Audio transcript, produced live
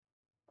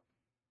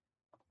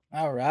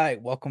All right,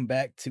 welcome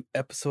back to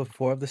episode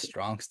 4 of the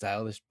Strong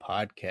Stylish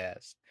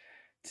podcast.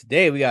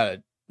 Today we got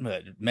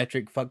a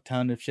metric fuck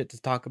ton of shit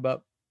to talk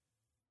about.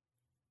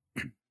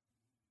 I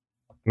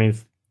mean,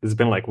 it's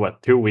been like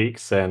what 2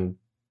 weeks, and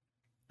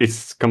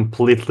it's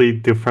completely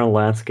different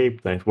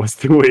landscape than it was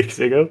 2 weeks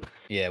ago.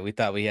 Yeah, we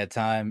thought we had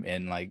time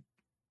and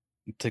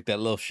you took that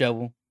little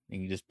shovel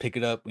and you just pick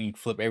it up and you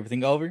flip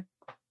everything over.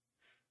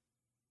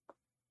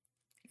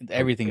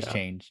 Everything's Yeah,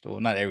 changed.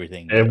 Well, not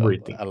everything, but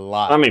everything. a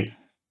lot. I mean,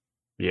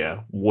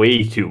 yeah,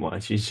 way too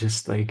much. It's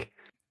just like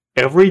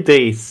every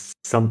day is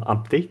some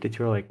update that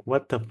you're like,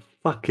 what the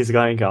fuck is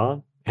going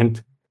on?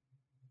 And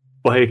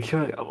like,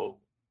 you're like, oh,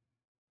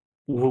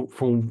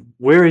 from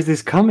where is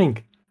this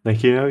coming?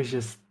 Like, it's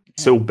just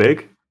so Yeah.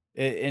 big.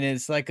 And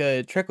it's like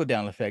a trickle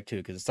down effect too,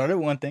 because it started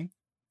with one thing,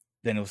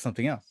 then it was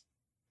something else.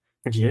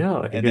 Yeah,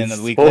 like And then a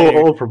it's week later,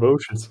 all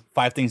promotions.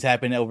 5 things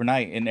happen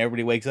overnight and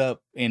everybody wakes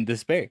up in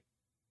despair.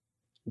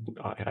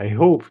 I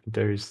hope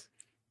there's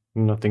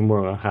nothing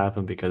more gonna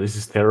happen because this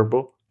is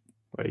terrible.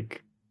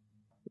 Like,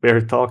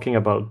 we're talking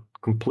about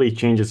complete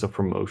changes of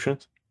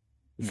promotions.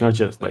 It's Yeah, not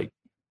just but like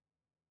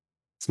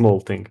small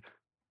thing.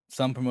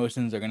 some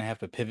promotions are going to have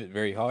to pivot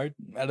very hard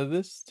out of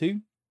this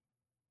too.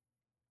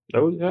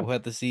 Oh yeah, We'll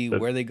have to see but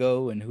where they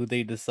go and who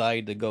they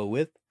decide to go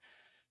with.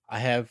 I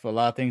have a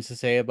lot of things to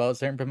say about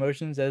certain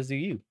promotions, as do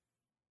you.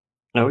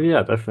 oh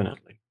yeah,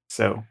 definitely.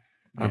 So,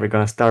 are Yeah. we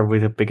gonna start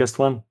with the biggest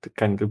one, the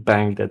kind of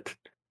bang that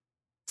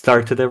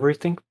started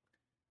everything?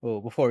 Well,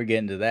 before we get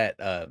into that,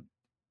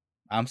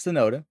 I'm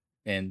Sonoda,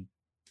 and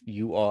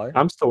you are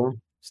I'm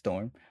Storm.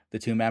 Storm. The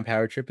 2-man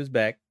power trip is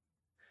back.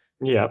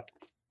 Yeah.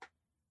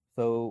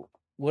 So,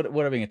 what are we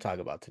going to talk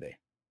about today?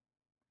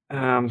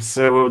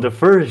 So the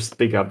first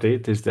big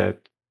update is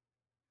that,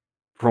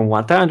 from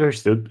what I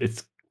understood,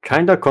 it's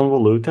kind of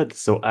convoluted.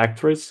 So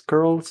actress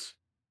girls,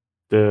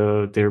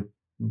 they're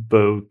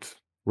both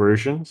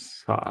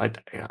versions. I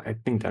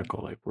think they're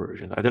called like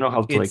versions. I don't know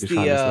how to like It's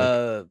describe this.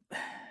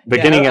 Like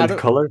yeah, beginning I and don't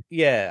color.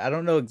 yeah, I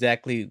don't know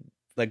exactly,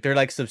 like they're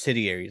like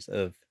subsidiaries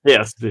of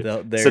Yes.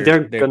 So they're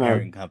their gonna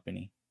parent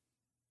company.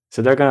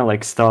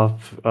 like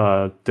stop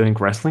doing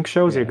wrestling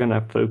shows. They're Yeah.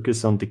 gonna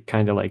focus on the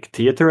kind of like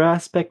theater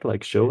aspect,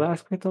 like show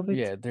aspect of it.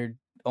 Yeah, they're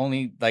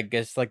only like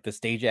guess like the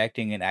stage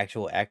acting and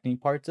actual acting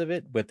parts of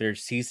it, but they're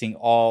ceasing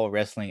all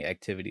wrestling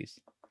activities.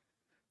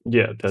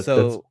 Yeah, that's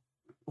So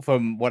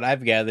from what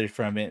I've gathered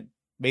from it,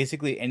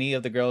 basically any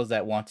of the girls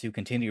that want to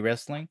continue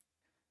wrestling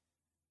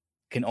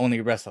can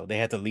only wrestle. They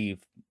have to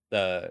leave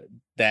the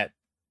that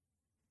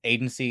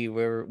agency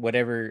where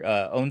whatever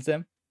owns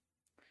them.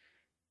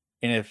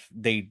 And if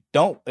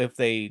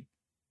they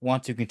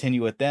want to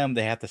continue with them,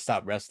 they have to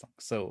stop wrestling.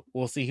 So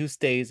we'll see who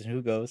stays and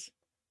who goes.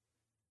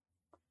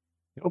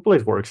 hopefully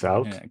it works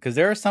out. Because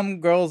there are some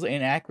girls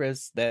in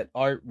Actress that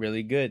are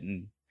really good,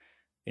 and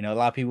a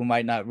lot of people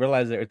might not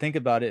realize it or think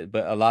about it,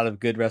 but a lot of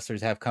good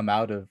wrestlers have come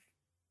out of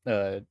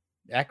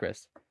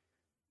Actress.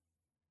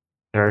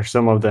 There are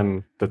some of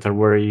them that are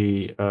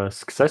very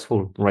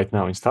successful right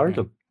now in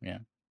Stardom. Yeah,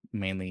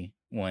 mainly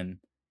one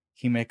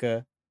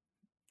Himeka,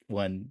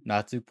 one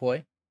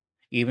Natsupoi,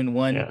 even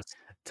one Yes.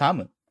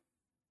 Tamu.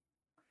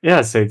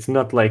 Yeah, so it's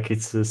not like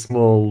it's a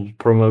small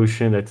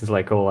promotion that is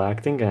like all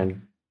acting,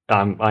 and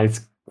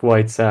it's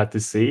quite sad to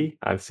see.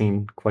 I've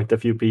seen quite a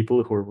few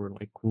people who were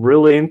like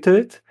really into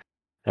it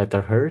that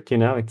are hurt.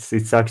 It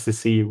sucks to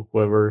see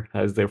whoever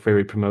has their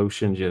favorite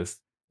promotion just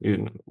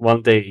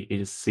one day you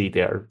just see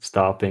they're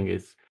stopping.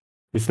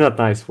 It's not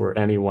nice for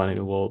anyone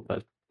involved,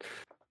 but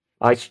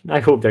I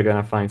hope they're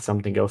gonna find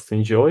something else to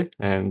enjoy,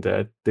 and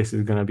this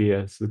is gonna be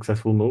a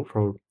successful move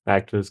for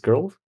actors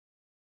girls.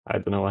 I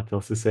don't know what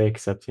else to say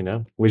except,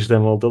 wish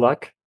them all the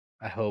luck.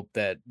 I hope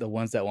that the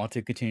ones that want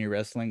to continue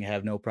wrestling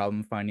have no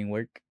problem finding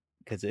work,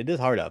 because it is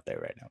hard out there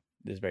right now.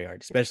 It is very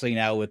hard, especially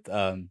now with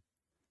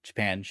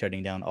Japan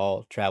shutting down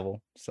all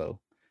travel. So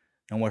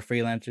no more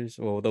freelancers.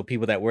 Well, though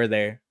people that were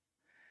there,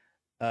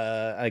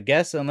 I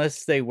guess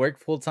unless they work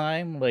full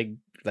time,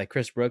 like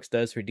Chris Brooks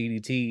does for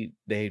DDT,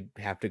 they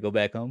have to go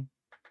back home.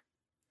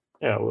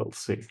 Yeah, we'll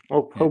see.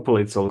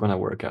 Hopefully it's all gonna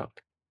work out.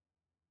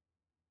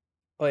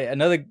 Oh yeah,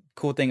 another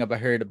cool thing I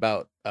heard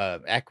about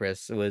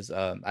Actress was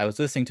I was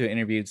listening to an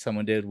interview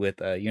someone did with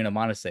Yuna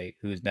Monase,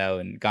 who's now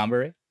in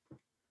Gambare.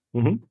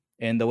 Hmm.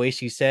 And the way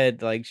she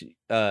said, like, she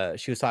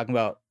was talking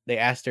about, they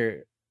asked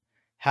her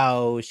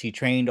how she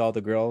trained all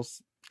the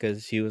girls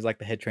because she was like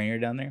the head trainer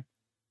down there.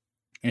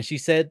 And she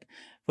said,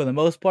 for the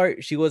most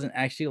part, she wasn't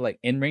actually like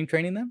in ring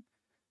training them.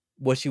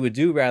 What she would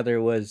do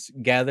rather was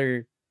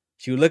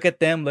she would look at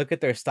them, look at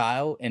their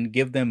style, and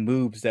give them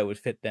moves that would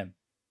fit them.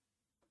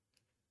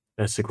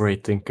 That's a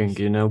great thinking,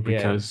 Yeah.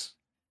 because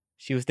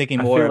She was thinking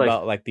I more feel like,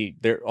 about like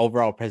their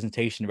overall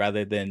presentation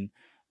rather than,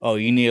 oh,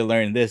 you need to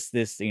learn this,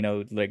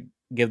 like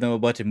give them a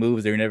bunch of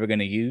moves they're never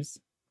gonna use.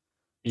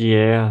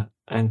 yeah,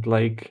 and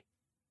like,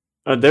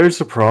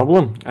 there's a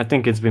problem. I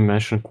think it's been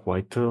mentioned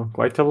quite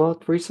a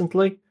lot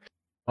recently.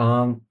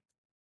 Um,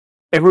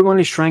 Everyone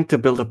is trying to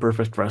build a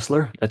perfect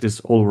wrestler that is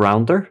all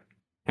rounder,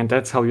 and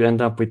that's how you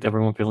end up with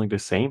everyone feeling the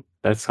same.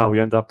 That's how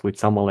you end up with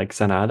someone like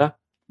Sanada.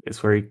 It's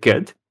very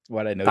good,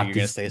 Why'd I know That you're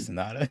gonna is, say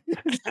Sonata?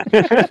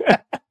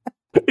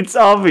 it's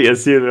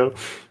obvious, you know.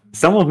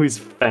 Someone who is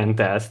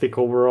fantastic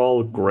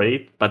overall,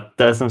 great, but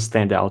doesn't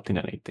stand out in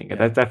anything. And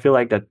Yeah. I feel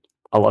like that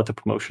a lot of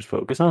promotions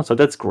focus on. So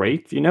that's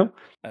great, you know.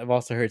 I've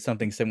also heard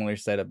something similar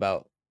said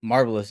about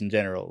Marvelous in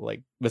general.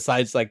 Like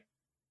besides like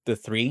the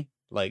three,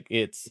 like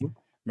it's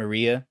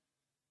Maria,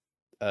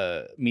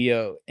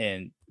 Mio,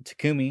 and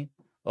Takumi,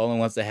 the only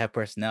ones that have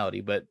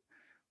personality. But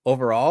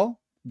overall,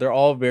 they're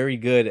all very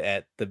good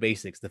at the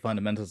basics, the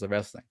fundamentals of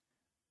wrestling,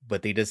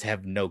 but they just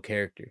have no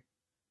character.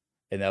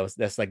 And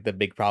that's like the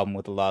big problem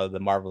with a lot of the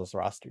Marvelous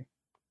roster.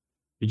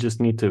 You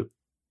just need to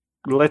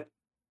let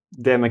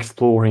them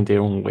explore in their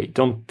own way.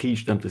 Don't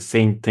teach them the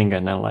same thing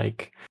and then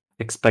like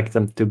expect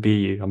them to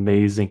be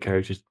amazing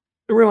characters.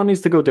 Everyone needs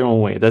to go their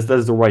own way. That's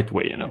the right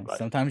way, you know. Yeah, Like,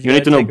 sometimes you you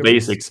need gotta to know take a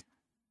risk. basics,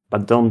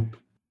 but don't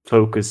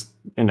focus,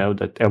 you know,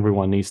 that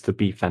everyone needs to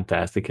be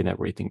fantastic in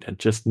everything. That's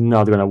just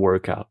not gonna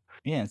work out.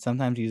 Yeah, and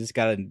sometimes you just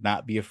gotta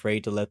not be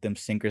afraid to let them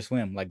sink or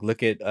swim. Like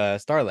look at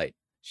Starlight.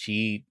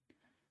 She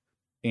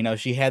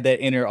she had that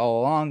in her all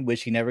along, but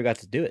she never got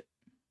to do it.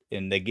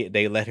 And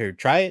they let her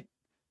try it,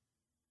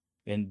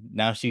 and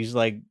now she's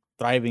like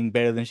thriving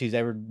better than she's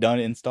ever done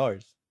in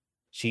Stars.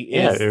 She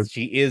Yeah,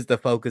 is the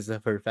focus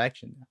of her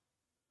faction now.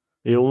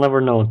 you'll never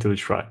know until you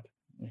try.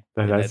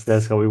 And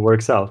That's how it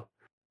works out.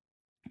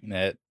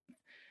 that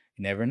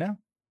you never know.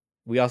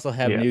 We also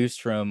have Yeah. news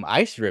from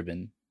Ice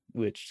Ribbon,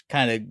 which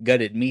kind of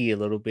gutted me a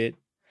little bit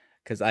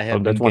because I Oh,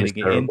 have that been one is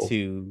getting terrible.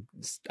 into.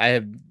 I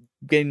have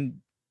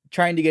been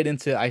trying to get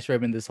into Ice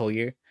Ribbon this whole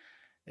year.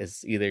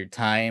 It's either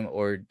time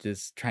or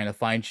just trying to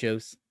find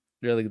shows.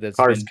 Really, that's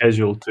Hard been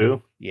schedule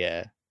too.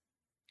 yeah.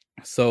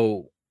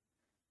 So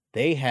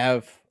they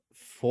have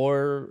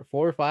four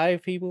or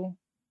five people.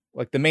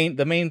 Like the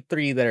main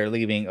three that are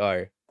leaving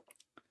are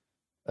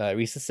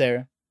Risa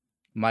Sera,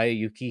 Maya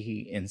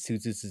Yukihi, and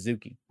Suzu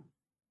Suzuki.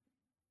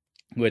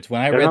 Which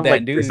when I They're read not that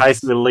like news,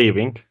 precisely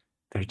leaving.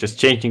 They're just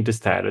changing the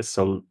status.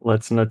 So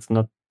let's not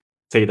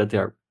say that they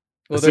are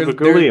well,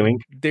 specifically leaving.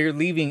 they're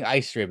leaving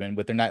Ice Ribbon,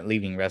 but they're not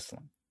leaving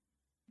wrestling.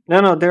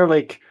 No, they're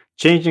like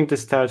changing the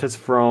status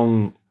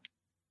from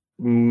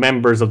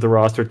members of the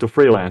roster to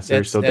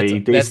freelancers. So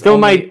they still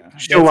might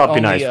show up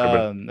in Ice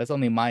Ribbon. That's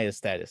only Maya's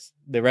status.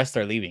 The rest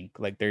are leaving.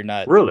 Like they're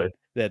not Really?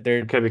 that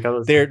Okay,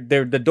 because they're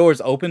the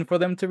doors open for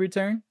them to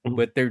return, Mhm.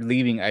 but they're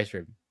leaving Ice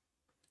Ribbon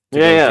to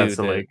go yeah. do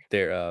So like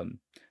their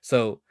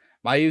so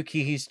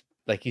Mayuki, he's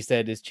like he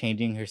said, is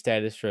changing her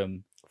status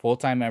from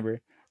full-time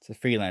member to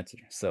freelancer.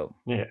 So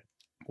yeah.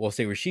 we'll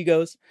see where she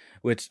goes,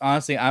 which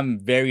honestly I'm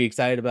very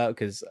excited about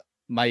because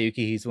Mayuki,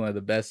 he's one of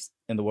the best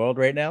in the world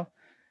right now,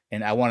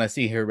 and I want to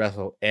see her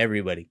wrestle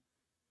everybody.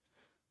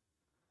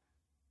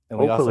 And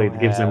we Hopefully also it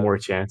gives them have more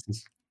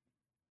chances.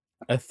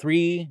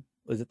 three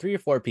or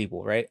four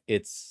people, right?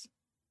 It's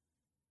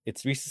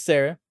Risa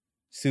Sera,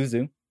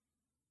 Suzu,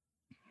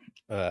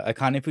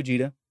 Akane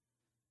Fujita,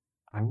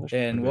 I'm not sure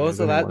and what was there's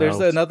the last? anyone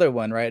There's else. another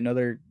one, right?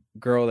 Another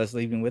girl that's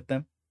leaving with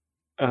them.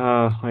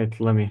 Wait,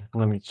 let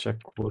me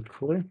check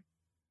quickly.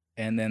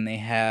 And then they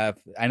have,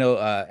 I know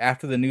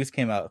after the news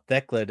came out,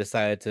 Thekla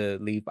decided to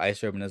leave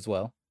Ice Ribbon as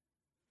well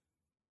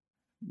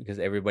because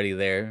everybody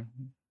there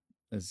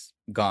is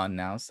gone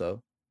now.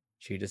 So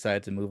she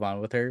decided to move on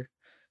with her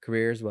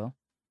career as well.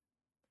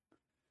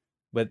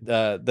 But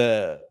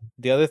the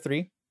other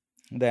three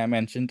that I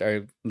mentioned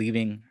are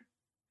leaving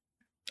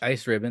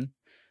Ice Ribbon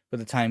for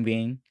the time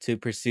being to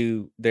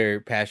pursue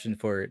their passion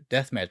for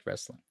deathmatch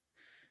wrestling.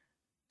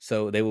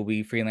 So they will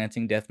be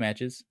freelancing death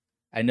matches.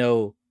 I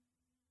know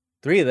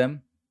three of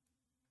them,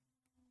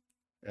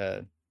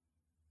 Risa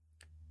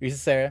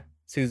Sera,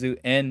 Suzu,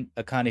 and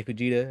Akane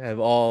Fujita have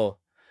all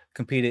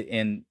competed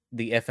in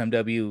the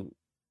FMW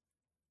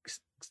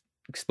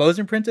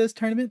Explosion Princess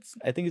tournaments.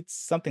 I think it's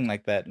something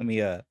like that. Let me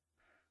the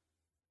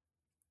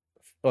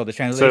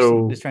translation.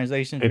 So This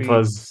translation it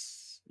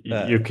was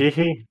reads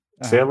Yukihi,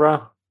 uh-huh.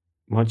 Sera,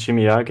 Mochi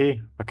Miyagi,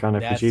 Akane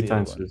That's the Fujita, other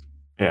and one.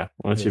 yeah,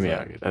 Mochi Is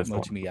Miyagi. That's the one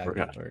Mochi I Miyagi,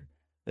 forgot. or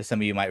as some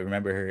of you might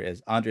remember her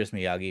as Andres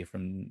Miyagi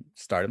from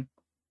Stardom.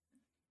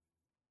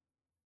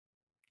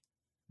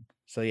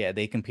 So yeah,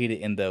 they competed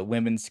in the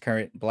Women's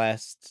Current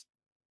Blast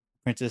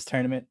Princess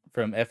Tournament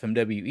from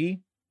FMWE,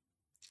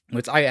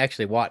 which I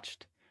actually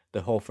watched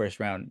the whole first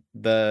round.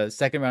 The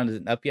second round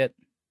isn't up yet,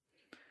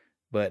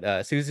 but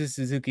Suzu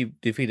Suzuki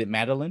defeated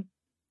Madeline.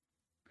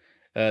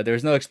 There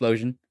was no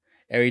explosion.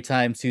 Every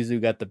time Suzu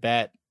got the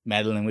bat,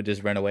 Madeline would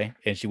just run away,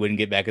 and she wouldn't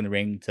get back in the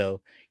ring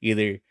until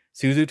either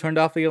Suzu turned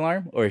off the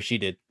alarm or she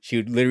did. She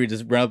would literally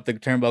just run up the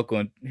turnbuckle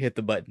and hit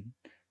the button.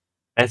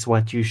 That's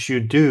what you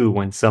should do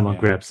when someone Yeah.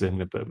 grabs a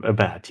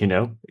bat, you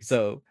know?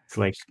 So it's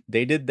like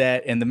they did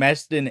that, and the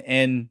match didn't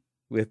end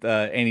with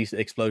any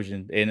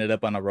explosion. It ended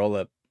up on a roll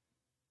up.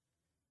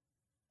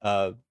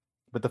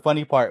 But the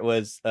funny part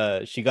was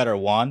she got her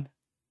wand,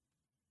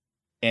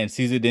 and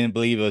Suzu didn't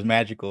believe it was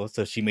magical,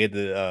 so she made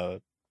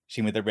the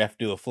ref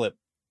do a flip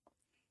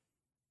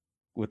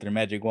with her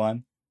magic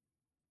wand.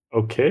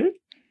 okay.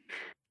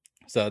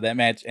 So that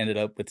match ended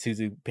up with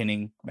Suzu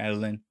pinning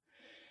Madeline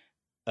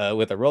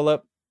with a roll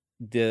up.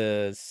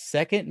 The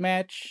second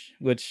match,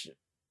 which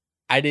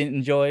I didn't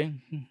enjoy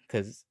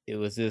because it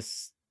was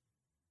just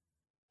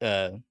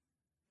there's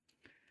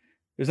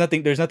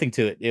nothing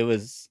to it. It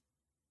was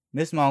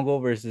Miss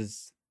Mongol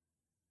versus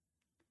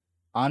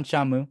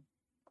Anshamu.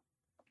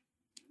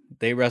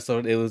 They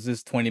wrestled. It was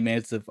just 20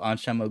 minutes of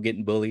Anshamu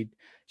getting bullied.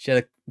 She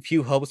had a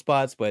few hope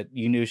spots, but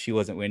you knew she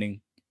wasn't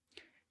winning.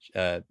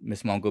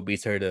 Miss Mongol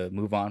beats her to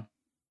move on.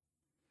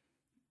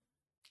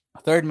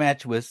 Third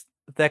match was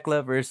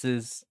Thekla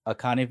versus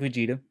Akane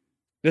Fujita.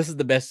 This is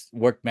the best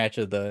work match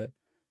of the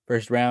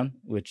first round,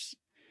 which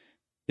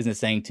isn't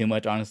saying too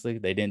much, honestly.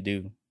 They didn't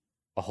do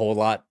a whole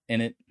lot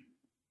in it.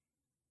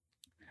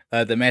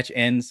 The match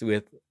ends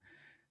with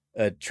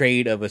a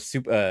trade of a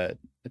super.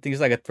 I think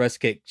it's like a thrust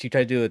kick. She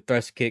tried to do a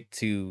thrust kick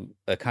to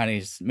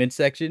Akane's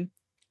midsection,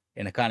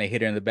 and Akane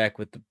hit her in the back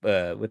with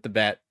the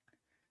bat.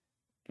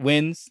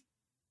 Wins,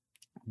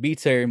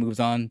 beats her,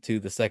 moves on to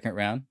the second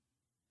round.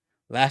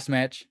 Last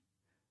match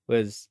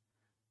was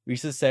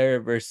Risa Sera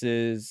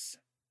versus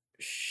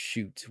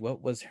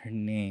what was her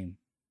name?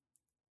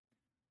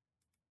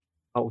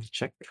 I'll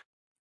check.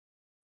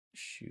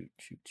 Shoot.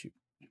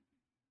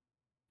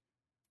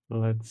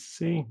 Let's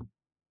see.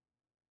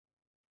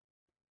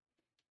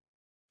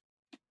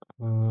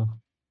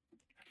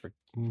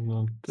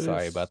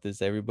 Sorry about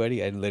this,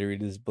 everybody. I literally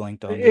just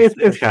blanked on this.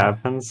 It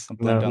happens. I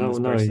blanked on this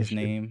person's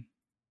name.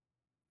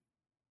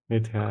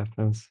 It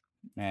happens.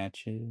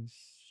 Matches.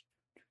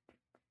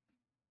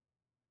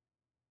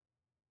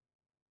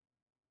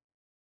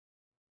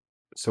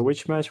 So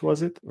which match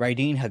was it?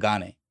 Raiden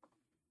Hagane.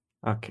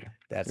 Okay.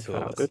 That's who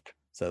it was.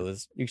 So it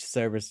was Risa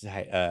Sera versus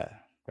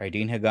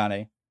Raiden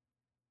Hagane.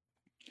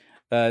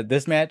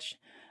 This match,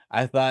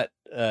 I thought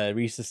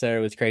Risa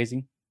Sera was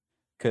crazy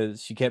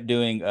because she kept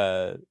doing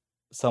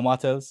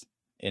Salmatos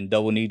and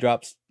double knee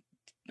drops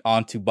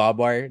onto barbed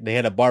wire. They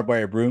had a barbed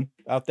wire broom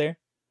out there.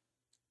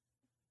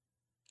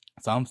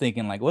 So I'm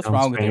thinking, like, what's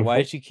wrong with her? Why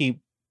did she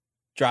keep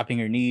dropping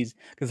her knees?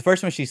 Because the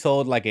first one she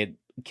sold, like, it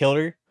killed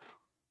her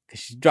because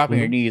she's dropping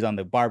her knees on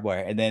the barbed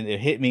wire. And then it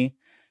hit me.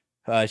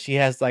 She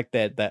has, like,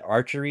 that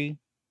archery,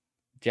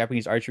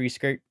 Japanese archery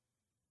skirt,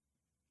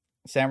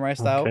 samurai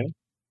style. Okay.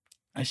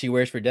 And she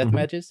wears for death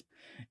matches.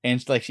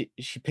 And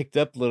she picked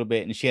up a little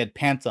bit and she had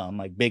pants on,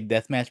 like big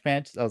deathmatch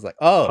pants. I was like,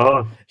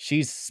 oh,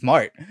 she's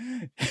smart.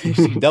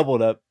 She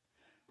doubled up.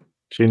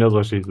 She knows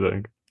what she's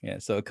doing. Yeah,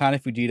 so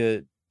Akane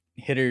Fujita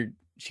hit her.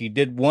 She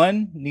did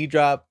one knee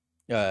drop,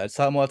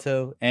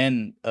 Salmato,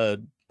 and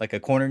like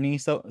a corner knee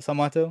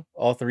Salmato,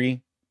 all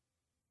three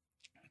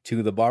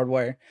to the barbed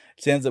wire.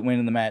 She ends up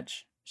winning the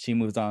match. She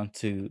moves on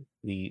to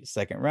the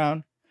second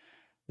round.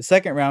 The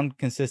second round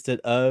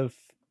consisted of,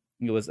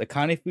 it was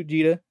Akane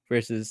Fujita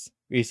versus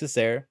Risa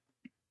Sera.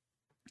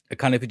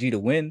 Akane Fujita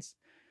wins,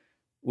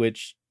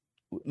 which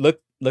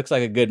looks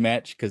like a good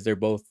match because they're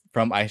both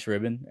from Ice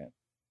Ribbon.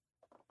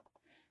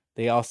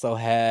 They also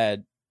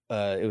had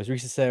it was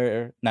Risa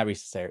Sera, not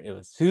Risa Sera. It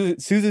was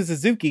Suzu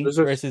Suzuki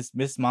versus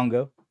Miss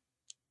Mongo,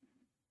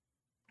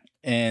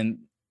 and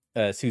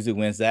Suzu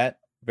wins that.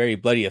 Very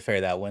bloody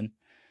affair, that one.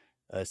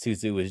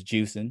 Suzu was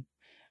juicing.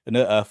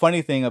 A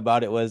funny thing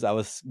about it was I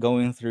was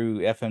going through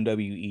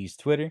FMWE's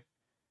Twitter,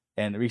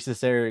 and Risa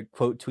Sera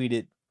quote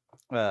tweeted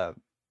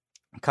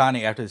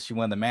Connie after she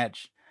won the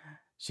match.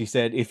 She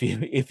said, "If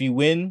you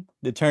win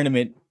the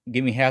tournament,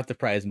 give me half the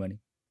prize money."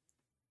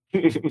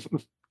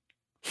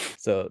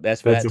 So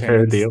that's a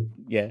fair deal.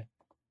 Yeah,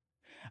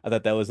 I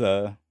thought that was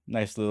a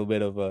nice little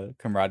bit of a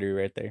camaraderie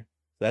right there.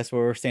 So that's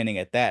where we're standing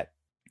at that.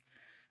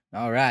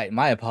 All right,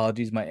 my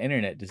apologies. My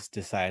internet just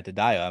decided to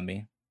die on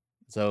me.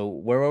 So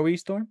where were we,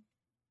 Storm?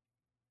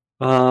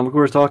 We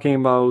were talking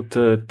about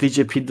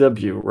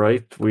TJPW,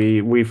 right?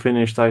 We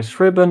finished Ice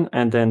Ribbon,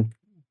 and then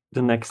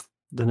the next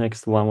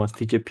one was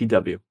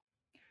TJPW.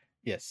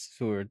 Yes,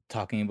 so we're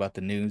talking about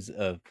the news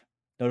of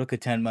Nodoka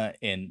Tenma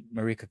and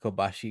Marika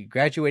Kobashi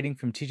graduating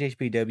from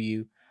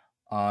TJPW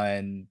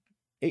in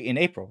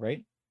April,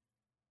 right?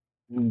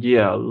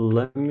 Yeah,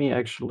 let me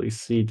actually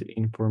see the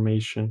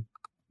information.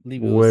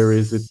 Where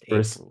is it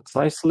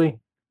precisely?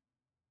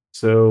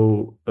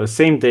 So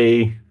same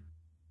day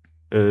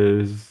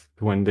as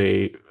when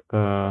they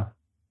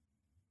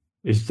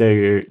is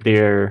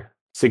their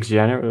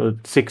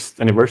 6th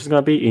anniversary is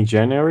gonna be in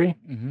January.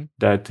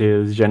 That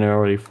is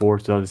January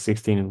 4th,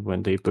 2016,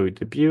 when they both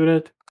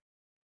debuted,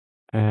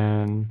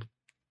 and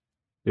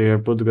they are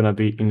both gonna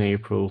be in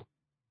April,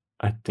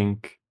 I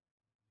think.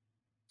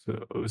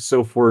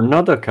 So for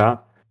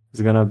Nodoka,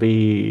 it's gonna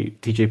be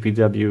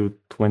TJPW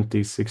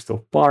 26th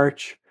of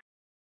March,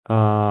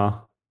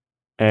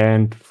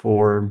 and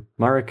for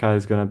Marika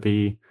is gonna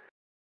be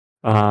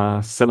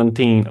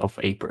 17th of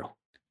April.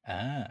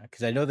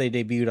 Because I know they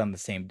debuted on the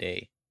same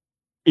day.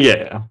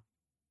 Yeah.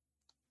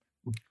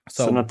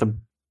 So not a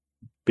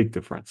big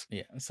difference.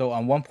 Yeah. So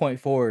on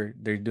 1.4,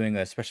 they're doing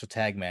a special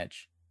tag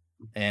match,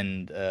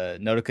 and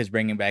Nodoka's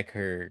bringing back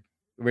her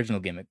original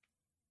gimmick.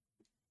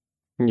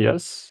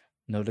 Yes.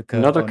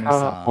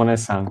 Nodoka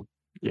One-san.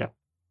 Yeah.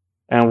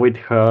 And with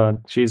her,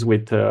 she's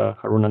with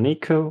Haruna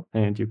Nico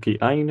and Yuki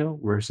Aino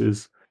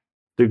versus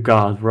the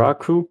God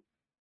Raku,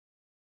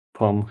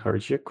 Pom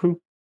Harajuku,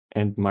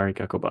 and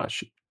Marika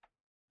Kobashi.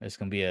 It's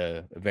gonna be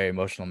a very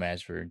emotional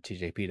match for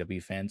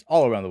TJPW fans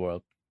all around the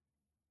world.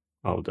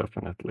 Oh,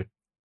 definitely.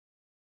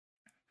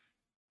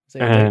 So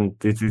yeah, And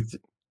it's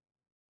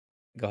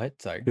go ahead.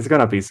 Sorry. it's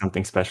gonna be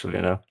something special,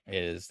 you know. It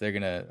is. They're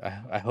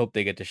gonna. I hope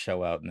they get to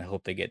show out, and I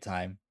hope they get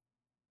time.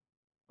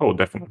 Oh,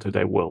 definitely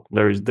they will.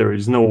 There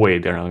is no way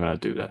they're not gonna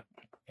do that.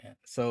 Yeah.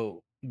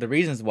 So the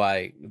reasons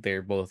why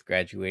they're both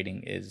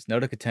graduating is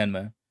Nodoka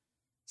Tenma's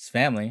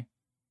family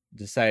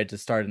decided to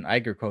start an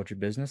agriculture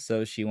business,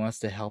 so she wants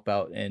to help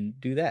out and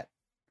do that.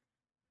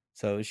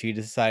 So she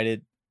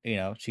decided,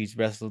 she's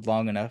wrestled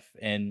long enough,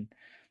 and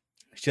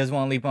she doesn't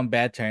want to leave on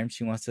bad terms.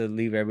 She wants to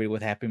leave everybody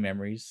with happy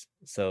memories.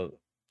 So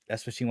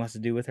that's what she wants to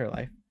do with her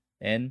life,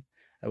 and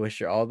I wish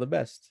her all the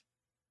best.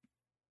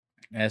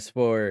 As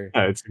for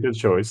Yeah, it's a good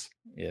choice.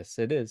 Yes,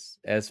 it is.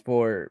 As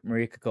for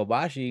Marika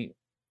Kobashi,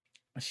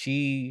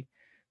 she,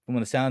 from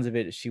the sounds of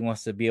it, she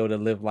wants to be able to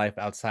live life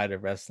outside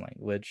of wrestling,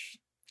 which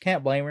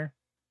can't blame her.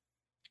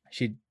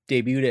 She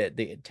debuted at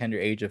the tender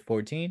age of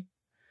 14.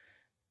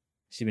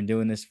 She's been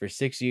doing this for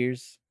 6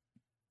 years.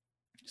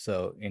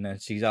 So,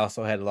 she's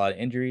also had a lot of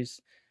injuries.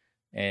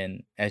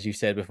 And as you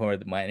said before,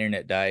 my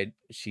internet died.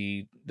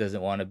 She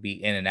doesn't want to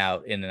be in and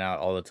out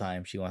all the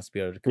time. She wants to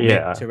be able to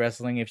commit to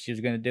wrestling if she was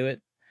going to do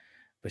it.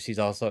 But she's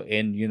also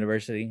in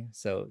university,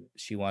 so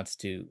she wants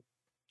to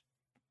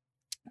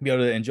be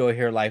able to enjoy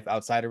her life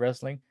outside of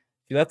wrestling.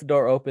 She left the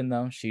door open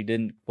though. She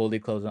didn't fully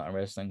close on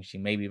wrestling. She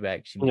may be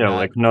back. She may Yeah, not.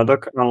 like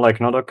Nodoka, unlike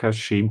Nodoka,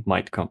 she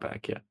might come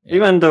back. Yeah,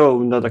 even though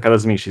Nodoka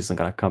doesn't mean she's not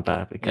gonna come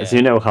back because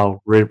you know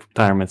how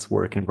retirements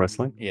work in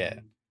wrestling. Yeah,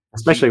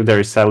 especially if there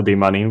is Saudi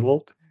money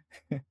involved.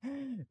 We're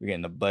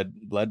getting the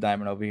blood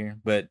diamond over here,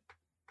 but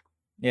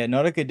yeah,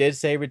 Nodoka did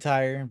say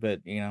retire,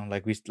 but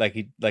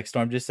like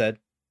Storm just said,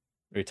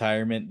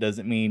 retirement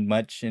doesn't mean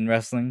much in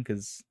wrestling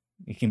because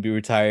you can be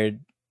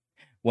retired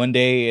one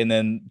day and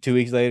then 2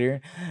 weeks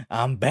later,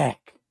 I'm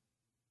back.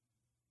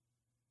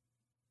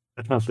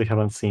 I definitely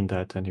haven't seen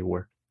that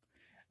anywhere.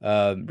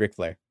 Ric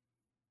Flair.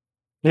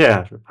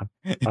 Yeah,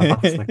 I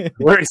was like,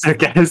 very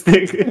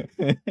sarcastic.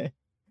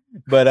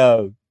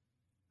 But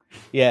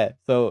yeah.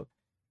 So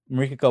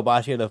Marika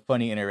Kobashi had a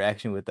funny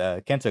interaction with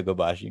Kenta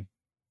Kobashi,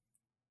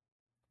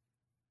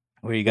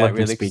 where he got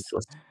really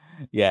speechless.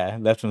 Yeah,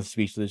 left him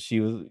speechless.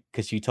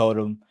 She told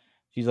him,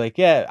 she's like,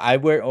 "Yeah, I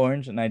wear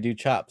orange and I do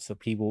chops, so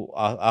people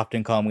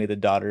often call me the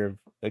daughter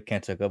of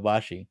Kenta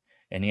Kobashi."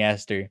 And he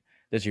asked her,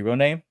 "That's your real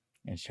name?"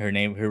 And her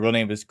real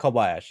name is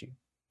Kobayashi.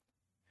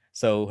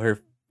 So her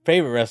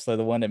favorite wrestler,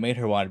 the one that made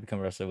her want to become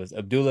a wrestler, was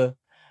Abdullah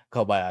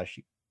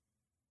Kobayashi.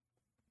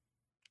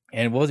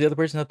 And what was the other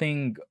person?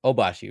 Something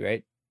Obashi,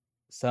 right?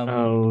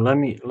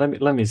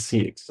 Let me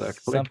see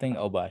exactly. Something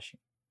Obashi.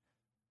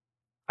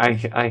 I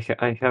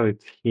have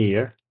it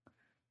here.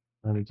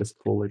 Let me just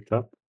pull it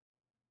up.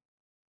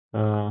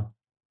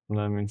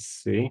 Let me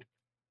see.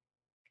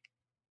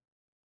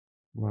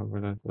 What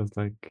that was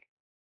like.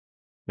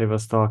 It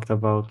was talked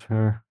about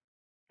her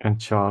and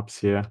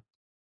chops, yeah.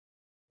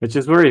 Which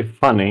is very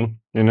funny,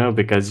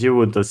 because you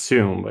would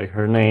assume by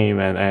her name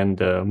and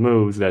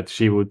moves that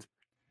she would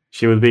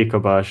be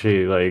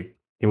Kobashi, like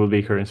it would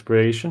be her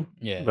inspiration.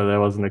 Yeah, but that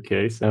wasn't the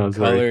case. That was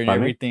color very and funny.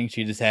 everything.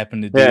 She just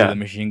happened to do the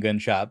machine gun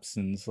chops,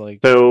 and it's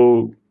like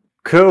so.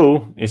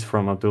 Ko is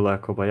from Abdullah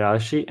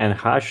Kobayashi, and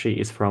Hashi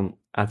is from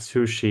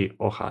Atsushi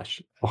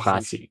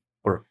Ohashi,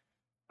 or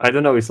I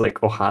don't know, it's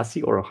like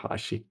Ohashi or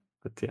Ohashi,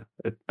 but yeah,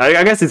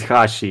 I guess it's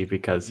Hashi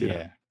because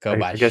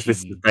Kobashi. I guess this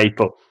is the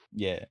typo.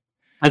 Yeah,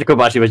 and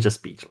Kobashi was just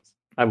speechless.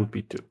 I would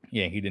be too.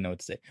 Yeah, he didn't know what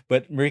to say.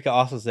 But Marika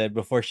also said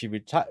before she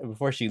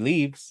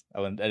leaves, I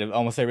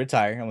almost said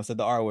retire. I almost said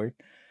the R word.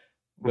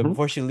 But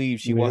before she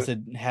leaves, she wants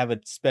to have a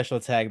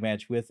special tag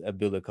match with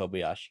Abdullah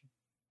Kobayashi.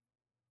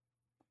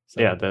 So.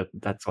 Yeah,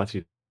 that's what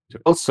you do.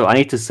 Also, I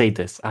need to say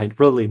this. I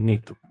really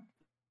need to.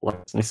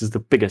 This is the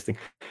biggest thing.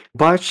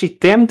 But she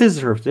damn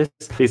deserves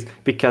this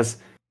because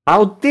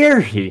how dare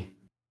he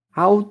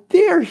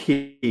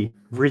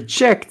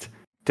reject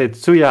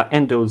Tetsuya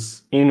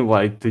Endo's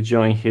invite to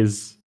join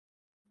his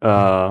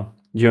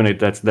unit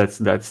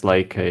that's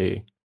like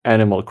a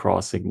Animal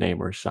Crossing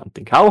name or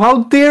something.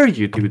 How dare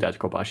you do that,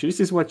 Kobashi? This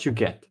is what you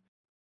get.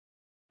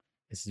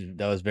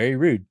 That was very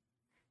rude.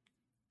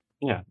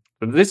 Yeah,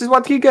 but this is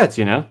what he gets,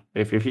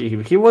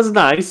 If he was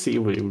nice, he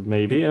would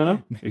maybe,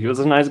 if he was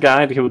a nice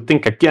guy, he would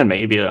think again,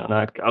 maybe,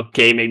 like,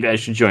 okay, maybe I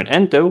should join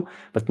Endo,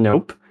 but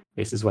nope,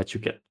 this is what you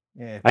get.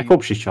 Yeah, I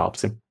hope she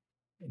chops him.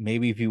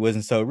 Maybe if he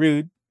wasn't so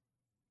rude,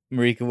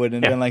 Marika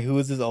wouldn't have been like, who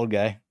is this old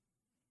guy?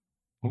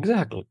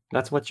 Exactly,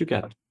 that's what you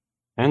get.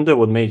 Endo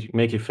would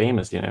make you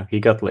famous, He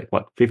got like,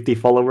 50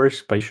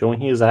 followers by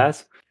showing his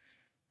ass?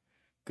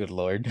 Good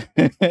lord.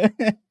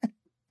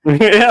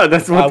 Yeah,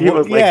 that's what he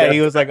was like. Yeah, he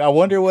was like, I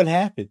wonder what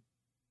happened.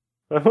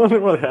 I wonder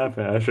what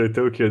happened after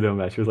Tokyo Dome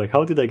match. He was like,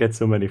 how did I get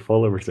so many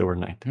followers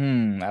overnight?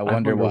 I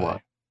wonder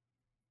why.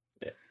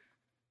 Yeah.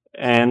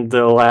 And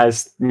the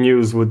last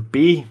news would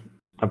be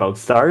about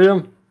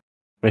Stardom.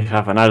 We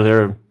have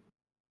another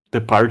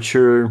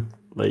departure,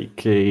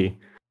 like a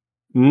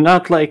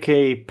not like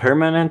a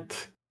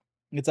permanent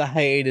It's a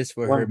hiatus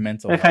for her one.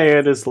 mental A health.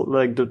 hiatus,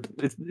 like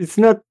it's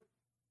not.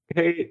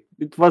 Hey,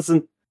 it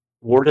wasn't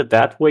worded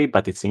that way,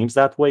 but it seems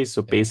that way.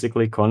 So Yeah.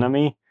 basically,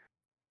 Konami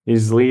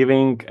is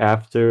leaving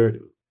after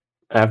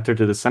the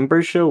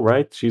December show,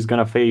 right? She's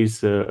gonna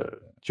face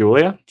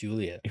Julia,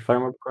 if I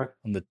remember correct.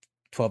 On the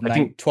I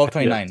think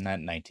 12/29, yes. not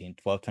 19,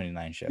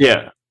 12/29 show.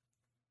 Yeah.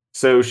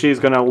 So she's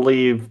gonna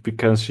leave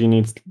because she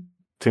needs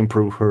to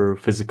improve her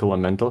physical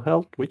and mental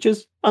health, which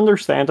is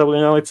understandable.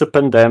 You know, it's a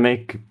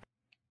pandemic.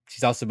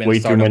 She's also been Way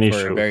in too stardom many for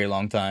a shows. very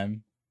long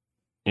time.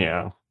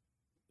 Yeah.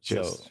 So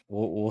Just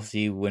we'll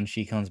see when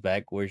she comes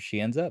back where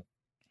she ends up.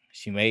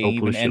 She may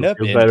hopefully even end she'll up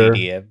feel in better.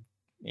 DDF.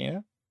 Yeah.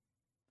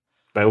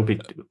 That would be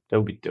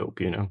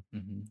dope, you know.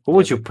 Mm-hmm. Who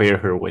would you pair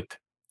her with?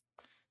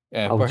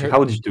 How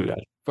would you do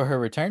that? For her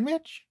return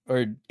match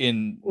or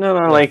in No,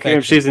 the like if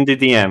affection? she's in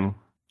DDM.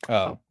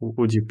 Oh, Who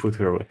would you put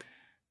her with?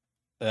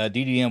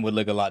 DDM would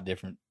look a lot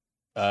different.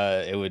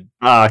 It would.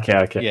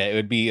 Okay. Yeah, it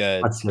would be.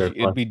 That's your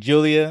It'd be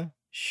Julia,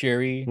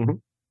 Shuri,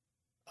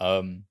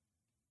 Mm-hmm.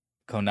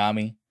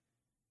 Konami,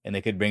 and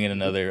they could bring in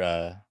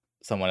another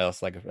someone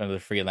else, like another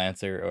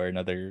freelancer or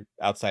another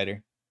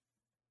outsider.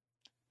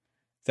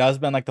 So that's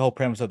been like the whole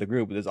premise of the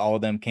group. Is all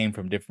of them came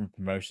from different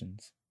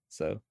promotions.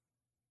 So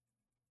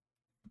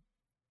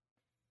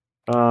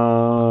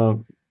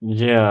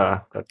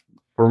Yeah.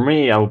 For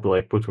me, I would be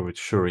like put her with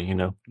Shuri, you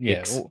know.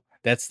 yeah,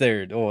 that's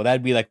their. Oh,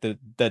 that'd be like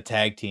the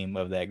tag team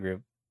of that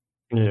group.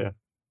 Yeah.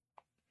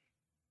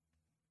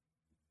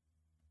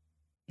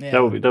 Yeah,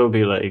 That would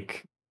be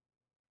like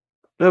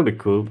that would be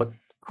cool, but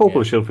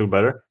hopefully she'll feel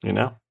better, you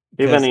know.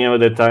 Even you know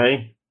the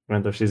Tai,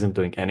 even though she isn't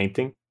doing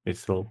anything,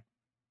 it's still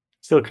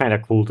kind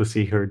of cool to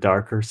see her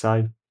darker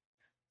side.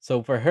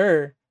 So for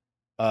her,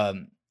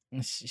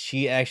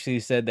 she actually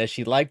said that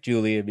she liked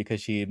Julia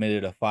because she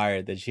admitted a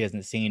fire that she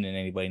hasn't seen in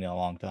anybody in a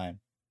long time.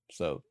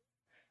 So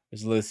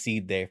there's a little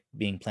seed there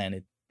being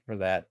planted for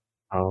that.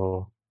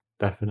 Oh,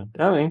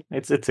 definitely. I mean,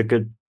 it's a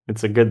good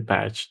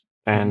match,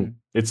 and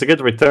it's a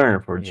good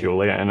return for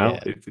Julia. You know,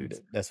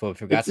 that's what we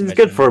forgot to it's mention.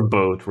 good for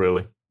both,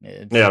 really.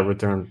 Yeah,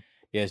 return.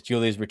 Yes,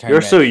 Julia's return.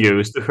 You're so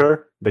used to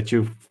her that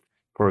you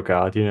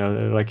forgot. You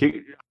know, like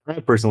I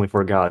personally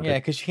forgot. Yeah,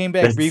 because she came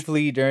back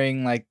briefly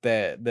during like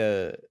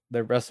the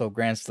Wrestle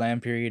Grand Slam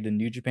period in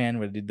New Japan,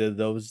 where they did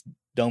those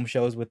dome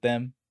shows with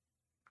them.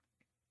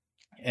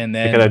 And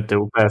then they got a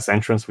dope ass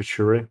entrance with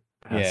Shuri.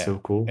 That's so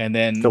cool. And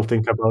then still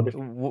think about it.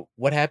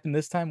 What happened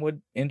this time? What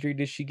injury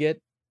did she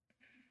get?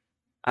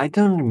 I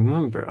don't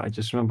remember. I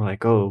just remember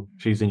like, oh,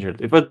 she's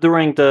injured. But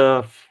during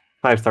the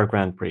 5-star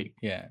Grand Prix.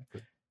 Yeah,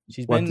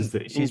 she's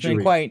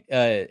been quite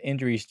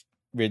injury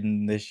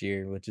ridden this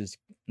year, which is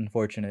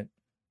unfortunate.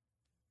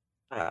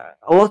 A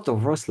lot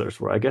of wrestlers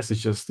were. I guess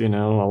it's just a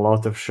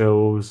lot of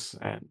shows,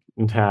 and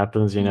it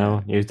happens. You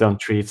don't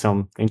treat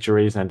some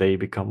injuries, and they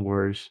become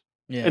worse.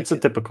 Yeah, it's a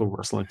typical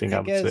wrestling thing,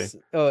 I would say.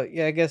 Oh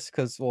yeah, I guess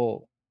because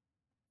or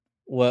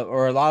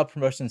a lot of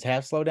promotions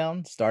have slowed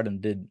down. Stardom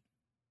did.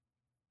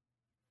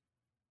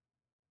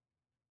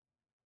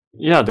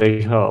 Yeah,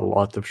 they have a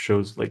lot of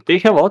shows. Like they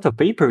have a lot of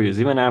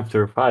pay-per-views even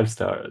after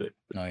 5-star. Oh,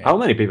 yeah. How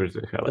many pay-per-views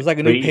do they have? There's like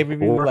a new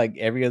pay-per-view like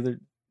every other.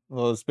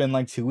 Well, it's been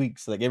like 2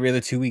 weeks. Like every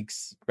other 2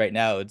 weeks right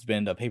now, it's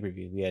been a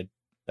pay-per-view. We had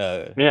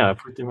yeah,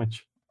 pretty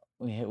much.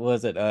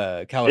 Was it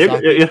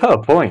Kawasaki? You have a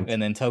point. And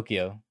then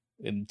Tokyo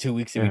in 2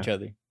 weeks of each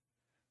other.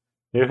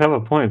 You have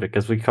a point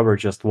because we covered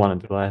just one in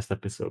the last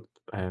episode,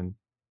 and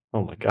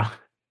oh my god.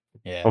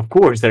 Yeah. Of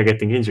course they're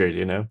getting injured,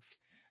 you know.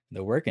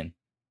 They're working.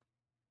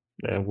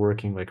 They're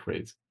working like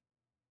crazy.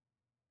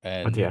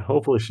 But yeah,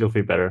 hopefully she'll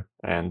feel better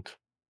and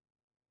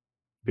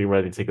be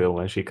ready to go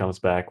when she comes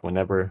back,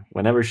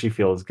 whenever she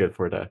feels good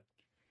for that.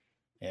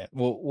 Yeah,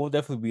 we'll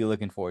definitely be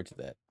looking forward to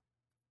that.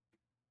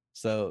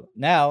 So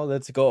now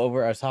let's go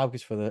over our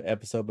topics for the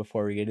episode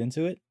before we get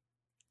into it.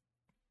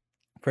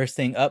 First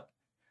thing up,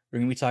 we're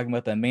gonna be talking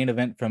about the main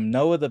event from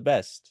Noah the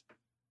Best,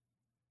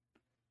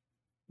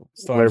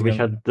 where we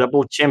had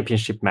double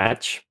championship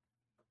match,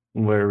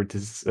 where it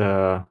is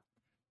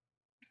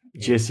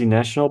GSC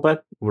National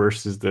Belt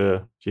versus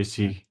the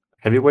GSC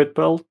Heavyweight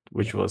Belt,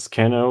 which was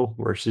Keno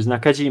versus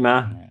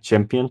Nakajima.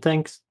 Champion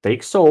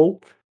takes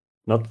all,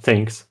 not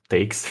thanks,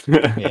 takes.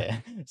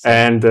 Yeah.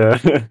 And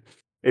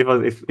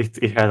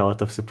it had a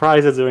lot of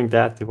surprises during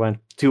that. It went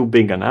 2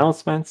 big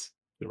announcements,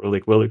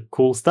 really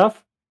cool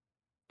stuff.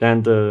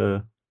 Then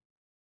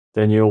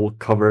you'll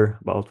cover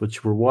about what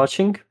you were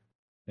watching.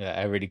 Yeah,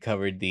 I already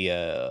covered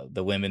the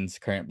women's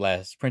current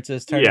blast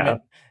princess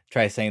tournament. Yeah.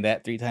 Try saying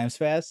that 3 times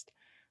fast.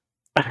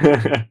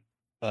 That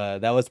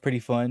was pretty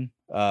fun.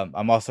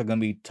 I'm also going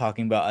to be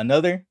talking about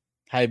another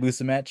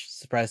Hayabusa match.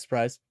 Surprise,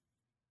 surprise.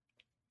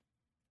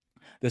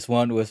 This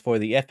one was for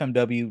the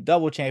FMW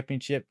Double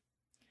Championship.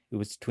 It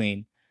was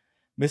between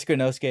Mr.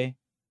 Nosuke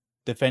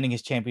defending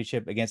his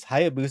championship against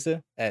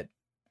Hayabusa at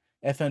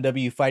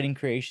FMW Fighting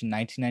Creation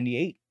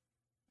 1998.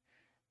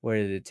 Where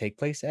did it take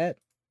place at?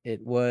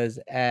 It was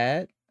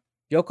at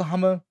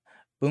Yokohama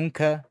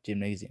Bunka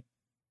Gymnasium.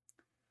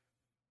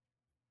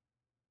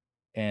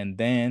 And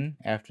then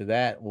after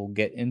that, we'll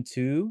get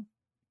into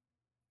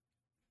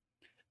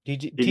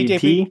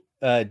TJP,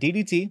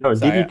 DDT. No,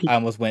 Sorry, DDT. I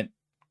almost went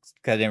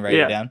because I didn't write it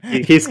Yeah, down.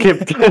 he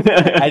skipped.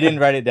 I didn't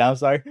write it down.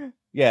 Sorry.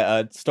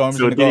 Yeah, Storm's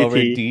So gonna go over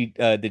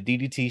DDT, the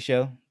DDT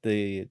show,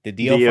 the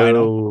DO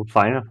final. DO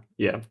final.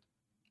 Yeah.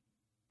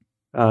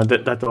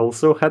 That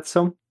also had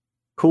some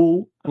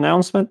cool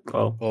announcement.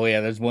 Well, Oh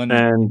yeah, there's one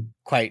and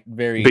quite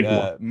very big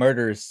one.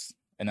 murderous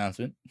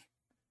announcement.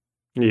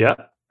 Yeah,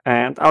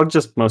 and I'll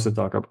just mostly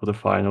talk about the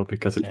final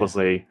because it Yeah. was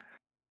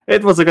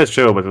a good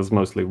show, but it was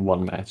mostly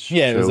one match.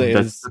 Yeah, so it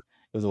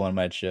was a one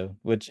match show,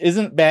 which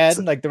isn't bad.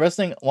 So- Like the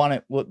wrestling on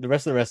it, the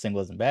rest of the wrestling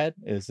wasn't bad.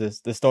 It was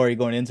just the story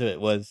going into it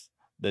was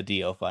the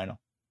DO final.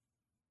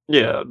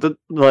 yeah,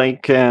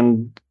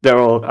 and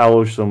I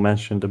also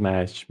mentioned the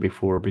match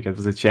before because it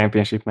was a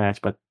championship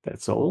match, but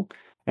that's all.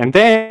 And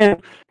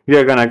then we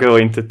are gonna go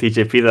into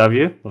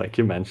TJPW, like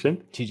you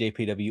mentioned.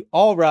 TJPW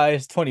All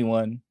Rise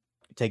 21,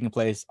 taking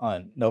place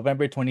on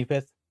November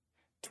 25th,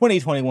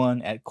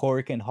 2021 at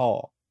Korakuen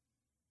Hall.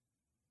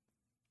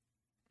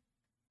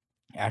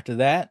 After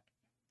that,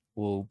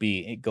 we'll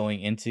be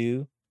going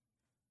into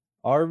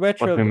our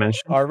retro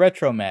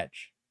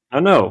match. Oh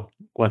no,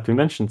 what we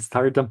mentioned,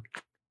 Stardom.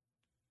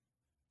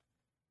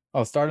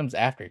 Oh, Stardom's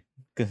after,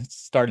 because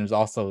Stardom's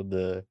also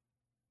the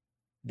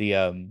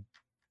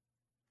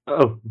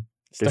Oh,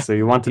 okay, so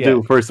you want to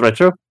do first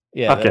retro?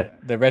 Yeah, okay.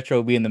 The retro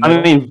will be in the middle.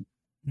 I mean,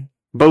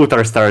 both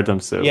are Stardom,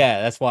 so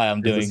yeah, that's why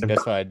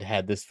that's why I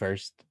had this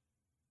first.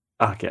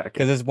 Okay.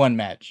 Because it's one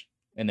match,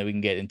 and then we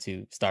can get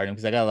into Stardom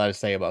because I got a lot to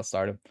say about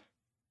Stardom.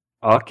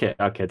 Okay,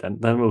 then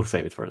we'll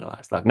save it for the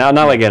last time.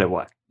 Now I get it.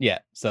 Why? Yeah,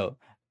 so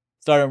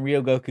Stardom,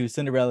 Ryogoku,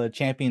 Cinderella,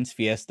 Champions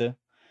Fiesta.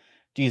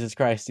 Jesus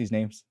Christ, these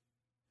names.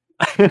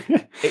 How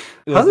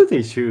did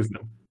they choose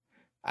them?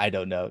 I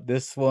don't know.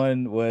 This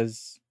one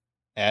was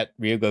at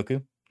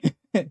Ryogoku,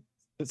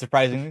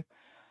 surprisingly.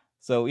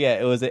 So yeah,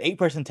 it was an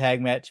 8-person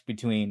tag match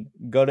between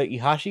Gota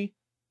Ihashi,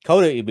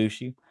 Kota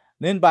Ibushi,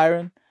 Lynn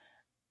Byron,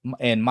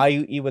 and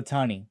Mayu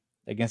Iwatani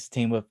against a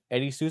team of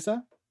Eddie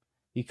Sousa,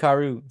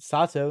 Hikaru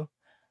Sato,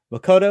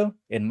 Makoto,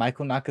 and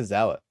Michael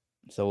Nakazawa.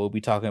 So we'll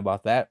be talking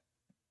about that.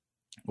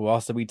 We'll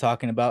also be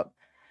talking about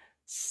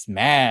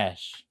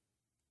Smash.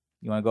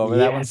 You want to go over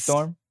that one,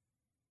 Storm?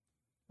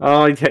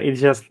 Oh,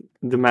 it's just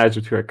the match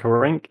that we're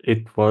covering.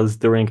 It was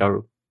during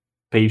our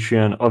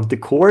Patreon of the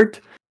Court.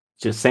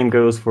 Just same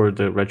goes for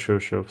the retro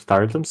show of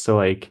Stardom. So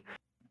like,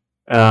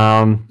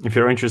 if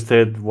you're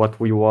interested what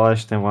we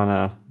watched and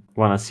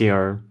wanna see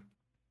our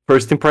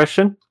first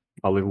impression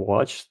while we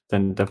watched,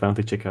 then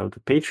definitely check out the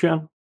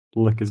Patreon.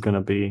 Link is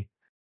gonna be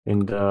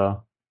in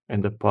the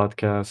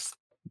podcast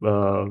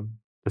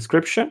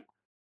description.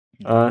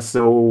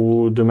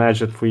 So the match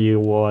that we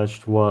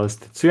watched was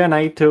Tetsuya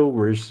Naito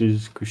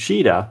versus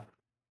Kushida.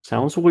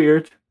 Sounds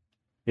weird.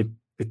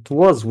 It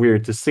was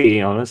weird to see,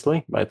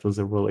 honestly, but it was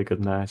a really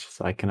good match,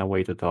 so I cannot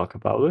wait to talk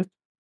about it.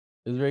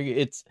 It was very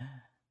good.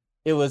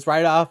 It was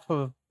right off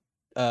of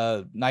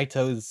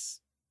Naito's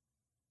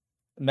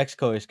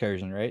Mexico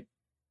excursion, right?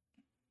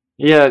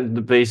 Yeah,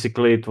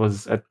 basically it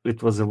was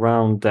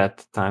around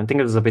that time. I think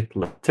it was a bit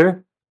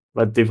later,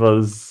 but it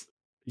was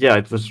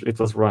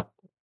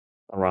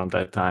around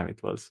that time.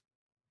 It was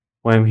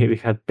when we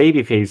had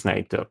Babyface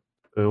Naito.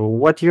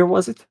 What year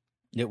was it?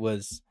 It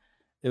was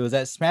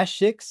at Smash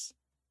 6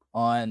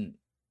 on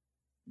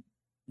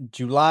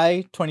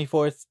July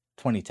 24th,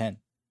 2010.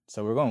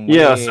 So we're going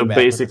way so back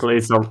basically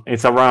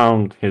it's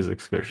around his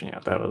excursion. Yeah,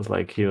 that was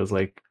he was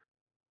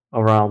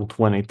around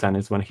 2010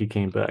 is when he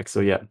came back. So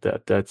yeah,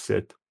 that's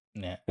it.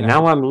 Yeah. And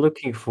now I'm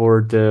looking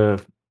for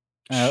the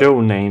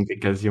show name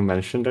because you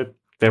mentioned it.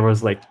 There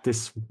was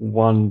this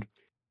one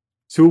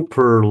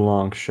super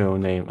long show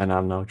name, and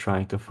I'm now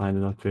trying to find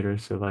it on Twitter.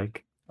 So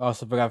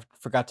also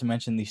forgot to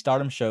mention the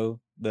Stardom show,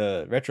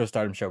 the retro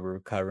Stardom show we're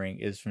covering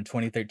is from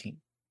 2013.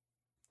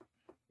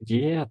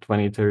 Yeah,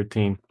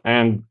 2013.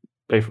 And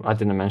if I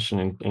didn't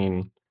mention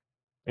in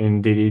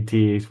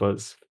DDT, it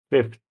was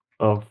 5th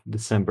of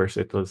December.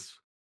 So it was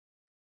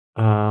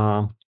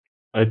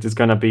it is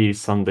gonna be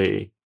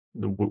Sunday,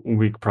 the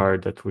week prior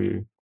that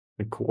we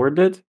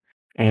recorded.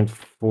 And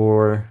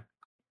for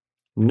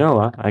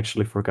Noah, I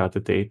actually forgot the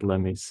date. Let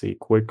me see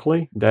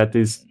quickly. That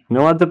is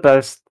Noah the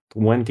Best,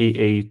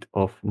 28th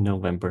of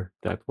November.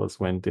 That was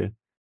when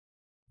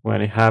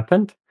it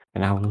happened.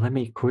 And now let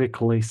me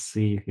quickly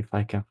see if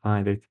I can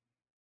find it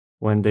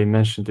when they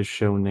mentioned the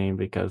show name,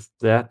 because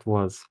that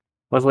was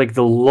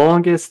the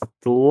longest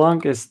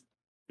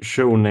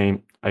show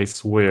name, I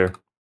swear.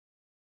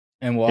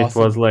 And it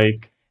was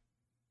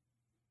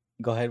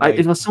go ahead.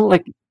 It was some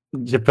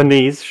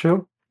Japanese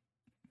show,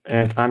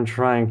 and I'm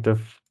trying to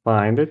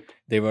find it.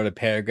 They wrote a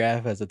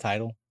paragraph as a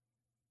title.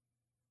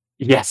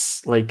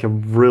 Yes, a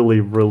really,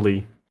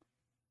 really,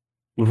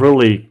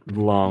 really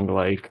long,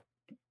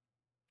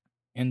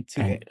 And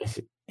to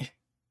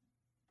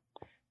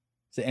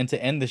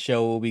end the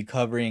show, we'll be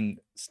covering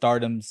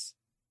Stardom's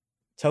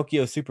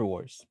Tokyo Super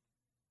Wars.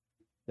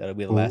 That'll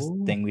be the last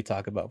thing we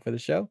talk about for the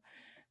show.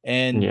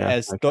 And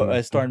as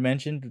Storm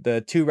mentioned,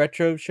 the 2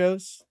 retro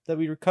shows that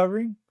we were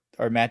covering,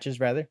 or matches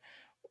rather,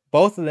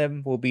 both of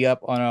them will be up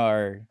on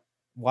our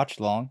watch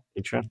along,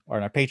 Patreon. or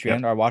on our Yep.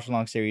 Patreon, our watch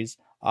along series,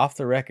 Off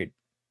the Record.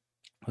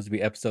 Those will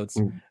be episodes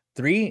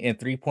 3 and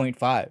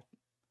 3.5.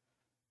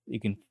 You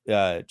can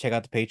check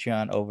out the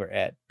Patreon over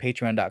at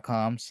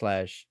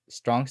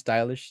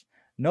patreon.com/strongstylish.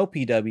 No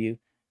PW.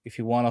 If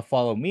you want to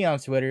follow me on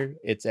Twitter,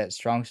 it's at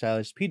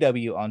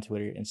strongstylishpw on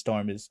Twitter, and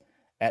Storm is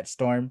at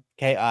Storm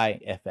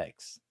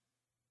KIFX.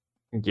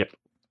 Yep.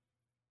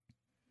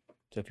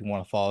 So if you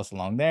want to follow us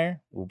along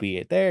there, we'll be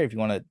it there. If you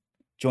want to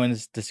join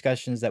the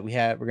discussions that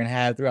we're gonna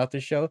have throughout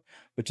the show,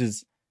 which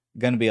is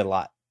gonna be a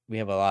lot. We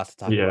have a lot to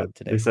talk about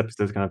today. This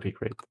episode is gonna be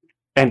great.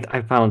 And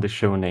I found the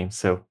show name.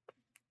 So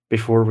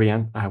before we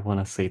end, I want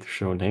to say the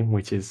show name,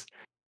 which is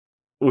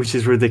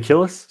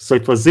ridiculous. So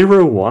it was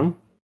 01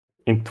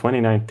 in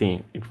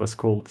 2019. It was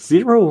called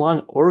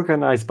 01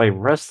 organized by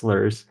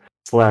wrestlers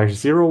 /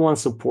 01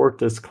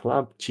 supporters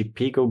club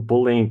Chipigo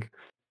bullying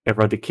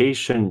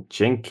eradication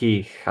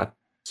Genki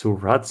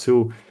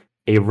Hatsuratsu.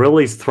 A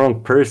really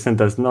strong person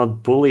does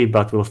not bully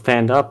but will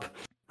stand up.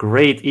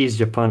 Great East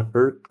Japan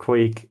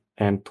earthquake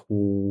and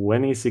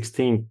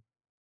 2016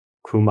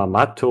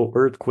 Kumamoto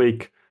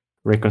earthquake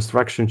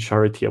reconstruction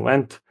charity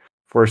event.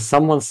 For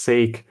someone's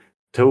sake,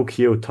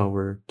 Tokyo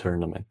Tower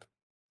tournament.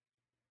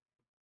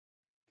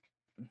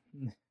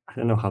 I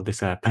don't know how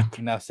this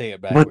happened. Now say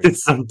it backwards. But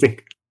it's something.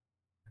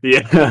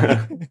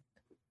 Yeah.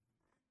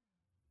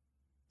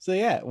 So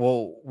yeah,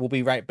 we'll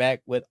be right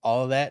back with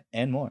all of that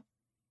and more.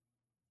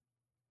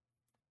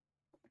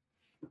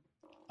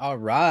 All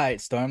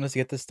right, Storm, let's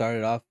get this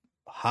started off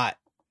hot.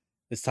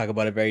 Let's talk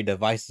about a very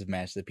divisive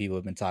match that people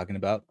have been talking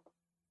about.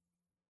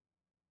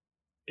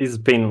 It's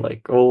been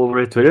like all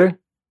over Twitter.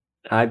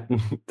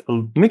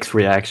 Mixed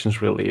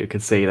reactions, really, you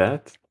could say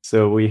that.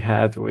 So we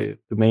had with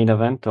the main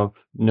event of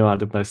Noah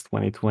the Best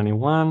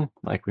 2021,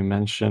 like we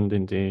mentioned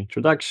in the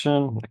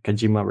introduction,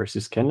 Nakajima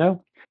versus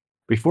Kendo.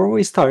 Before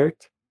we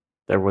start,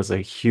 there was a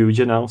huge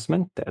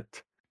announcement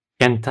that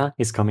Kenta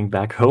is coming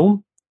back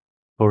home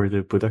for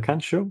the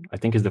Budokan show. I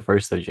think it's the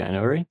 1st of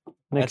January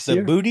next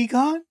year. That's the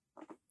BootyCon?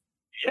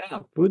 Yeah,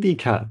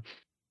 Budokan.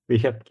 We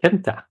have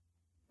Kenta.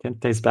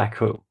 Kenta is back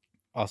home.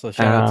 Also,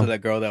 shout out to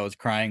that girl that was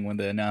crying when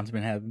the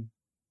announcement happened.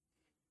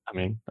 I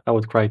mean, I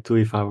would cry too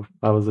if I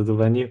was at the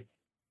venue.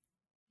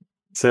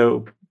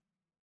 So,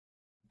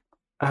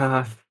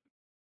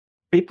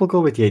 people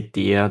go with the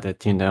idea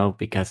that, you know,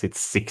 because it's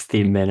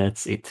 60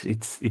 minutes,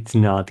 it's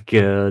not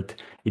good,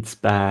 it's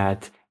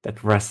bad,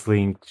 that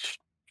wrestling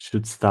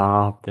should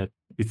stop, that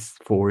it's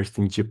forced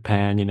in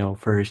Japan, you know,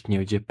 first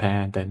New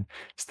Japan, then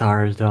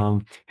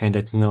Stardom, and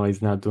that no,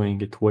 it's not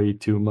doing it way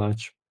too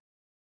much.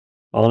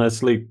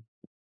 Honestly,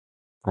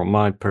 from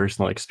my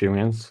personal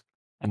experience,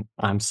 and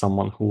I'm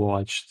someone who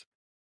watched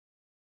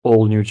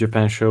all New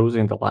Japan shows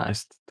in the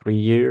last 3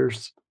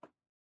 years,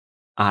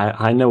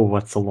 I know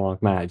what's a long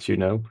match, you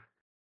know?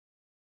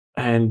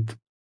 And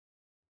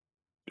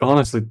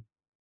honestly,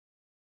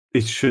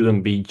 it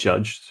shouldn't be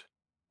judged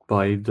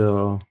by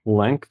the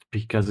length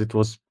because it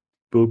was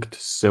booked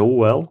so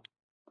well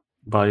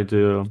by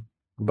the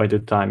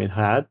time it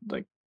had.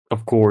 Like,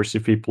 of course,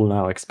 if people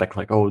now expect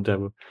like, oh,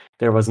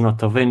 there was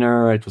not a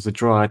winner, it was a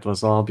draw, it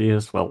was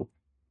obvious. Well,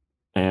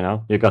 you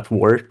know, you got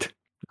worked.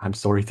 I'm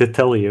sorry to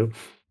tell you.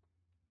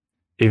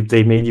 If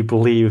they made you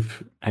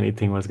believe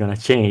anything was gonna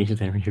change,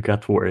 then you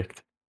got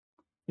worked.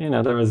 You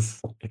know,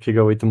 if you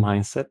go with the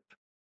mindset,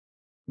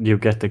 you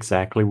get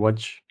exactly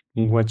what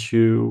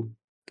you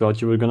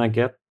thought you were gonna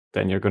get,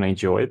 then you're gonna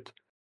enjoy it.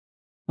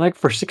 Like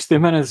for 60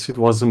 minutes, it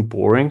wasn't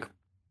boring.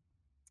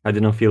 I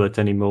didn't feel at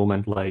any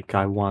moment like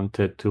I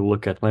wanted to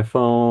look at my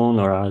phone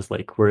or I was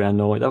like very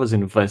annoyed. I was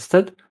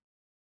invested.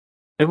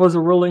 It was a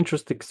real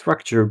interesting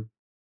structure.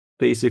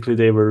 Basically,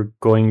 they were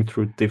going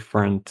through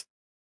different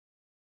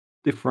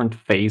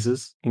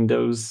phases in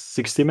those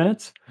 60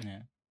 minutes. Yeah.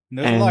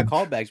 There's a lot of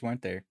callbacks,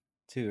 weren't there,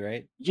 too,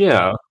 right?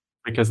 Yeah,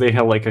 because they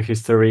have like a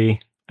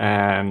history,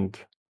 and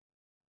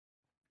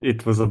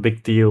it was a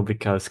big deal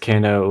because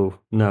Kano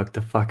knocked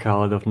the fuck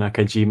out of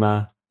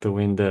Nakajima to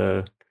win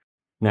the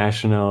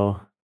national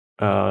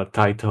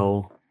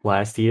title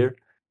last year.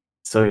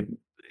 So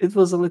it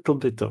was a little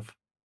bit of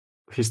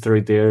history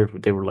there.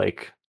 They were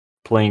like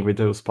playing with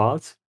those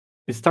spots.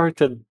 It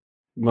started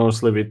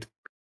mostly with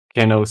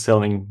Kano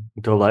selling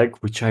the leg,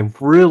 which I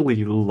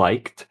really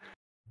liked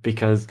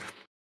because,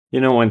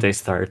 you know, when they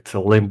start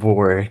limb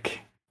work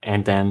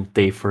and then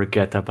they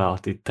forget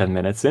about it 10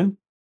 minutes in.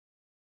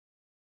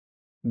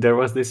 There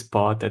was this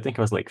spot, I think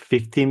it was like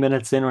 15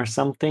 minutes in or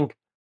something.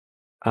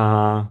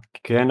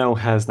 Kano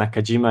has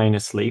Nakajima in a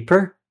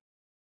sleeper,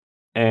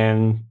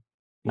 and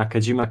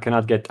Nakajima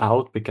cannot get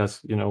out because,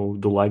 you know,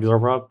 the legs are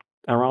wrapped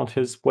around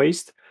his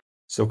waist.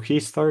 So he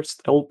starts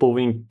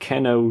elbowing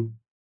Kano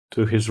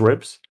to his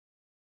ribs,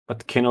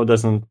 but Kano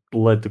doesn't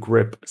let the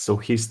grip, so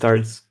he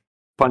starts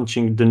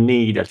punching the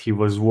knee that he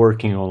was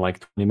working on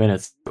like 20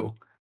 minutes ago.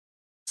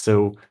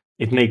 So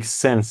it makes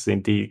sense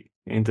in the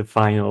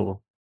final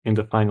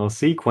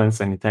sequence,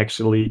 and it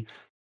actually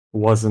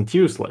wasn't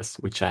useless,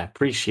 which I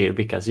appreciate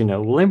because, you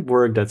know, limb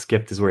work that's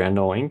kept is very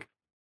annoying.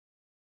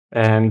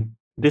 And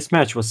this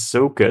match was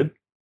so good.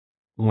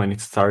 when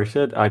it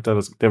started, I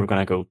thought they were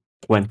gonna go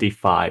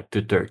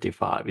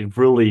 25-35. It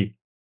really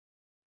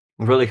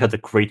had a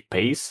great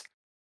pace.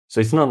 So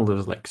it's not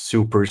just like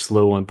super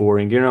slow and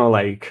boring.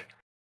 Like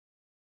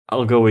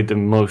I'll go with the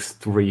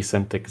most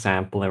recent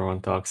example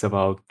everyone talks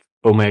about,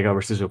 Omega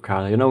versus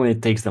Okada. When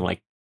it takes them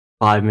like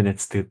 5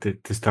 minutes to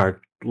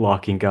start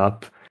locking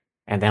up,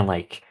 and then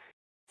like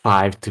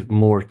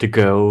more to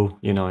go.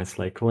 It's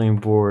like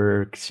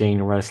Limburg,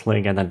 chain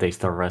wrestling, and then they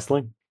start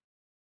wrestling.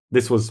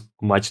 This was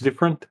much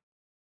different.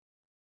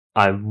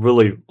 I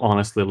really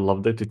honestly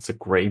loved it. It's a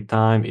great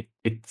time.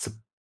 It's a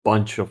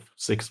bunch of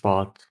six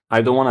spots.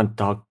 I don't want to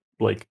talk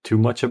like too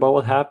much about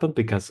what happened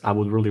because I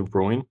would really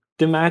ruin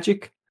the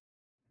magic.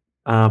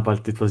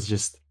 But it was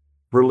just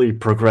really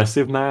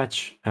progressive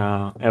match.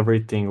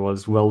 Everything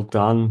was well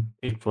done.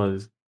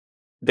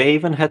 They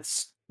even had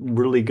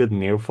really good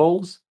near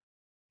falls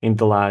in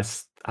the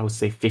last, I would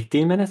say,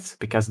 15 minutes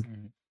because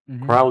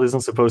Mm-hmm. crowd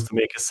isn't supposed to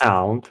make a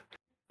sound,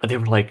 but they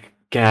were like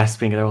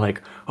gasping. They were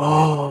like,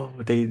 "Oh!"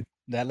 They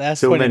That last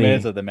so 20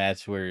 minutes many. of the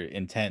match were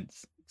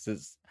intense.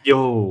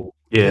 Yo,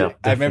 yeah,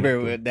 I remember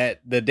definitely.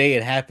 that the day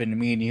it happened,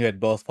 me and you had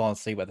both fallen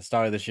asleep at the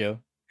start of the show.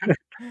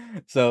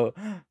 So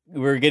we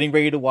were getting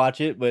ready to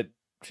watch it, but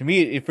for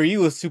you, it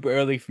was super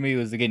early. For me, it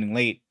was getting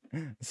late.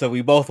 So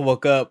we both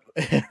woke up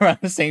around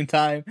the same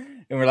time,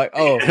 and we're like,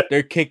 "Oh,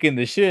 they're kicking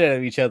the shit out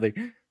of each other."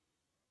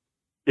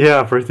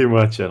 Yeah, pretty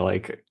much.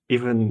 Like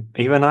even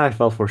I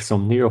fell for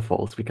some near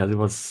falls because it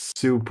was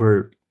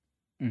super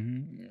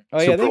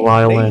Oh yeah, super they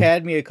violent.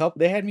 had me a couple.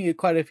 They had me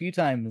quite a few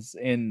times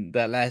in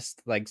that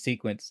last like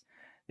sequence.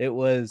 It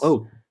was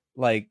Oh,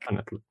 like,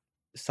 definitely.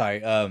 sorry,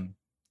 what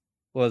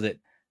was it?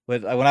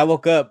 But when I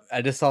woke up,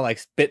 I just saw like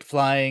spit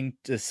flying,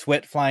 just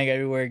sweat flying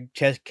everywhere,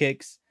 chest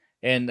kicks,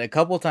 and a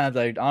couple times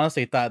I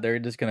honestly thought they were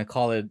just gonna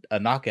call it a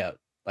knockout,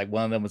 like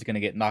one of them was gonna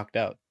get knocked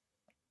out.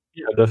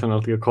 Yeah,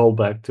 definitely a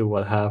callback to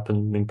what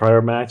happened in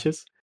prior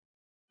matches.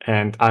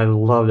 And I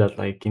love that,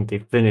 like in the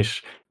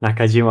finish,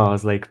 Nakajima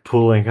was like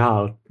pulling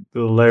out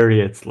the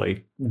lariats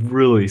like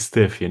really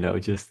stiff,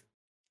 just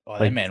Oh, that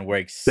like man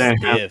works they have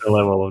the stiff.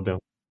 level of them.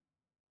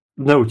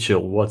 No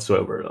chill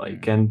whatsoever.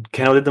 Like, Mm. and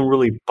Kano didn't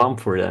really bump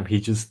for them.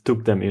 He just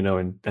took them,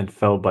 and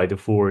fell by the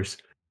force.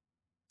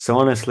 So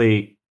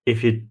honestly,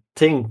 if you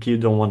think you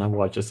don't want to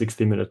watch a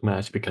 60-minute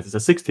match because it's a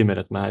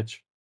 60-minute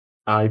match,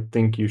 I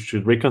think you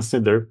should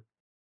reconsider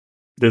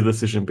the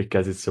decision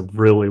because it's a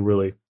really,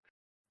 really,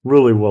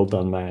 really well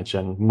done match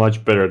and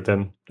much better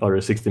than other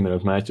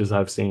 60-minute matches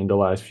I've seen in the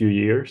last few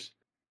years.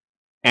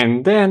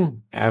 And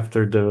then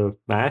after the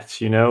match,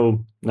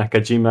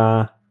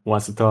 Nakajima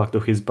wants to talk to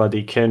his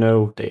buddy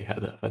Keno. They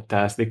had a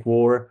fantastic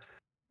war.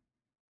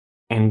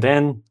 And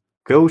then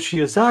Go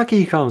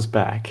Shiozaki comes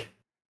back,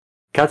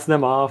 cuts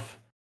them off,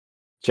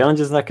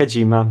 challenges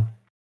Nakajima.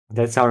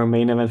 That's our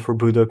main event for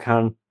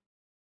Budokan.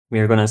 We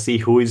are gonna see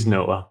who is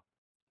Noah.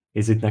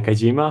 Is it Ooh,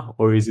 Nakajima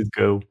or is it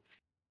Go?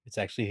 it's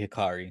actually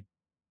Hikari.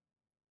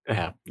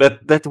 Yeah,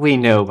 that we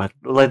know, but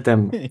let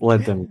them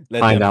Let find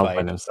them out by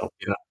fight. themselves.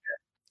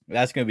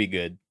 That's gonna be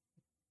good.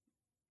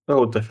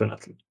 Oh,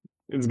 definitely.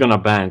 It's gonna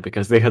bang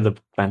because they had a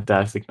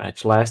fantastic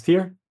match last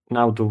year.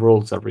 Now the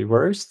roles are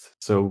reversed,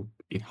 so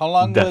it How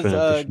long was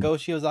definitely should. Go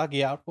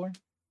Shiozaki out for?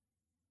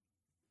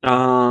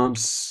 Um,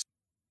 s-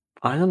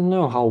 I don't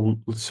know how.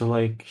 So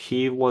like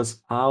he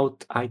was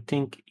out, I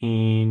think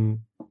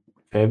in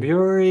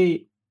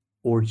February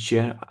or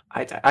Jan.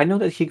 I know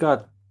that he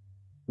got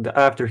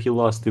after he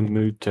lost to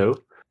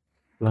Muto.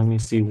 Let me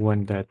see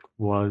when that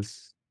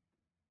was.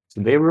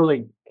 So they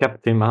really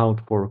kept him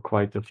out for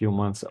quite a few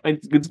months.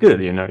 It's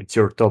good, it's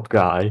your top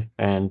guy,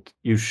 and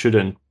you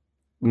shouldn't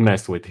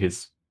mess with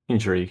his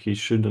injury. He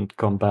shouldn't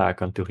come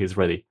back until he's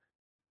ready.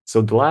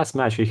 So the last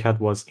match he had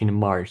was in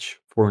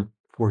March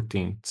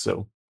 14th.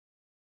 So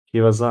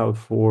he was out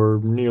for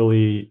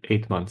nearly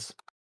 8 months.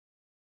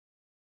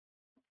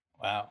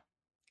 Wow,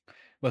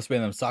 must have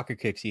been them soccer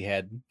kicks he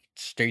had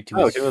straight to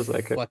Oh, his he was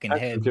like fucking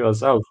actually head. he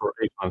was out for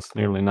 8 months,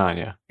 nearly nine.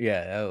 Yeah.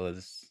 Yeah, that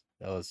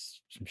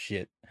was some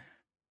shit.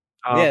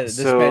 Uh, Yeah,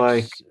 so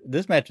like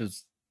this match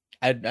was,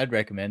 I'd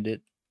recommend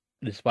it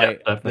yeah,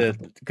 despite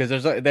definitely. because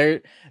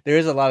there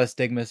is a lot of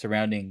stigma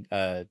surrounding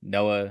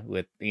Noah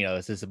with,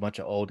 it's just a bunch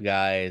of old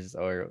guys,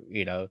 or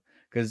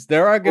because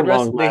there are good For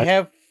long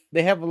wrestlers.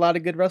 They match, have a lot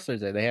of good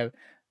wrestlers there. They have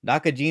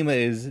Nakajima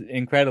is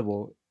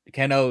incredible.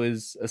 Keno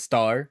is a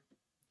star,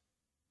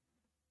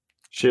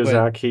 but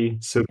Shiozaki,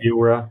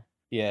 Sugiura.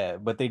 yeah,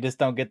 but they just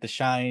don't get the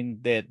shine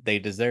that they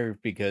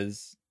deserve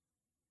because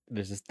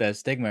there's just that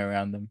stigma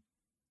around them.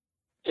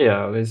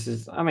 Yeah, this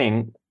is. I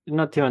mean,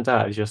 not even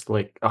that. It's just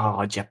like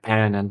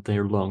Japan and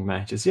their long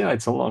matches. Yeah,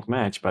 it's a long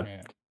match, but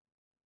Yeah,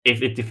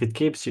 if it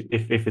keeps you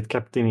if it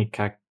kept me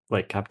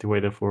like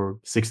captivated for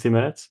 60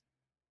 minutes,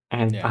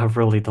 and yeah, I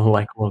really don't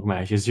like long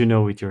matches. You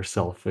know it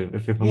yourself.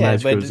 If a yeah.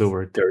 match But goes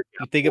over 30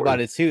 you think or about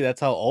it too,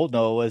 that's how old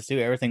Noah was too.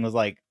 Everything was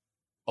like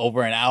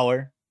over an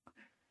hour.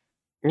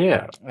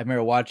 yeah, I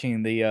remember watching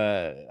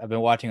I've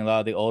been watching a lot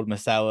of the old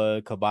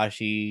Masawa,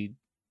 Kobashi,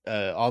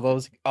 all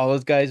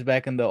those guys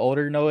back in the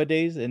older Noah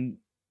days, and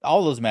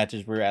all those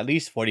matches were at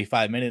least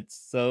 45 minutes.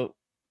 So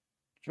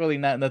It's really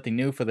nothing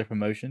new for the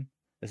promotion.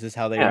 This is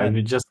how they Yeah, run.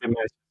 you just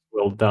imagine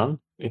well done.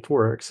 It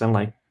works, and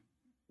like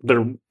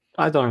there,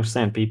 I don't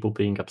understand people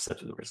being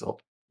upset with the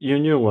result. You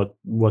knew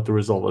what the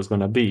result was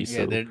gonna be, Yeah,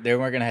 so they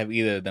weren't gonna have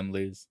either of them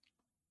lose.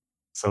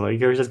 like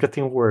you're just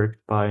getting worked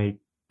by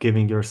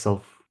giving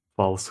yourself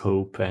false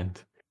hope, and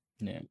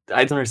Yeah,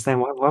 I don't understand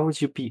why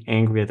would you be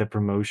angry at the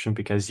promotion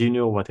because you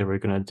know what they were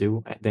gonna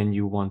do, and then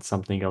you want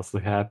something else to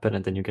happen,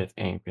 and then you get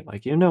angry.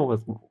 Like you know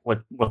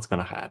what's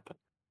gonna happen.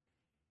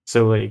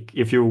 So like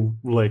if you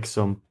like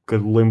some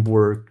good limb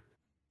work,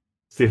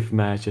 stiff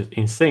matches,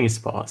 insane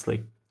spots,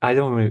 like I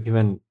don't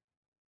even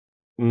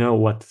know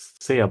what to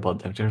say about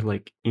them. There's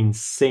like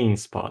insane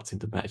spots in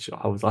the match.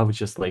 I was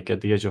just like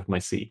at the edge of my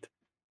seat.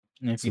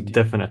 and if So you do,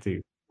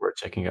 definitely worth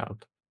checking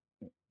out.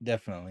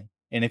 definitely,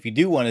 and if you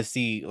do want to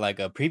see like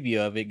a preview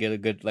of it, get a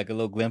good like a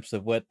little glimpse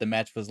of what the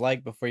match was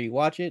like before you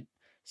watch it.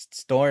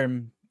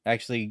 Storm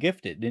actually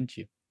gifted, didn't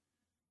you?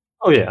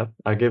 Oh yeah,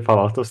 I give a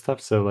lot of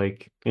stuff. So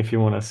like if you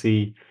want to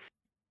see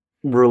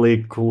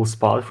really cool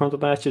spots from the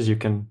matches, you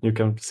can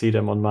see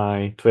them on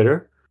my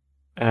Twitter,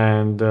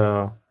 and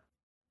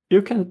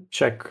you can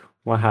check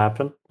what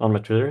happened on my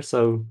Twitter.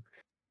 So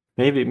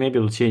maybe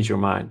it'll change your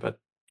mind, but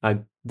I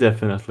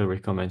definitely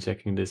recommend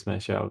checking this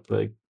match out.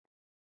 Like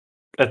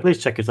at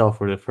least check it out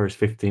for the first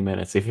 15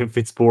 minutes. If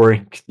it's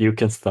boring, you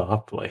can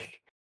stop.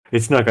 Like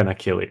it's not gonna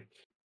kill you.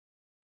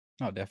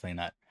 No, definitely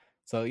not.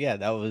 So yeah,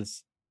 that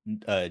was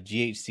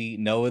GHC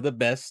Noah the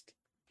best.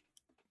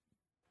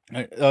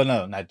 Oh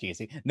no, not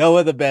GHC.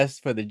 Noah the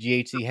best for the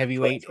GHC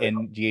heavyweight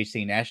and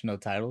GHC national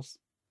titles.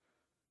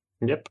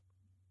 Yep.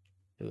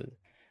 It was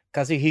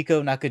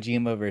Kazuhiko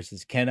Nakajima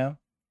versus Keno.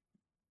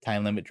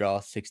 Time limit draw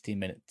 60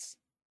 minutes.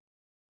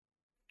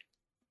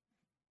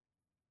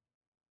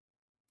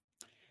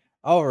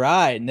 All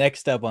right,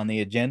 next up on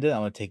the agenda,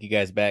 I'm going to take you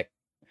guys back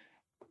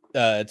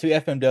to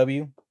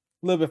FMW,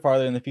 a little bit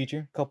farther in the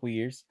future, a couple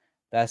years.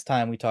 Last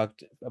time we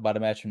talked about a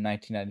match from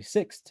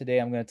 1996. Today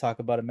I'm going to talk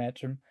about a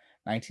match from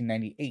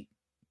 1998.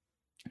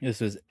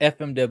 This was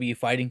FMW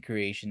Fighting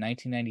Creation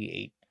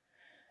 1998.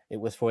 It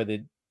was for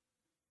the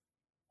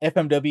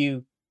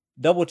FMW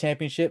Double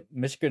Championship,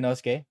 Mr.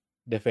 Nosuke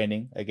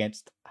defending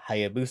against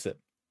Hayabusa.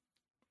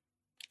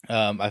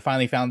 I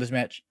finally found this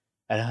match.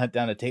 I had to hunt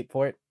down a tape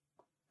for it.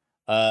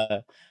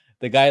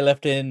 The guy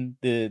left in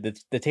the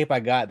tape I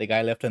got. The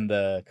guy left in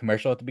the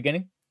commercial at the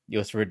beginning. It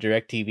was for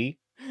DirecTV,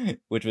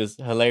 which was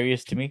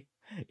hilarious to me.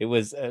 It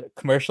was a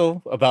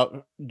commercial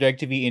about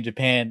DirecTV in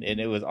Japan, and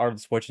it was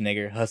Arnold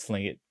Schwarzenegger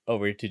hustling it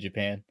over to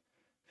Japan,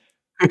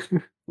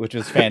 which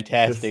was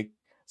fantastic.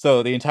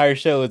 So the entire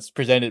show is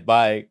presented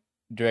by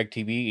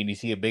DirecTV, and you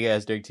see a big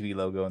ass DirecTV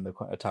logo in the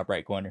top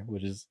right corner,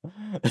 which is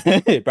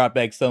it brought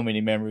back so many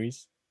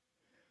memories.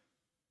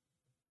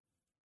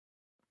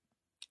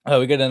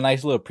 We got a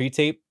nice little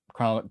pre-tape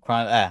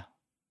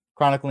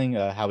chronicling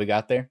how we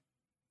got there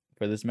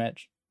for this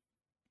match.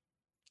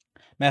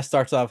 Match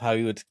starts off how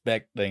you would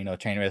expect,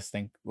 chain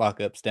wrestling,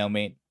 lockup,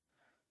 stalemate.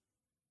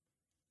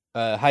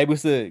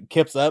 Hayabusa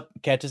kips up,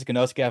 catches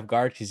Konosuke off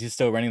guard because he's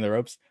still running the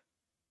ropes.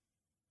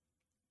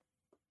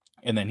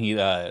 And then he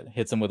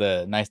hits him with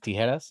a nice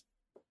tijeras.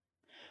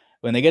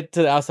 When they get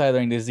to the outside of the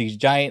ring, there's these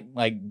giant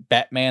like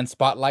Batman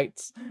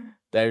spotlights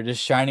that are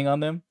just shining on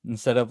them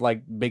instead of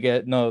like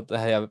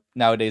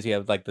nowadays you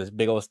have like this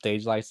big old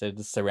stage lights that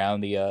just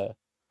surround the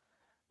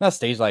not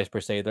stage lights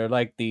per se, they're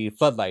like the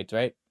floodlights,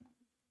 right?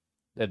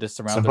 That just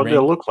surround So the what ring. did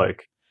it look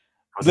like?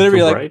 Was literally it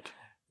too like bright?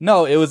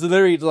 No, it was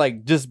literally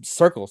like just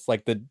circles,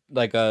 like a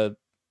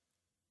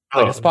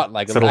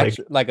spotlight,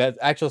 like an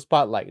actual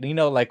spotlight. You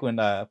know, like when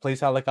a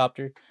police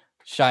helicopter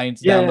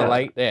shines down the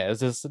light. Yeah, it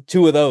was just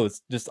two of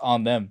those just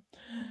on them.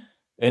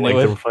 And like it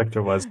was, the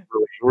reflector was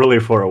really, really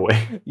far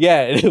away.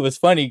 yeah, and it was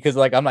funny because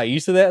like I'm not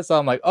used to that, so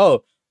I'm like,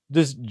 oh,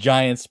 just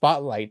giant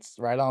spotlights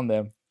right on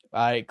them.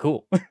 All right,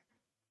 cool.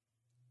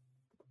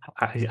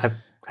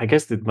 I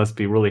guess it must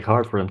be really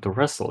hard for them to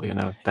wrestle. You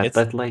know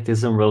that light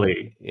isn't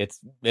really. It's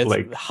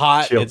like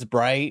hot. chill. It's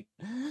bright.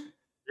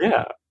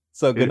 Yeah.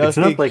 So It's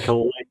not like a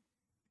light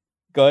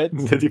go ahead.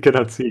 that you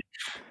cannot see.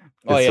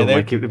 Oh yeah,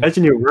 like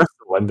imagine you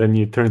wrestle and then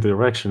you turn the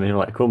direction and you're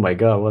like, oh my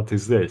god, what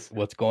is this?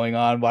 What's going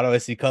on? Why do I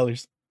see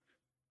colors?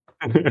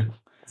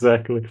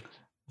 Exactly.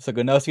 So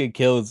Konosuke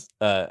kills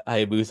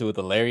Hayabusa with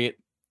a lariat.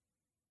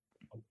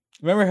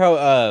 Remember how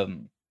a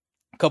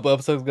couple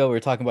episodes ago we were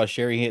talking about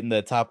Sherry hitting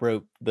the top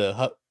rope,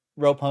 the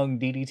rope hung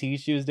DDT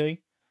she was doing?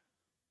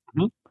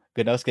 Mm-hmm.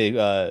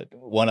 Konosuke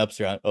one ups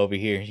her over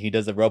here. He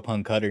does a rope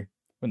hung cutter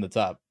from the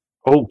top.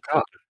 Oh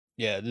god.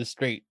 Yeah, just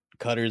straight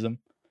cutters him.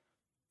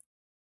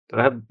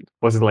 That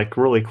was it like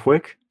really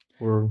quick?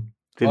 Or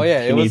did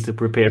he need to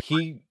prepare?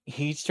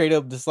 He straight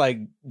up just like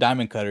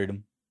diamond cuttered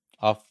him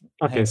off.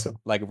 Okay, so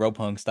like rope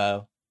hung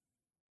style.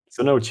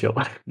 So no chill.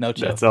 No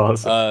chill. That's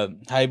awesome.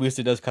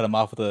 Hayabusa does cut him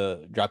off with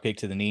a drop kick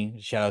to the knee.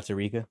 Shout out to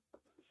Rika.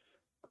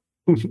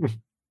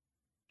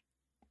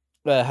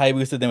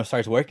 Hayabusa then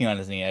starts working on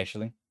his knee,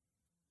 actually.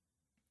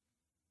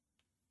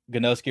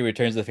 Konosuke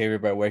returns the favor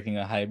by working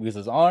on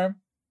Hayabusa's arm.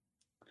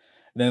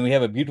 Then we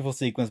have a beautiful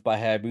sequence by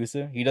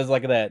Hayabusa. He does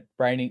like that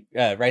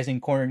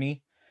rising corner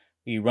knee.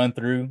 You run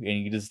through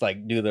and you just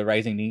like do the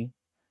rising knee,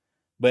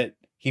 but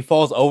he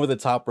falls over the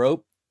top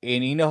rope.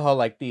 And you know how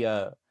like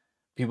the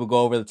people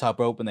go over the top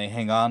rope and they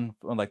hang on,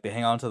 like they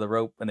hang on to the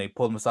rope and they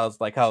pull themselves,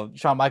 like how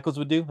Shawn Michaels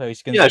would do. How he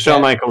skins Yeah, the Shawn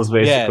cat. Michaels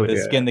Yeah, basically. the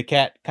Yeah, skin the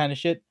cat kind of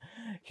shit.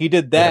 He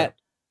did that,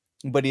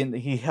 but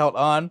he held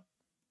on.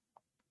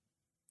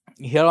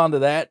 He held on to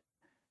that,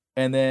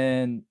 and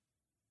then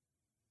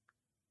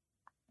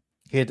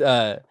he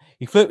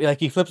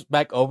flips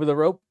back over the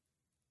rope,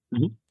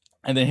 Mhm.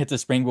 and then hits a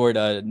springboard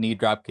knee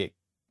drop kick.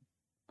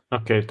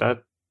 Okay,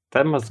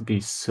 that must be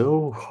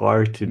so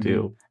hard to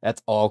do.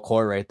 That's all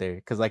core right there,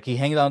 because like he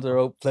hangs onto the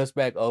rope, flips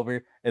back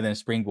over, and then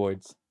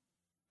springboards.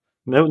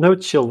 No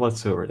chill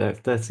whatsoever.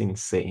 That's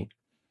insane.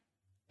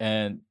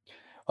 And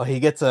he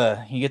gets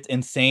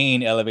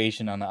insane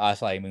elevation on the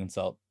Asai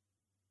moonsault.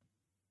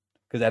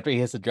 Because after he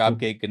hits the drop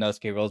kick,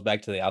 Genosuke rolls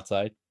back to the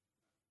outside.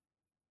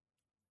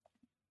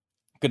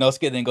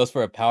 Genosuke then goes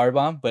for a power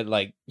bomb, but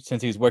like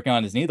since he was working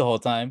on his knee the whole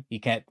time, he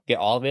can't get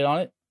all of it on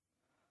it.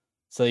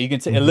 So you can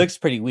it looks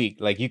pretty weak.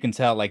 Like you can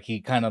tell, like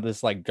he kind of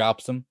just like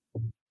drops him.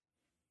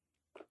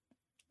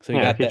 So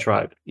he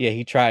tried. Yeah,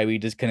 he tried. We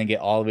just couldn't get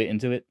all of it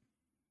into it.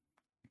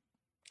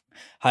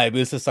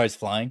 Hayabusa starts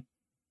flying.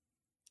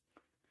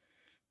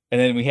 And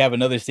then we have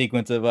another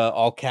sequence of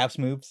all caps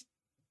moves.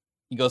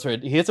 He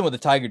hits him with a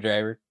tiger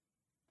driver.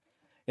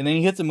 And then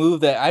he hits a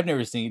move that I've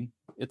never seen.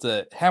 It's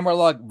a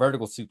hammerlock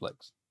vertical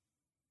suplex.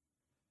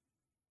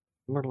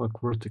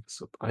 Hammerlock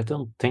vertical. I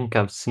don't think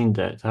I've seen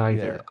that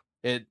either.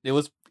 Yeah. It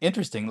was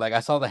interesting. Like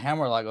I saw the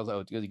hammerlock. I was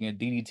like, you gonna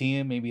DDT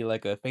him? Maybe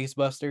like a face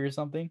buster or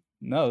something?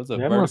 No, it's a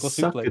vertical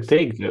suplex. To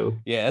take though.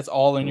 Yeah, it's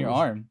all in your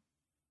arm.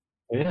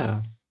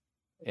 Yeah.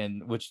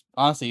 And which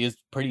honestly is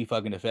pretty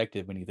fucking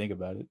effective when you think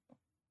about it.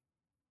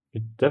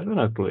 It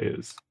definitely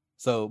is.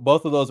 So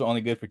both of those are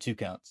only good for 2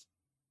 counts.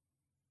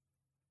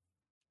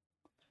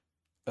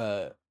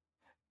 You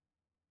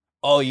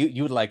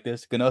would like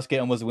this.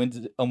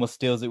 Genosuke almost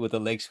steals it with a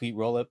leg sweep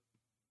roll up.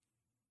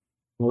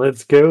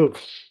 Let's go.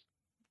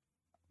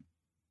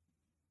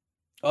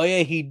 Oh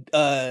yeah, he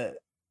was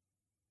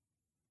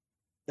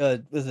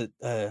it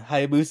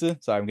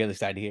Hayabusa? Sorry, I'm getting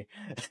excited here.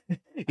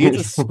 He has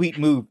a sweet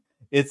move.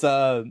 It's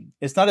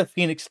not a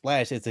Phoenix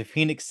Splash, it's a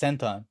Phoenix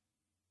Senton.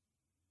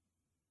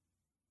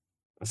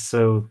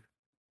 So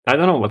I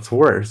don't know what's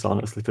worse,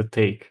 honestly, to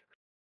take.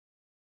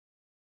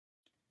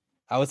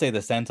 I would say the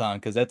Senton,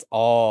 because that's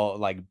all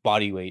like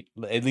body weight.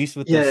 At least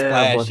with the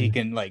splash, he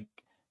can like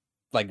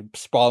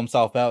sprawl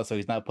himself out, so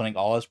he's not putting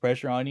all his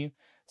pressure on you.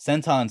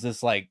 Senton's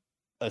just like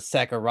a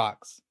sack of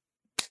rocks.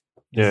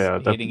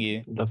 Hitting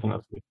you.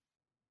 Definitely.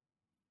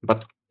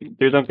 But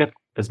you don't get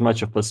as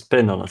much of a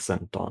spin on a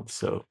senton,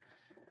 so.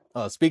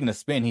 Speaking of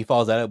spin, he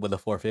follows that up with a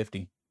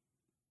 450.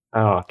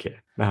 Oh, okay.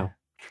 Now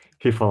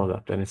he followed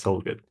up, then it's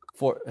all good.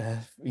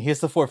 He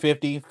hits the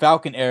 450.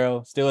 Falcon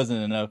Arrow still isn't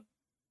enough.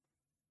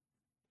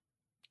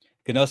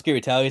 Genosuke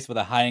retaliates with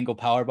a high angle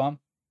power bomb.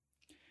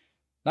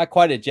 Not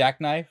quite a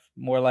jackknife,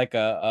 more like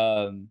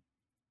a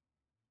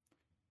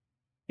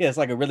it's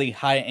like a really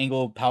high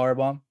angle power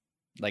bomb,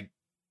 like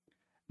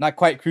not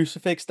quite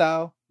crucifix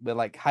style, but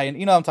like high.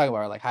 You know what I'm talking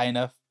about, like high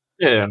enough.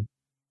 Yeah.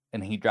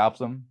 And he drops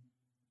them.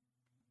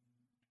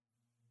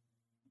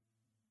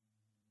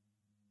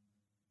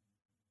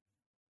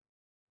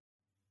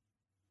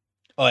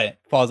 Oh yeah,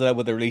 follows it up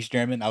with a release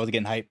German. I was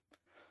getting hyped.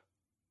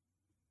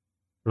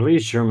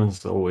 Release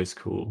German's always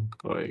cool,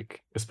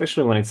 like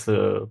especially when it's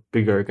a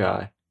bigger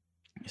guy.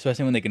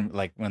 Especially when they can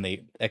when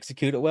they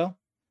execute it well.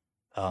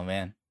 Oh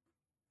man.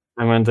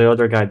 And when the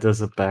other guy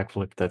does a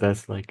backflip,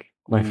 that's like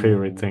my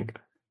favorite thing.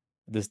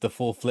 Just the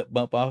full flip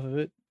bump off of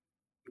it.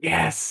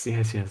 Yes,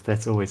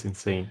 that's always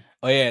insane.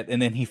 Oh yeah,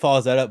 and then he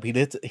follows that up. He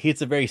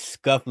hits a very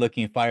scuffed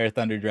looking Fire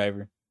Thunder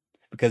driver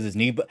because his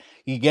knee.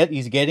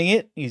 He's getting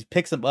it. He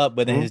picks him up,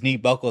 but then his knee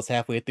buckles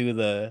halfway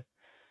through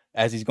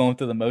as he's going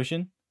through the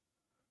motion.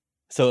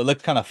 So it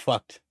looks kind of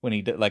fucked when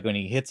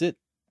he hits it.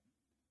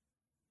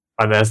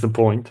 And that's the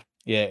point.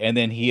 Yeah, and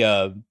then he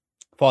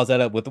follows that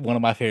up with one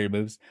of my favorite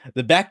moves,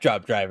 the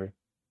backdrop driver.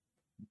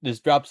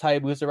 Just drops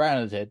Hayabusa right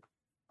on his head.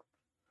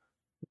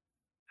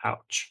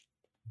 Ouch.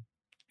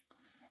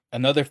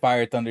 Another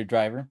Fire Thunder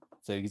driver.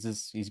 So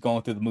he's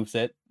going through the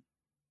moveset.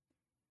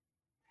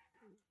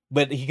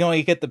 But he can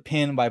only get the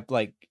pin by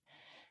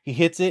he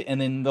hits it,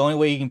 and then the only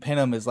way you can pin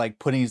him is like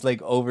putting his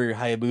leg over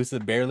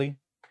Hayabusa barely.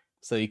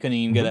 So you couldn't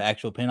even get an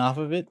actual pin off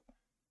of it.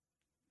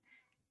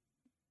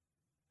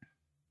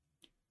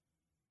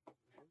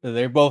 So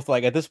they're both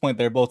at this point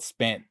they're both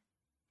spent.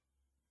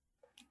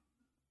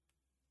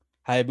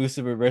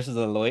 Hayabusa reverses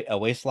a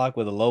waist lock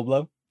with a low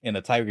blow and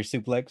a tiger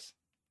suplex.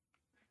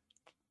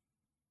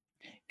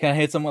 Kind of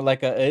hits him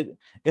with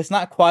it's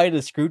not quite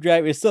a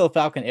screwdriver. It's still a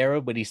Falcon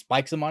Arrow, but he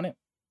spikes him on it.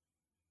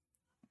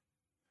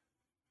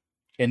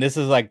 And this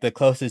is like the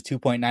closest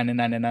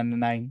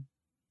 2.9999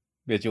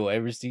 that you'll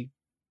ever see.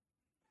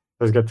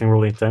 It's getting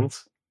really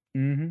intense.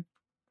 Mm-hmm.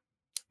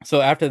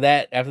 So after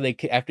that,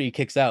 after he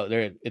kicks out,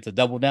 it's a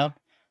double down.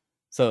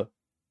 So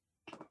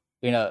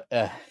You know,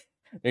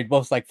 they're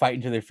both like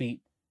fighting to their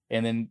feet,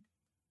 and then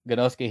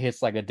Ganosuke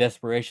hits like a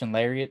desperation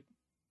lariat,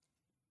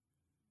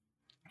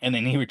 and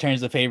then he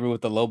returns the favor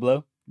with the low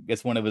blow,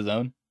 gets one of his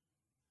own.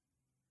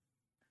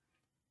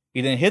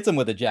 He then hits him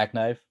with a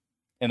jackknife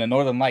and the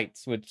Northern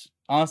Lights, which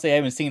honestly I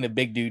haven't seen a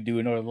big dude do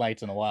a Northern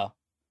Lights in a while.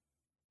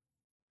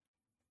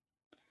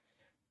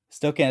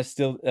 Still can't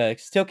seal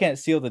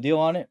the deal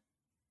on it.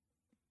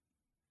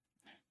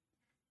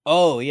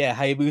 Oh yeah,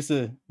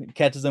 Hayabusa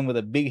catches him with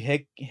a big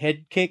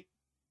head kick,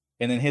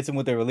 and then hits him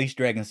with a release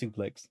dragon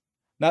suplex.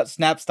 Not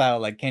snap style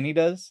like Kenny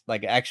does,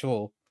 like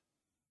actual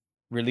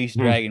release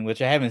dragon,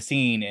 which I haven't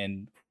seen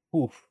in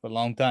a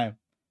long time.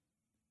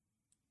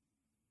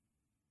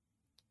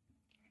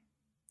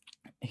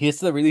 He hits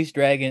the release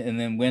dragon and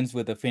then wins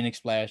with a Phoenix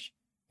Splash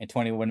in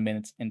 21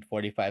 minutes and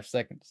 45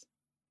 seconds.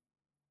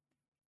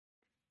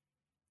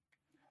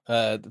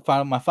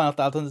 My final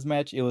thoughts on this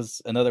match: it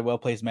was another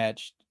well-placed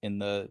match in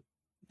the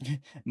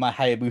my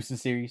Hayabusa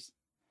series.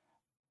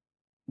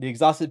 The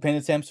exhausted pin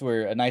attempts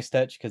were a nice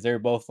touch because they were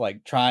both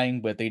like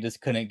trying, but they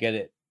just couldn't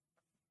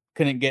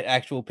get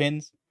actual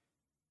pins.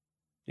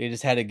 They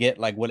just had to get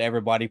like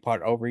whatever body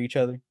part over each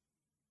other.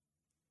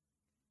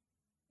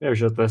 They were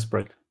just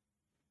desperate.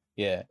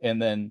 Yeah,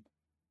 and then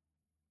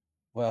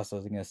what else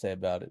was I gonna say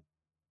about it?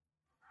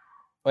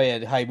 Oh yeah,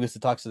 Hayabusa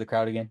talks to the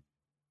crowd again.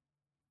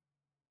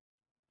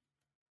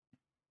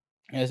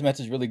 Yeah, this match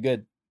is really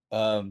good.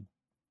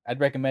 I'd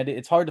recommend it.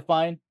 It's hard to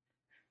find.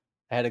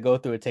 I had to go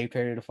through a tape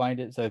trader to find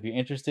it. So if you're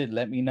interested,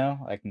 let me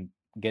know. I can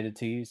get it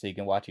to you so you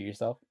can watch it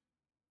yourself.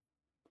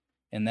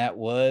 And that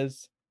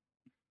was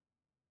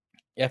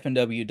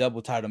FMW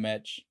double title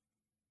match.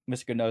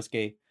 Mr.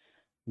 Ganosuke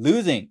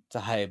losing to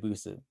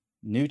Hayabusa,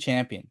 new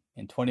champion,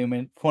 in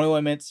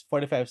 21 minutes,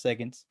 45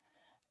 seconds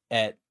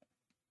at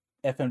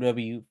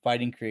FMW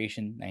Fighting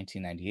Creation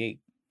 1998.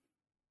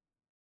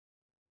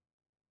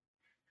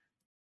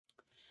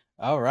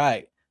 All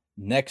right.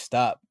 Next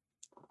up,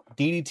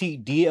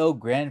 DDT DO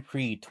Grand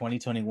Prix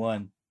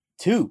 2021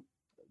 to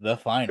the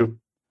final.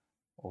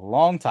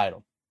 Long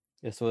title.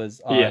 This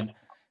was on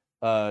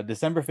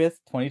December 5th,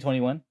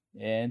 2021.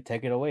 And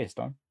take it away,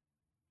 Storm.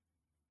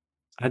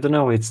 I don't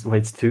know. It's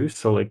 2.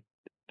 So like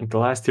the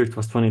last year it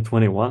was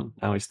 2021.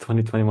 Now it's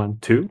 2021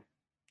 2.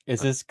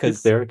 Is this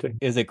because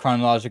is it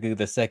chronologically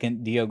the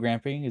second DO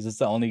Grand Prix? Is this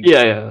the only?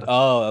 Yeah.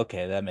 Oh,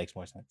 okay, that makes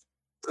more sense.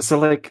 So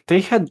like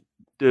they had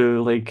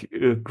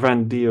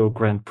Grand DO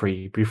Grand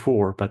Prix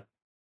before, but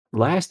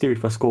last year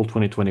it was called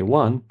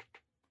 2021.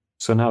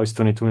 So now it's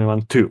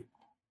 2021 2.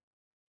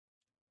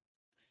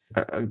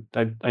 I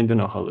don't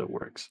know how that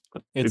works,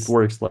 but it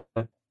works like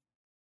that.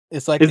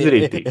 It's like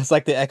it's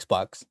like the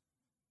Xbox.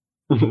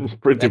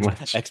 Pretty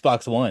much.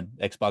 Xbox One,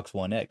 Xbox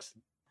One X,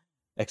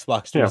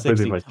 Xbox 360. Yeah,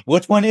 pretty much.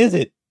 Which one is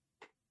it?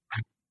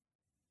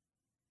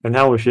 And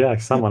now if you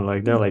ask someone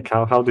like they're like,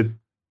 how did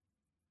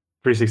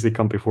 360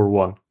 come before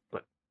one?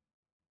 But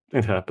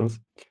it happens.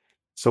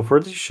 So for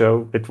this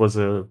show, it was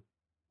a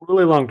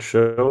really long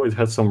show. It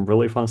had some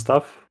really fun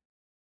stuff,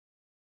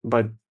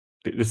 but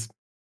it's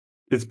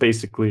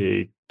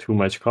basically a too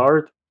much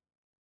card.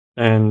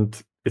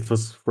 And it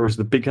was first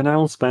the big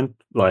announcement,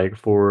 like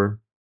for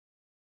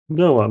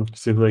no one.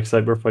 Seems like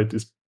Cyberfight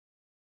is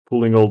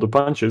pulling all the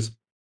punches.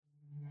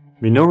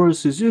 Minoru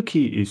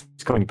Suzuki is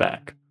coming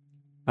back.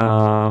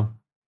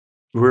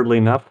 Weirdly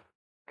enough,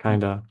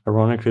 kind of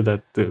ironically,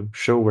 that the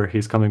show where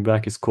he's coming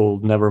back is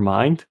called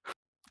Nevermind.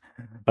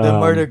 The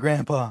Murder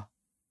Grandpa.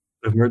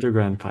 The Murder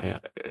Grandpa, yeah.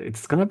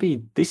 It's gonna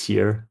be this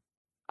year.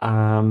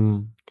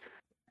 And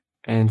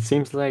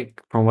seems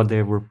like from what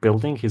they were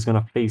building, he's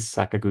gonna face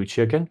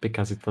Sakaguchi again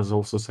because it was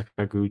also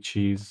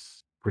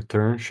Sakaguchi's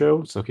return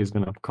show, so he's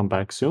gonna come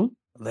back soon.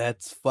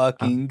 Let's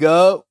fucking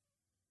go.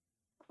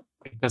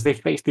 Because they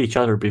faced each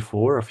other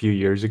before a few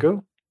years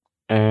ago,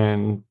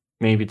 and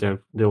maybe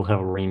they'll have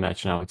a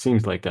rematch now. It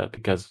seems like that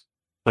because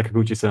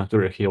Sakaguchi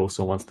Senator, he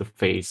also wants to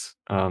face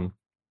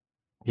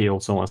he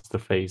only wants to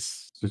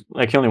face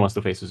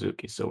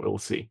Suzuki, so we'll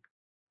see.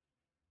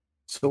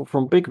 So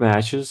from big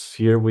matches,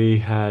 here we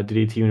had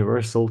DDT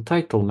Universal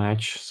title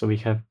match. So we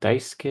have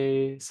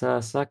Daisuke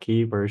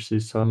Sasaki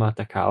versus Soma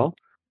Takao.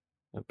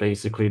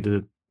 Basically,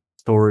 the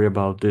story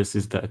about this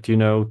is that,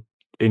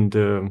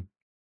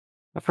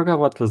 I forgot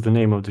what was the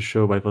name of the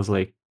show, but it was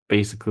like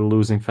basically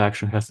losing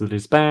faction has to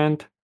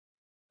disband,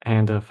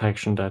 and the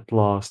faction that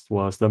lost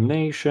was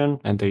Damnation,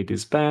 and they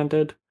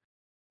disbanded.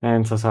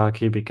 And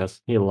Sasaki,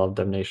 because he loved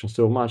Damnation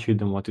so much, he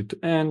didn't want it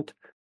to end.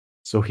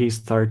 So he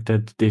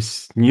started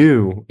this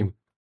new,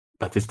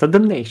 but it's not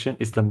Damnation,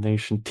 it's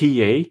Damnation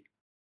TA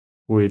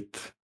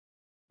with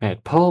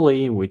Matt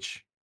Pauly,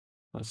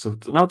 so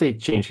now they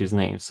changed his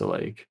name. So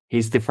like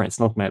he's different, it's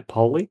not Matt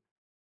Pauly.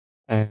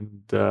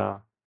 And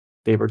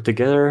they were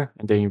together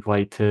and they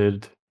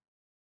invited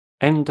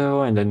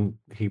Endo, and then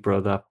he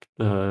brought up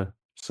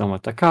Soma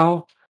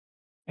Takao,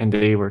 and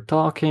they were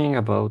talking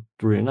about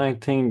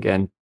reuniting,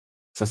 and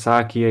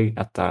Sasaki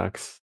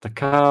attacks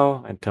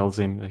Takao and tells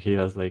him that he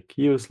is like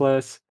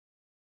useless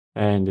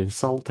and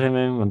insult him,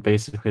 and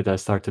basically that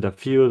started a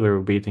feud. They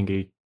were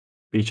beating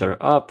each other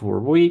up for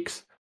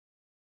weeks.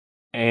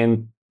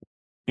 And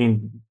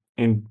in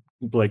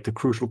like the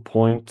crucial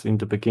point in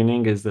the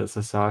beginning is that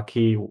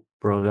Sasaki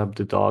brought up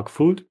the dog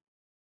food,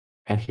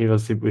 and he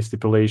was with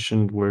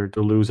stipulation where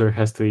the loser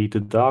has to eat the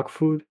dog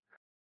food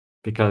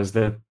because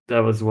that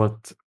was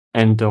what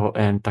Endo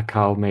and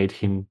Takao made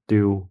him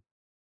do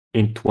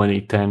in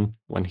 2010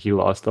 when he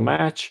lost the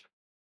match.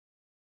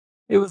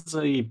 It was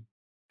a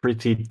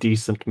pretty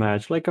decent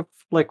match, like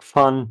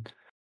fun,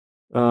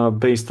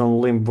 based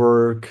on limb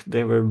work.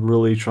 They were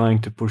really trying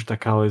to push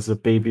Takao as a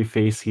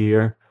babyface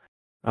here.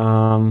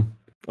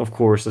 Of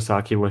course,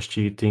 Sasaki was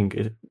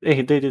cheating.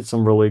 They did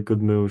some really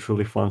good moves,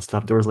 really fun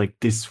stuff. There was like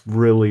this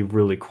really,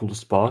 really cool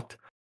spot.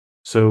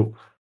 So,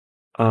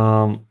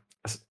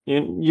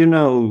 you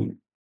know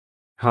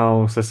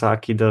how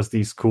Sasaki does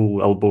these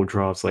cool elbow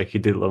drops, like he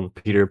did on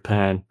Peter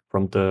Pan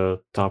from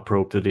the top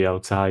rope to the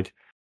outside.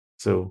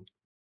 So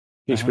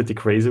he's Uh-huh. pretty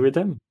crazy with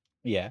them.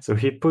 Yeah. So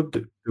he put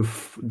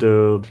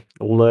the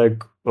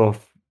leg of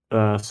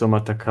Soma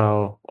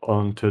Takao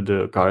onto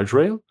the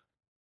guardrail,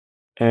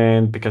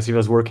 and because he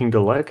was working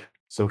the leg,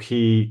 so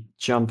he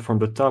jumped from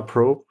the top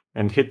rope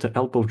and hit the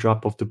elbow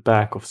drop of the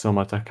back of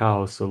Soma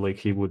Takao, so like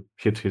he would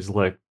hit his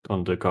leg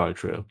on the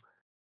guardrail.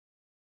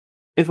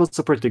 It was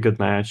a pretty good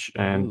match,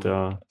 and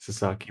Ooh.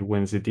 Sasaki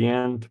wins at the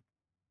end.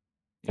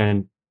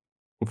 And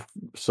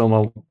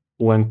Soma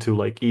went to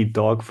like eat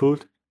dog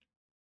food,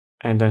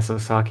 and then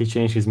Sasaki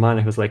changed his mind.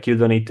 He was like, "You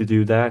don't need to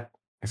do that,"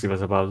 as he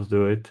was about to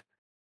do it,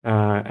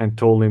 and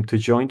told him to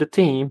join the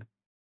team,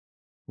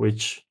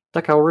 which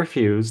Takao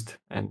refused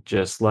and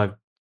just left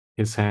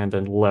his hand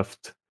and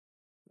left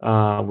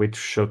with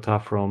Shota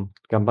from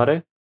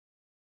Gambare.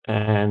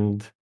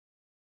 And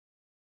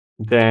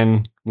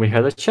then we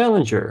had a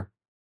challenger.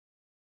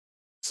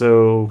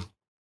 So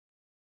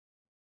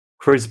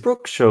Chris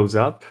Brook shows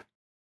up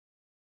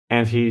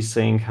and he's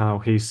saying how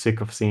he's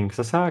sick of seeing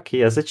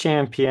Sasaki as a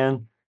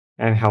champion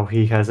and how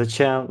he has a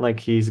challenge, like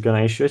he's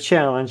gonna issue a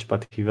challenge,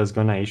 but he was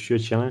gonna issue a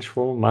challenge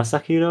for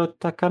Masahiro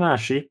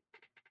Takanashi,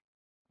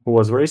 who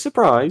was very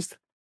surprised,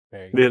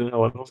 Very good. didn't know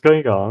what was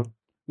going on.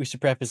 We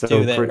should preface too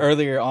So, that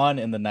earlier on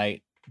in the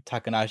night,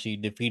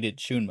 Takanashi defeated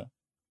Shunma.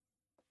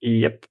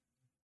 yep.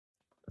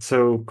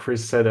 So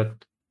Chris said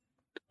that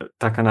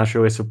Takanashi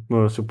always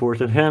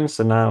supported him,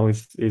 so now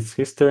it's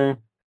his turn.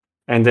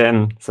 And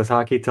then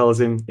Sasaki tells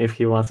him if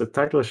he wants a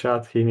title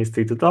shot, he needs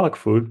to eat the dog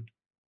food.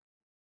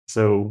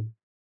 So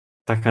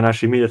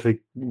Takanashi immediately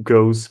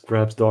goes,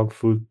 grabs dog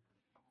food,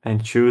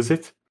 and chews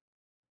it.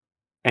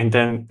 And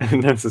then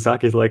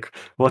Sasaki's like,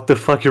 "What the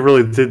fuck? You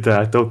really did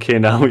that? Okay,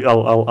 now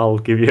I'll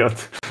give you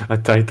a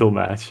title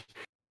match."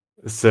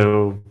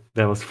 So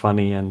that was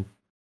funny, and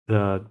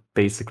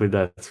basically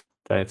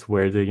that's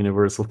where the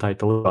Universal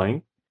title is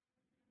going.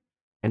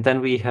 And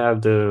then we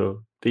have the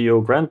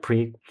Rio Grand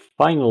Prix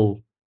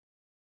final.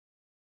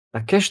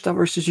 Takeshita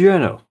versus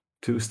Yueno,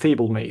 two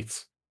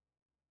stablemates.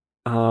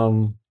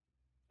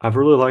 I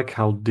really like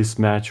how this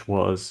match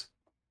was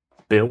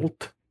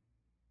built.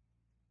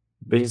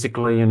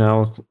 Basically,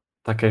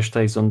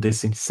 Takeshita is on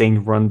this insane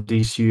run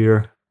this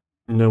year.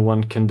 No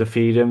one can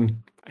defeat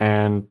him,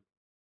 and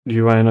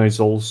Yueno is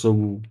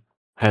also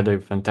had a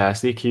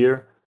fantastic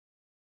year.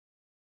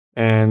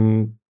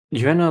 And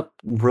Yueno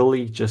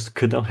really just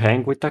couldn't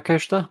hang with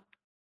Takeshita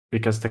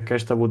because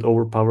Takeshita would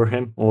overpower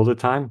him all the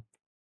time,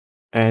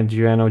 and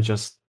Yueno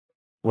just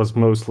was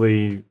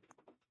mostly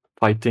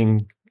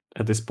fighting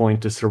at this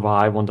point to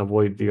survive and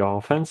avoid the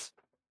offense.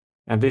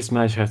 And this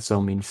match had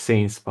some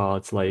insane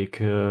spots, like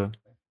there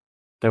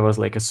was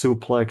like a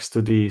suplex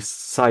to the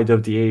side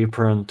of the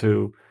apron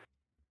to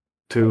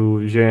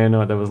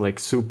Jeno. There was like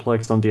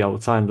suplex on the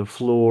outside of the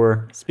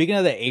floor. Speaking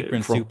of the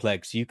apron From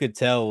suplex, you could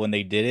tell when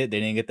they did it, they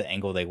didn't get the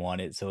angle they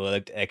wanted, so it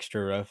looked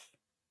extra rough.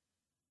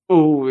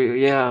 oh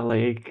yeah,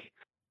 like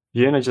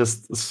Jeno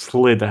just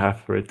slid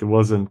after it. It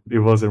wasn't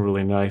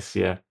really nice,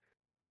 yeah.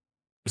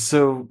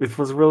 So it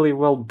was really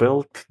well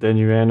built. Then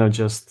Jeno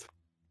just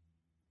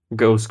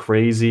goes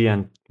crazy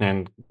and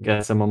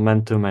gets a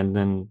momentum and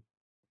then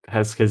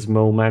has his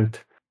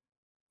moment,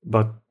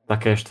 but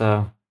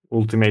Takeshita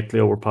ultimately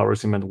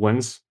overpowers him and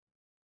wins.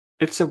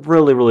 It's a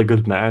really, really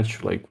good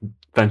match, like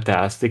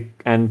fantastic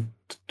end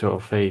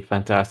of a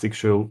fantastic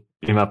show.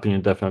 In my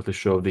opinion, definitely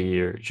show of the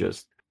year.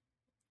 Just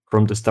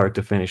from the start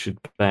to finish, it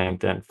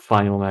banged, and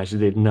final match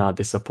did not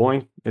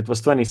disappoint. It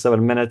was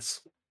 27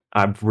 minutes.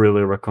 I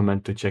really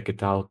recommend to check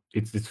it out.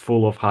 It's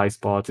full of high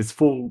spots. It's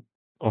full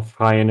of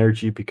high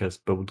energy because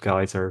both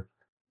guys are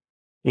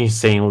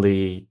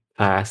insanely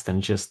fast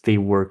and just they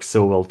work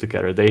so well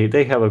together.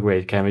 They have a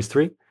great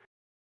chemistry.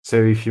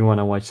 So if you want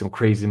to watch some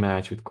crazy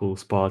match with cool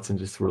spots and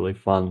just really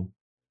fun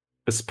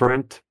a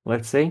sprint,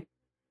 let's say,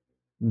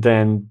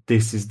 then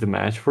this is the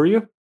match for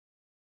you.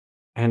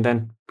 And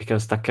then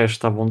because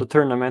Takeshita won the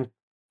tournament,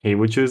 he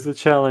would choose the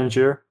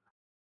challenger.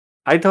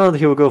 I thought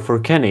he would go for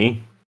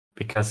Kenny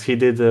because he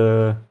did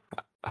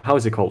how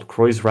is it called?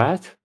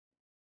 Kreuzrat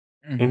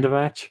in the Mm-hmm.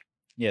 match.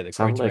 Yeah, the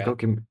So I'm Kreutz like, rat.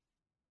 okay,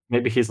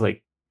 maybe he's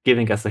like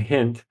giving us a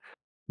hint.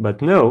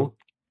 But no,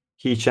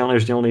 he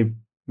challenged the only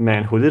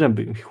man who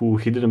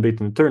he didn't beat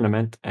in the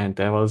tournament, and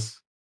that was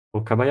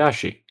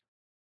Okabayashi,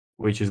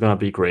 which is gonna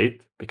be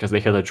great because they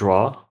had a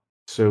draw.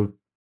 So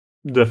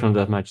definitely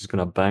that match is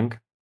gonna bang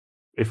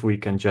if we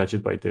can judge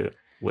it by the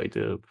way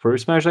the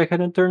first match I had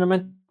in the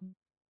tournament.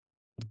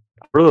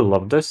 I really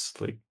love this.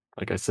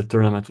 Like I said,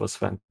 tournament was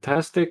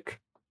fantastic.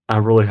 I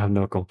really have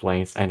no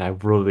complaints, and I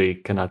really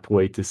cannot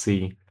wait to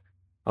see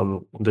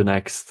the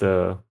next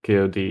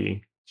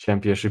KOD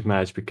championship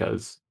match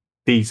because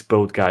these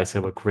both guys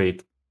have a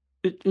great.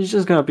 It's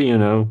just gonna be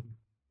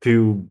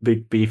two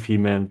big beefy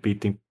men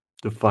beating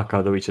the fuck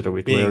out of each other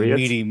with Big lariats.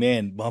 meaty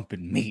men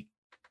bumping meat.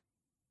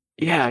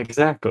 Yeah,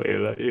 exactly.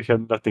 Like, you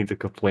have nothing to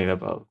complain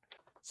about.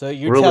 So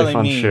you're Really telling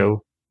fun me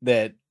show.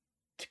 that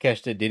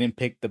Takeshita didn't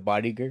pick the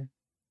bodyguard?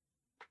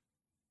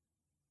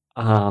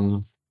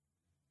 Um,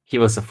 he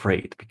was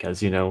afraid because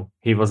he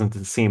wasn't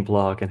in the same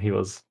block and he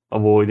was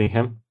avoiding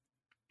him.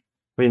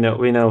 We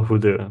know who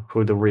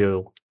the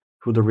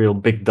real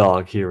big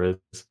dog here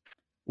is,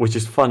 which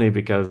is funny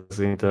because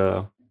in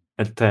the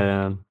at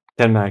 10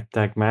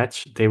 tag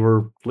match they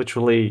were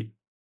literally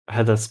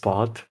had a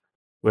spot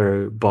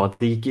where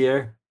Body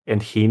Gear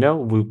and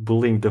Hino were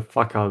bullying the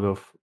fuck out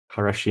of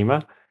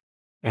Harashima,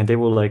 and they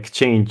will like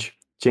change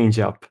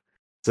up.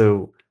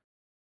 So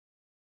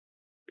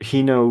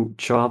Hino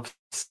chops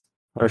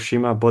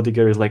Harashima, Body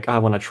Gear is like, I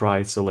want to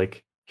try, so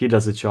like he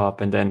does a chop,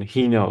 and then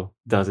Hino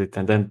does it,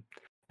 and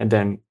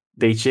then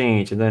they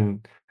change, and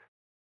then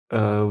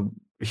uh,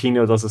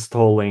 Hino does a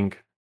stalling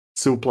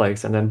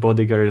suplex, and then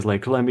Bodyguard is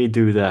like, let me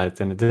do that,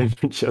 and then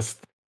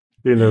just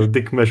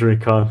dick measuring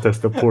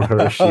contest of poor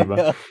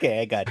Harashima.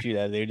 Okay, I got you.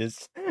 That they're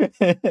just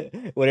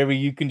whatever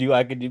you can do,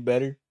 I can do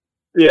better.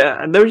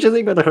 Yeah, and they're just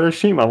thinking about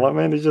Harashima. One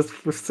man is just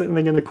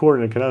sitting in the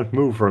corner, cannot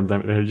move from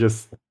them. They're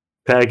just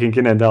tagging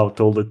in and out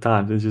all the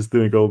time. They're just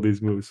doing all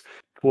these moves.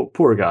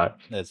 Poor guy.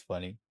 That's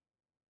funny.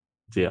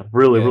 Yeah,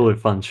 really, Yeah, really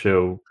fun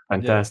show. yeah.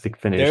 Fantastic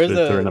finish to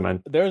the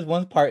tournament. There was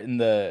one part in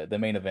the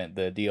main event,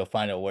 the Dio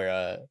final,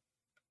 where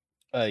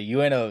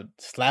Ueno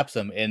slaps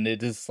him, and it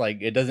just like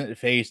it doesn't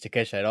phase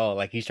Takesha at all.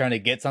 Like he's trying to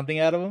get something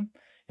out of him,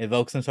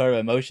 evoke some sort of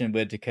emotion,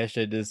 but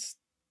Takesha just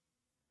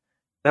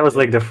That was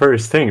like the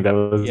first thing. That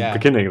was the yeah,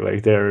 beginning.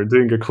 Like they're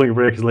doing a clean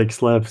break, like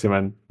slaps him,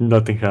 and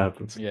nothing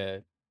happens. yeah.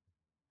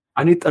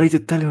 I need to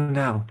tell you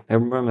now. I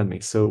remember me.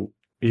 So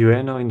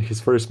Ueno in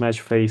his first match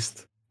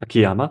faced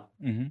Akiyama,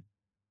 Mm-hmm.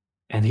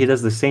 and he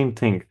does the same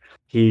thing.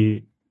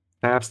 He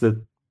taps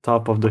the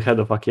top of the head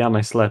of Akiyama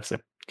and slaps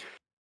him.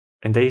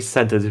 And they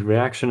said that the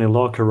reaction in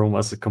locker room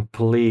was a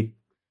complete.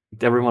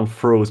 Everyone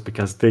froze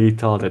because they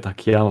thought that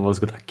Akiyama was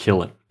gonna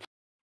kill him.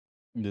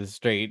 Just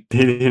straight,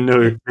 They didn't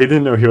know. They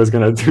didn't know he was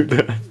gonna do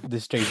that.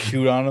 just straight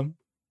shoot on him.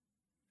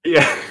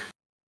 Yeah.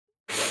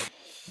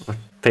 But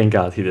thank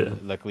God he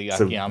did. Luckily,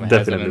 So Akiyama has it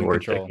definitely under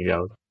worth control. checking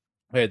out.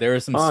 Hey, there were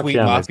some Oh, sweet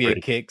Akiyama is mafia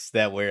great. kicks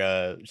that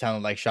were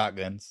sounded like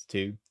shotguns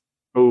too.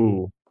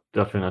 Oh,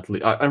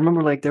 definitely. I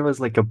remember like there was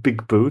like a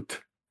big boot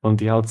on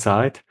the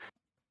outside,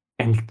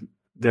 and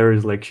there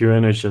is like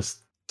Ueno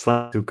just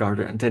slam to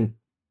Carter, and then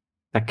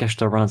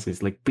Takeshita runs.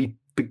 His like big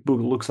boot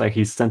looks like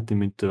he sent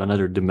him into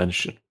another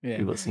dimension. Yeah,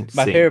 It was my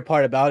insane. favorite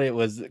part about it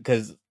was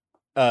because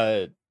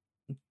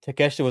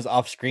Takeshita was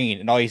off screen,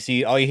 and all you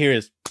hear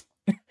is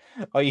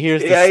the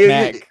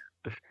smack.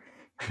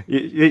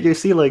 You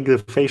see like the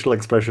facial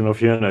expression of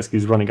Ueno as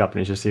he's running up, and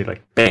you just see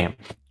like bam.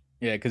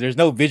 Yeah, because there's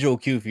no visual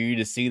cue for you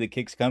to see the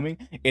kicks coming.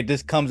 It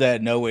just comes out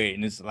of nowhere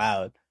and it's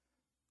loud.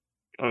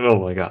 Oh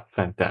my god,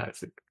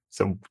 fantastic!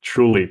 So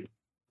truly,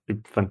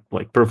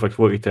 like perfect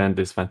way to end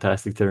this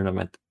fantastic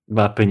tournament. In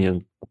my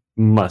opinion,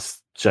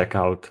 must check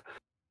out.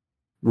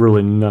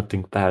 Really,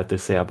 nothing bad to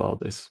say about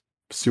this.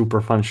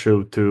 Super fun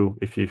show too.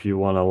 If you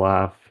want to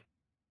laugh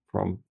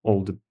from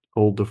all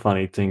the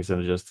funny things,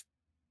 and just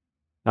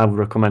I would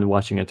recommend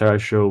watching entire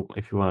show.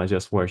 If you want to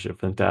just watch a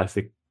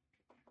fantastic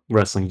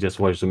wrestling, just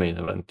watch the main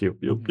event. You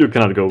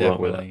cannot go wrong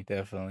with that.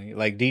 Definitely.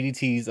 Like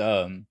DDT's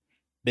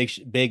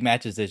big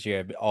matches this year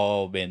have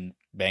all been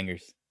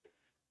bangers.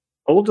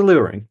 All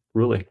delivering,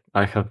 really.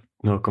 I have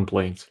no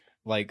complaints.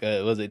 Like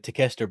was it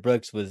Takeshita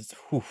Brooks was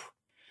whew,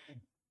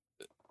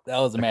 that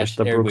was a match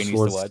Takeshita everybody Brooks needs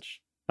to was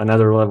watch.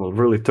 another level,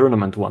 really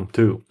tournament one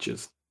too.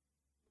 Just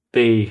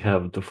they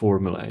have the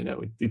formula,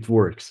 it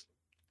works.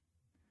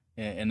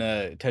 Yeah,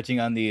 and touching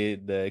on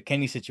the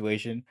Kenny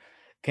situation,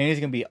 Kenny's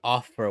gonna be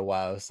off for a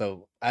while,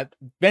 so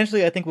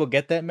eventually I think we'll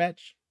get that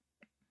match.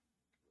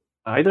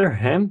 Either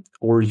him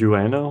or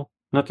Ueno,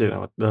 not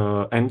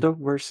the Endo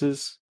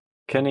versus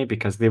Kenny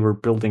because they were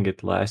building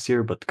it last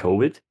year, but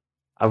COVID.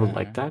 I would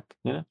like that.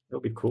 Yeah, that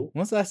would be cool.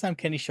 When's the last time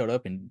Kenny showed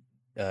up in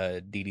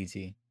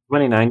DDT?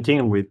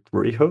 2019 with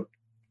Riho.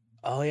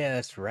 Oh yeah,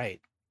 that's right.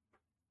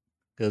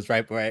 It was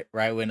right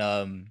when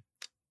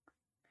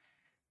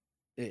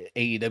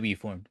AEW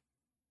formed.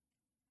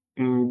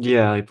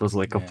 Yeah, it was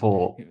like a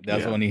fall.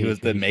 That's Yeah, when he was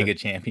the mega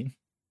champion.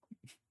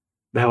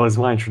 That was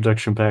my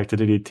introduction back to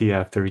DDT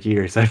after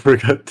years. I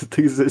forgot it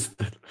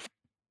existed.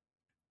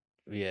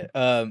 Yeah.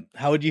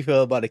 How would you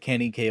feel about a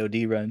Kenny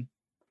KOD run?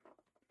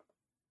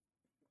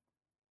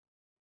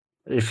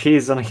 if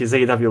he's on his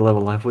AW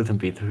level, I wouldn't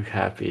be too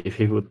happy. If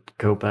he would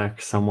go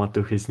back somewhat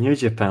to his New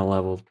Japan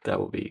level, that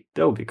would be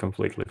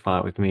completely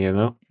fine with me, you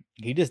know?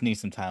 He just needs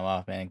some time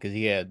off, man, because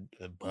he had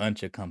a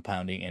bunch of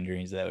compounding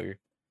injuries that were.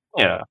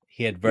 Yeah.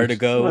 He had Just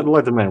vertigo.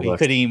 let the man He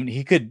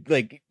rest. could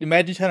like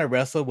imagine trying to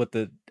wrestle with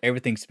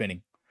everything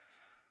spinning.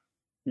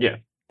 Yeah.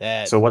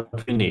 That So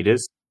what we need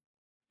is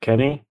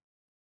Kenny,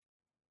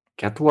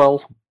 get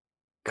well,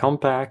 come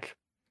back,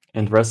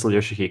 and wrestle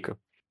Yoshihiko.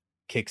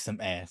 kick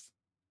some ass.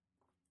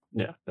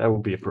 Yeah, that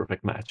would be a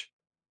perfect match.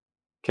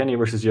 Kenny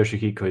versus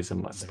Yoshihiko is a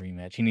The must.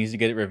 rematch. He needs to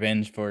get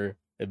revenge for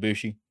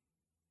Ibushi.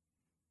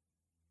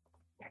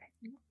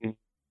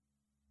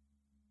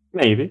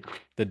 Maybe.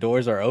 The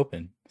doors are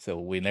open, so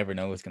we never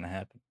know what's gonna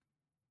happen.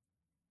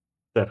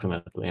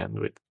 Definitely. And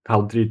with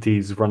how 3T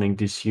is running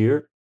this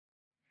year,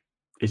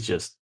 it's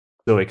just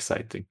so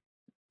exciting.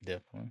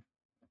 Definitely.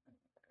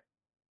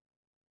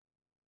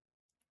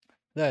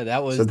 Yeah,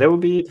 that was. So that would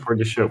be it for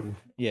the show.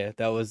 Yeah,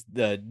 that was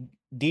the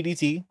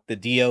DDT, the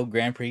DO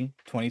Grand Prix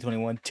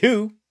 2021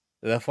 to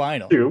the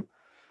final. Two.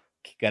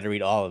 Got to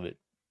read all of it.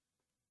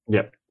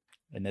 Yep.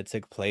 And that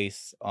took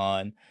place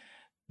on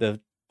the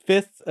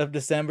 5th of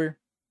December.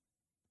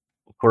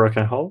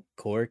 Korakuen Hall.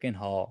 Korakuen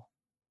Hall.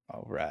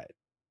 All right.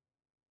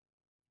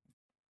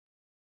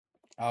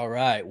 All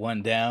right.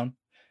 One down.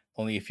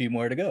 Only a few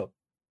more to go.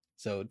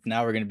 So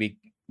now we're going to be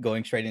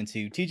going straight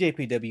into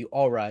TJPW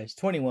All Rise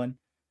 21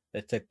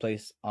 that took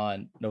place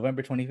on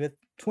November 25th,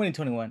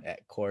 2021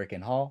 at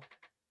Korakuen Hall.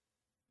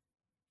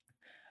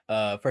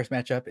 First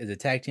matchup is a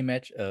tag team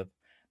match of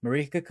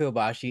Marika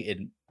Kobashi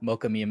and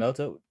Moka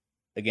Miyamoto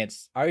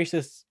against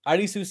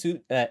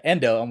Arisu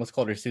Endo, almost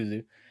called her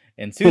Suzu,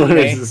 and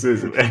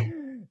Suzume.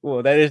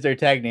 Well, that is their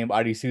tag name,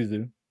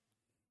 Arisuzu.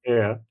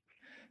 Yeah.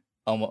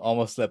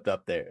 Almost slipped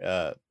up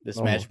there. This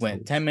match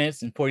went 10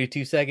 minutes and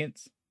 42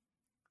 seconds.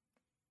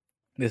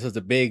 This was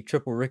a big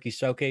triple rookie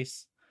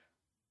showcase.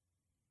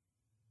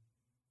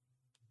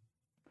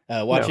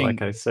 Watching,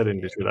 like I said in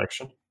the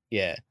introduction.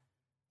 Yeah.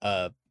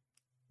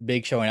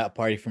 Big showing out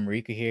party from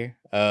Marika here.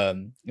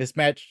 This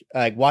match,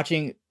 like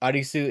watching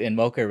Arisu and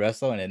Moka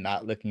wrestle and it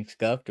not looking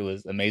scuffed, it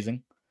was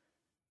amazing.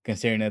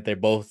 Considering that they're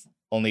both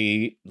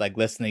only like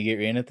less than a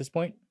year in at this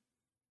point.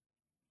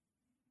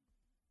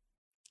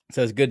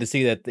 So it's good to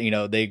see that,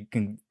 they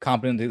can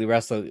competently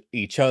wrestle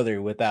each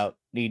other without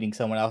needing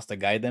someone else to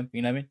guide them.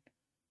 You know what I mean?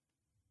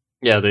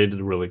 Yeah, they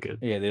did really good.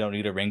 Yeah, they don't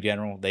need a ring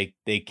general. They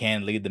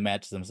can lead the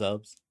match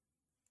themselves.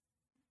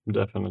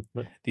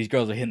 Definitely. These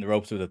girls are hitting the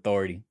ropes with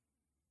authority.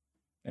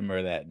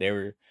 Remember that. They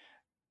were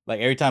like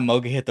every time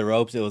Moka hit the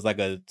ropes, it was like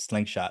a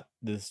slingshot.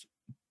 This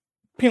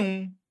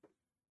pew.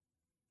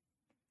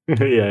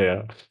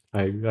 yeah.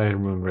 I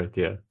remember it,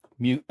 yeah.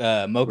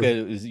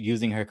 Moka is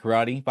using her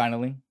karate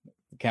finally.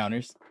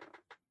 Counters.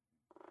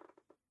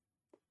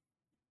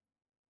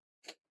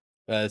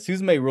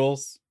 Suzume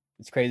rules.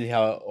 It's crazy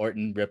how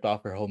Orton ripped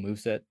off her whole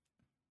moveset.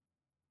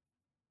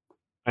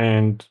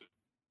 And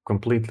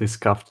completely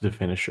scuffed the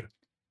finisher.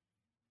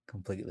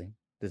 Completely.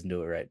 Doesn't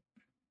do it right.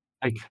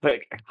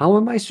 Like, how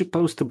am I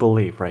supposed to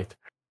believe, right?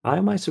 How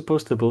am I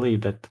supposed to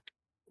believe that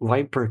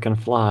Viper can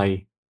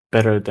fly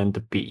better than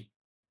the Bee?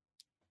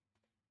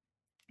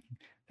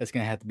 That's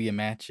going to have to be a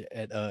match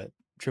at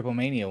Triple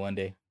Mania one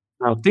day.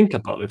 Now think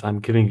about it. I'm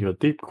giving you a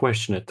deep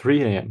question at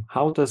 3 a.m.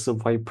 How does a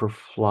Viper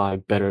fly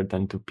better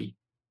than the Bee?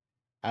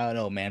 I don't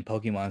know, man.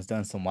 Pokemon's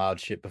done some wild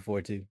shit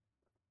before, too.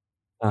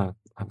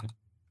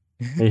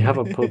 They have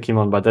a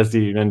Pokemon, but that's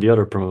in the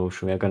other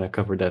promotion. We're going to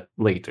cover that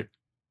later.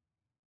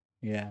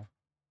 Yeah.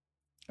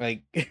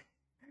 Like,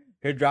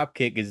 her drop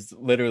kick is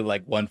literally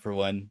like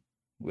 1-for-1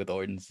 with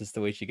Orton. It's just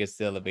the way she gets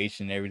the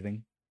elevation and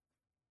everything.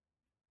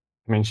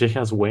 I mean, she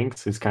has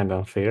wings. It's kind of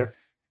unfair.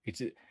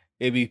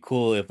 It'd be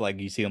cool if like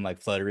you see them like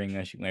fluttering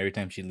every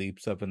time she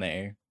leaps up in the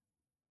air.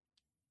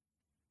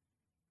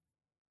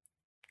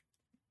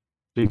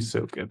 She's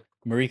so good.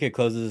 Marika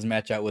closes this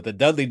match out with a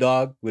Dudley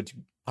Dog, which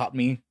popped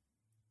me.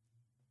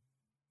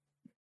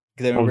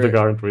 Of the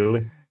guard,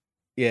 really?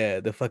 Yeah,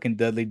 the fucking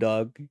Dudley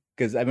Dog.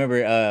 Because I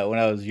remember when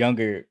I was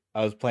younger,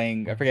 I was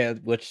playing, I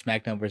forget which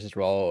SmackDown versus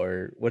Raw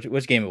or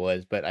which game it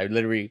was, but I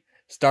literally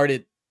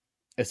started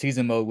a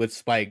season mode with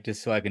Spike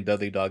just so I can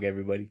Dudley Dog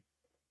everybody.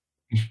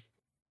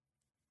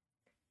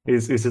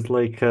 Is it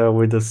like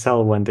with the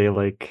Cell when they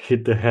like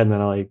hit the head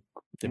and like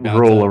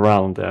roll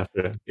around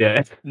after?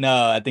 Yeah.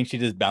 No, I think she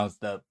just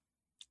bounced up.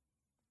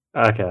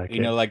 Okay.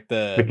 You know, like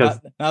because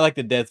not like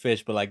the death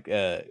fish, but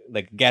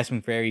like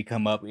gasping fairy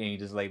come up and you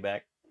just lay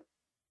back.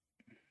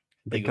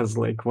 Because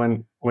like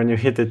when you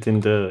hit it in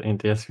the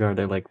SVR,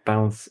 they like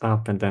bounce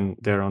up and then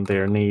they're on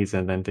their knees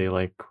and then they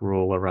like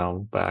roll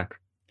around back.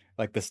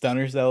 Like the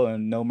stunners though,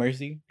 and No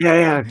Mercy.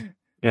 Yeah,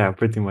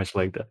 pretty much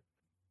like that.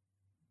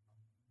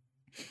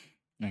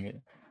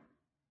 Okay.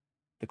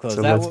 To close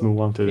so that let's move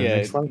on to the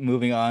next one.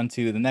 Moving on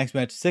to the next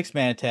match,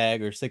 6-man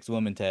tag or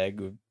 6-woman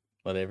tag, or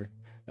whatever.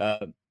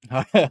 Haruno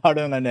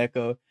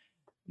Neko,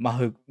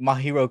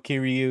 Mahiro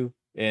Kiryu,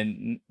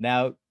 and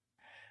now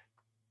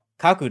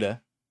Kakuda.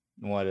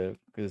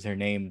 Because her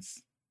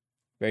name's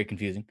very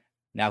confusing.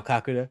 Now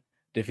Kakuda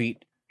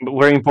defeat. But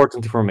very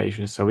important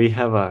information. So we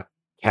have a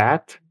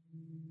cat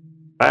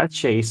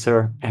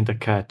chaser, and a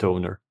cat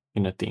owner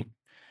in a team.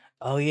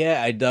 Oh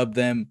yeah, I dubbed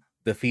them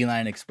the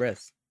Feline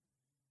Express.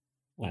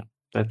 Yeah,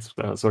 that's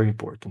very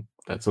important.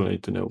 That's all I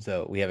need to know.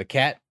 So we have a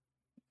cat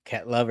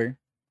lover,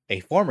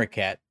 a former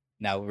cat,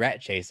 now rat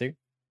chaser,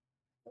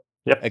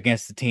 Yep.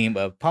 against the team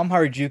of Pom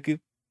Harajuku,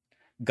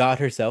 God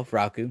herself,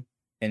 Raku,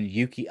 and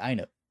Yuki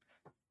Aino.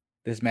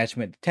 This match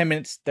went 10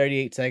 minutes,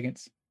 38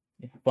 seconds.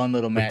 Fun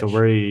little match. With a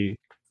very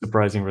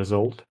surprising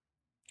result.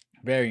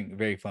 Very,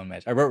 very fun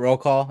match. I wrote roll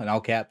call in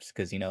all caps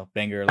because,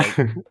 banger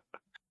alert.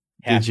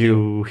 Did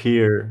you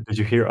hear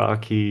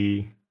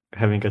Aki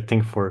having a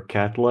thing for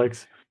cat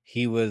legs?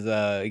 He was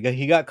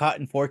he got caught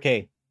in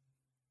 4K.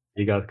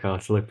 He got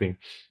caught slipping.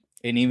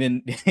 And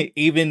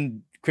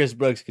even Chris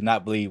Brooks could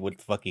not believe what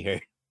the fuck he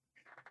heard.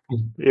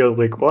 He was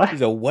like, what?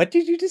 He's like, what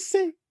did you just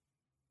say?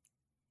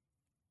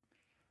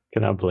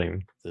 Cannot blame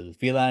him. So the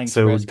Feline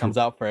Express comes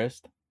out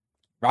first.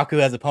 Raku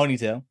has a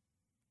ponytail.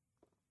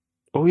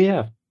 Oh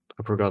yeah,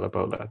 I forgot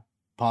about that.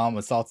 Palm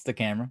assaults the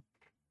camera.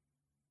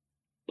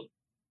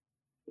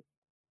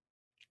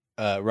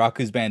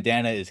 Raku's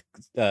bandana is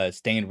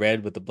stained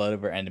red with the blood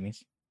of her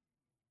enemies.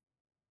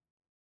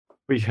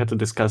 We had to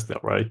discuss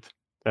that, right?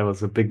 That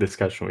was a big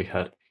discussion we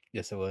had.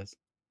 Yes, it was.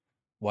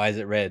 Why is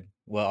it red?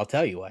 Well, I'll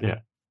tell you why. Yeah.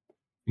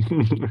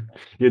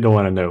 You don't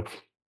want to know.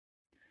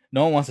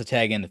 No one wants to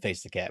tag in to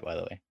face the cat, by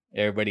the way.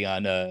 Everybody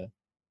on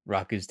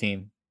Raku's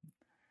team.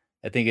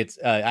 I think it's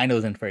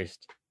Aino's in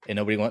first. And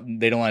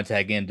they don't want to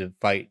tag in to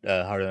fight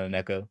Haruno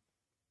Neko.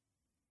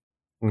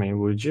 I mean,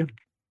 would you?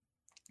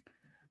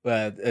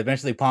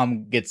 Eventually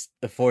Palm gets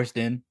forced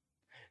in.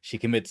 She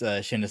commits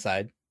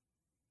shinocide.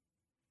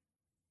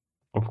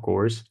 Of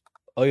course.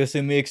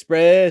 Oyasumi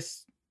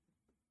Express.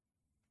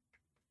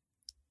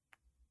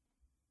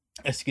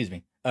 Excuse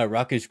me.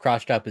 Raku's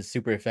cross chop is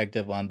super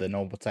effective on the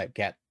normal type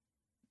cat.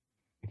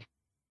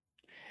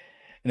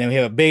 And then we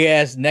have a big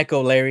ass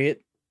Neko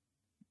lariat.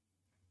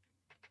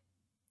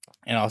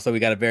 And also we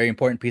got a very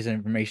important piece of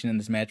information in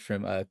this match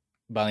from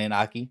Valiant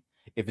Aki.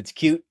 If it's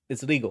cute,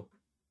 it's legal.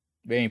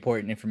 Very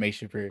important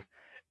information for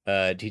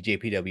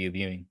TJPW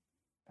viewing.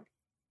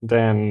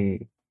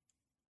 Then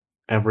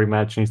every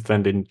match needs to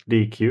end in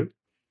DQ.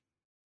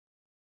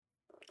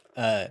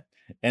 And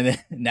then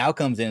now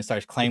comes in and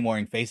starts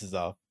claymoring faces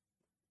off.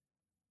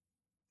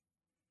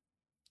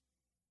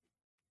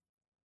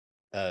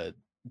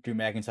 Drew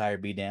McIntyre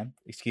be damned.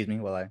 Excuse me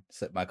while I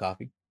sip my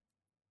coffee.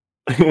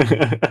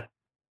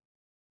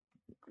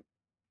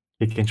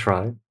 He can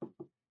try.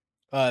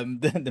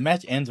 The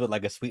match ends with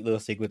like a sweet little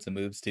sequence of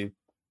moves too.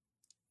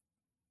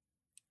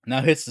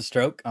 Now hits the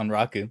stroke on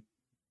Raku,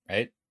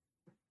 right?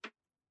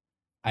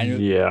 I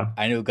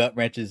knew gut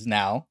wrenches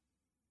now.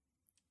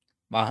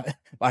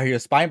 Mahiro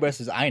spine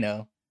versus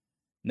Aino.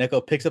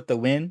 Neko picks up the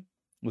win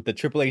with the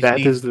Triple H.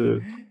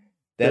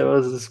 That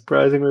was a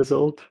surprising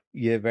result.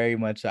 Yeah, very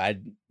much. I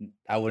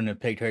wouldn't have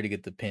picked her to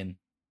get the pin.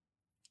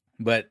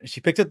 But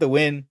she picks up the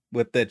win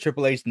with the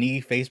Triple H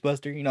knee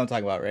facebuster. You know what I'm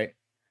talking about, right?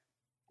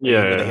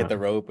 Yeah. Where they hit the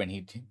rope and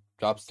he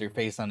drops their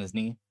face on his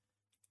knee.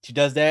 She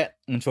does that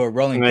into a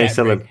rolling cat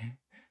break.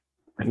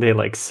 And they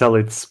sell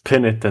it,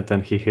 spin it, and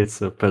then he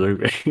hits a pillar.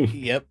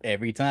 Yep,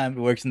 every time.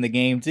 It works in the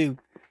game too.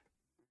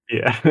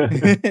 Yeah.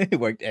 It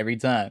worked every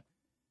time.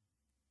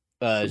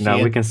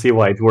 Now we can see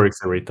why it works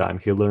every time.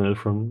 He learned it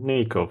from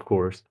Nico, of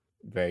course.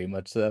 Very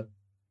much so.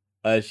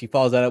 She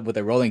follows that up with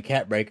a rolling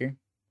cat breaker,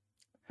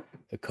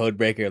 a code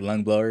breaker,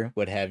 lung blower,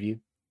 what have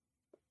you.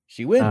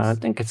 She wins. I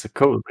think it's a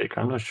code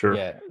breaker. I'm not sure.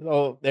 Yeah.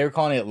 Oh, they were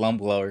calling it lung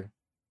blower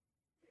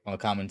on the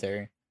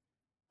commentary.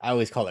 I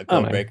always call it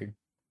code breaker.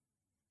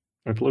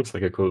 It looks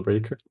like a code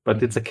breaker,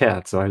 but it's a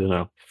cat, so I don't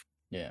know.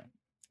 Yeah.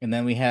 And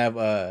then we have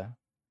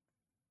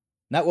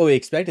not what we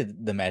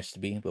expected the match to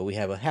be, but we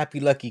have a Happy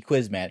Lucky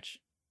quiz match.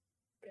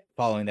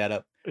 Following that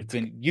up, so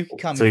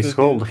it's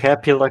called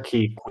Happy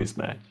Lucky Quiz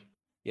Match.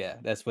 Yeah,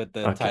 that's what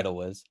the title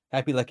was.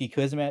 Happy Lucky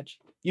Quiz Match.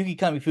 Yuki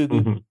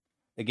Kamifuku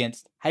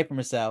against Hyper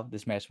Misao.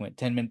 This match went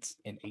 10 minutes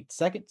and 8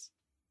 seconds.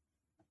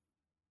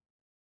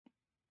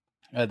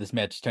 This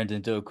match turns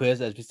into a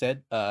quiz, as we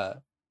said.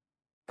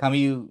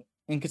 Kamiyu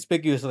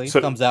inconspicuously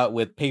comes out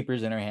with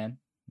papers in her hand.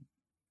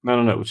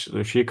 No.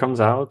 She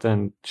comes out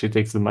and she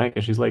takes the mic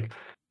and she's like,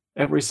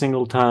 every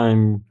single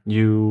time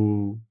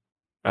you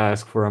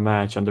ask for a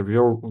match under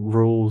your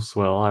rules,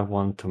 well, I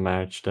want a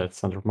match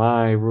that's under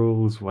my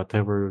rules,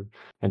 whatever.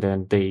 And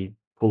then they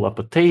pull up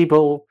a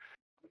table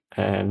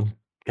and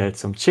get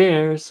some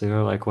chairs. So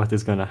you're like, what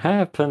is going to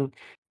happen?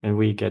 And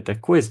we get a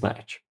quiz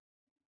match.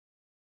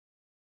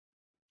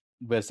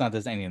 But it's not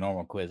just any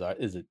normal quiz,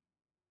 is it?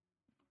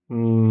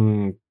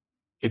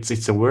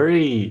 It's a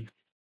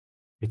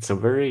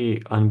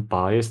very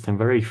unbiased and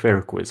very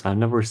fair quiz. I've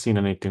never seen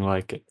anything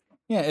like it.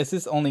 Yeah, it's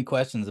just only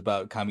questions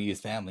about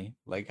Kamiyu's family.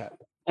 Like,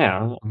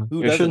 yeah,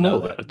 who doesn't know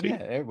that? Yeah,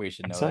 everybody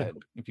should know that.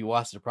 If you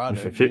watch the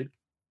product,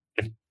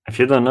 if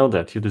you don't know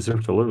that, you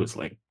deserve to lose.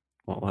 Like,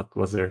 what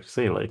was there to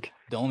say? Like,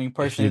 the only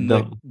person in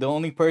the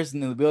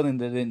building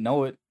that didn't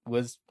know it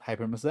was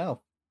Hyper Misao,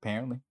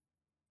 apparently.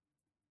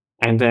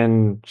 And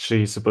then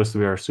she's supposed to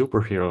be our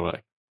superhero.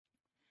 Like,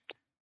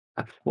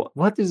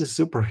 what is a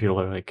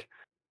superhero like?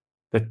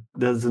 That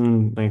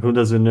doesn't like who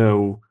doesn't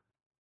know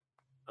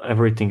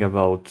everything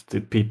about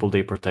the people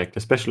they protect,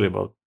 especially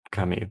about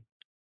Camille.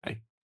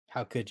 Like,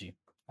 How could you?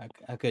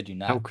 How could you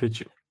how not, could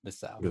you?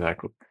 Basao?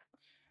 Exactly.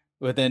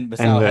 But then And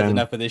Basao has then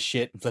enough of this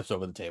shit and flips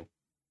over the table.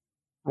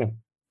 yeah,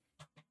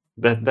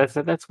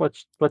 that's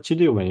what you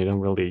do when you don't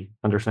really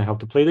understand how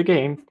to play the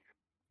game.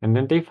 And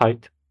then they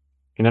fight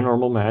in a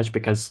normal match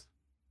because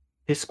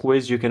this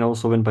quiz you can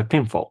also win by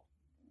pinfall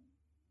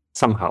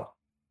somehow.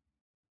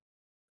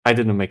 I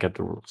didn't make up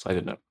the rules. I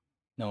don't know.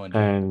 No one did.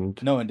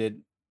 And No one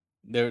did.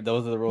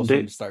 Those are the rules from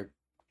they, the start.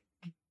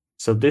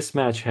 so this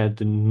match had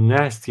the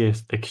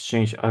nastiest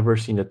exchange I've ever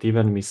seen that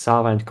even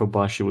Misawa and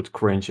Kobashi would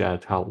cringe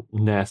at how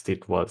nasty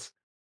it was.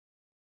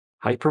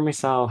 Hyper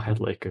Misawa had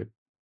like a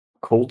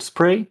cold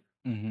spray,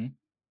 Mm-hmm.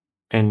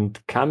 and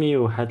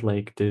Cameo had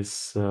like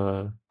this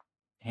Hand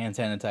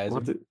sanitizer.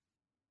 what?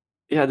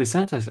 Yeah, the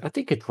sanitizer. I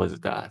think it was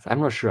that. I'm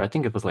not sure. I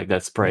think it was like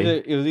that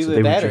spray. It was So either they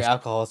would that or just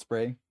alcohol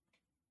spray.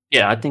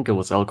 yeah, I think it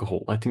was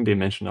alcohol. I think they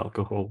mentioned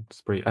alcohol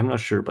spray. I'm not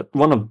sure, but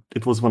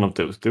it was one of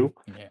those two.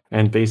 Yeah.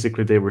 And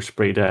basically they were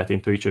sprayed that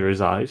into each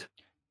other's eyes.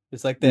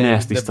 It's like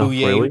Nasty the stuff,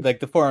 bouillet, really. like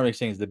the forearm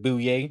exchange, the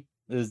bouillet.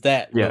 It was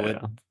that, Yeah, but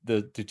with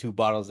yeah. the two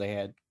bottles they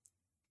had.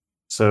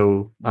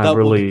 So I Double,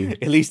 really,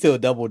 at least still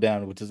double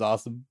down, which is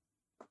awesome.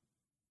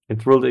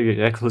 it's really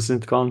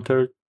explicit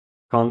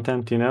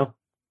content, you know.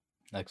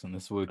 Excellent.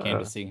 This is what we came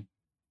to see.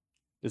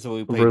 This is what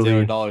we paid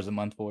Really $0 a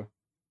month for.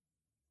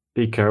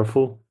 be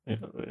careful.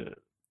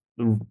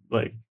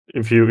 Like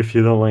if you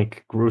don't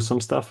like gruesome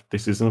stuff,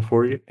 this isn't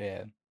for you.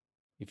 Yeah.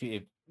 If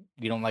you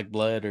don't like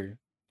blood or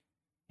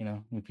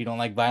if you don't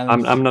like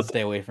violence, I'm not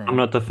stay away from I'm it.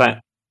 not a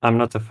fan. I'm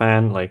not a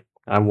fan. Like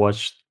I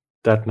watched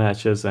that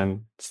matches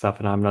and stuff,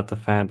 and I'm not a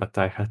fan. But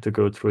I had to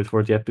go through it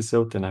for the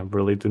episode, and I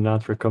really do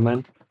not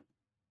recommend.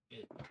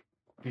 If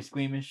you're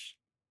squeamish,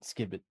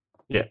 skip it.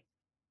 Yeah.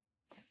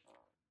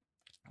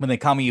 When they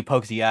Kamiyu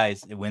pokes the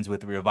eyes, it wins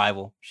with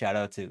revival. Shout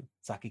out to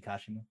Saki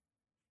Kashima.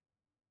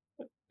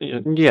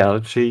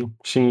 Yeah, she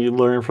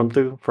learned from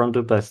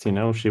the best. You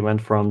know, she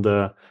went from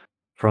the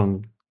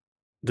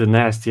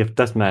nastiest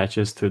death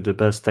matches to the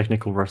best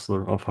technical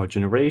wrestler of our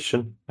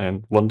generation,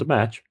 and won the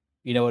match.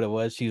 You know what it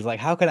was? She was like,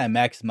 "How can I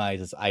maximize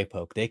this eye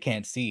poke? They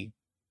can't see.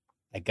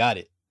 I got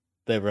it.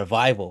 The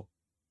revival.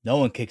 No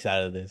one kicks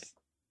out of this."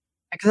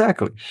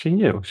 Exactly. She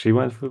knew. She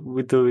went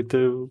with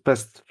the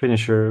best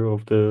finisher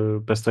of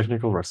the best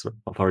technical wrestler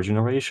of our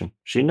generation.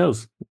 She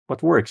knows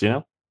what works, you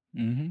know?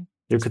 Mm-hmm.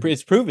 You could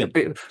It's proven.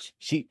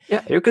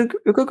 you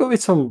could go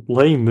with some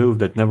lame move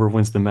that never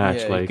wins the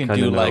match, Yeah, you like can I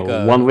do don't like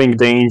know, a One Winged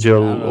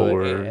Angel I don't know,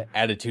 or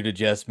attitude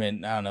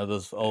adjustment. I don't know,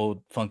 those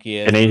old funky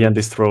ass Canadian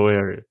moves.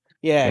 Destroyer.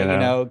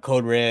 Yeah,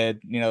 Code Red,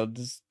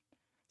 just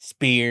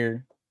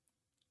spear,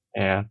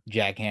 Yeah.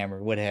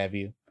 jackhammer, what have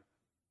you.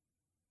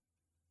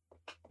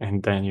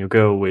 And then you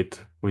go with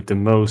the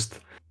most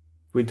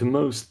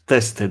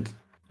tested,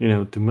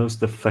 the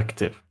most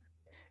effective.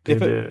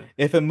 If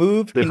a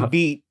move beats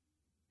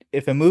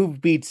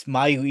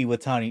Mayu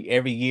Iwatani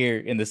every year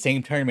in the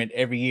same tournament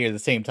every year at the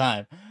same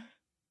time,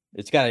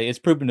 it's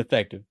proven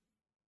effective.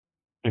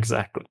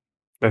 Exactly.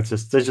 That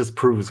just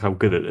proves how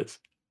good it is.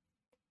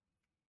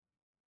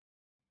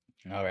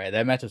 All right,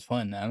 that match was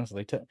fun.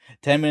 Honestly,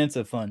 10 minutes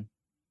of fun.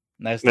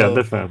 Nice Yeah, little,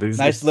 definitely.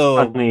 nice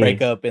little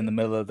breakup in the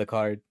middle of the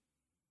card.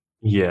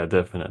 Yeah,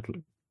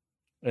 definitely.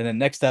 And then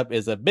next up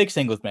is a big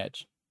singles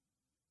match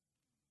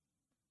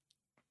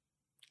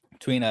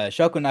between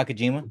Shoko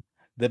Nakajima,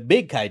 the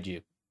big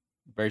kaiju,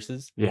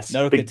 versus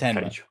Nodoka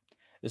Tenma.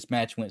 This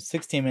match went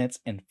 16 minutes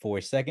and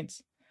 4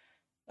 seconds.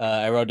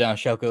 I wrote down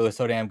Shoko is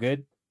so damn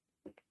good.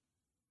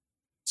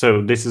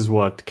 So this is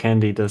what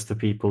Candy does to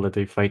people that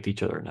they fight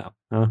each other now,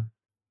 huh?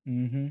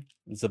 Mm-hmm.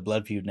 It's a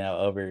blood feud now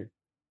over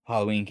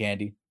Halloween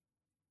Candy.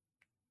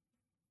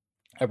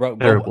 I wrote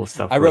terrible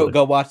stuff.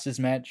 Go watch this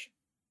match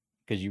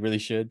because you really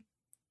should.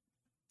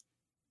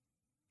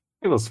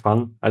 It was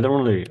fun. I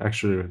don't really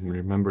actually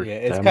remember. Yeah,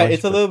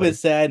 it's a little bit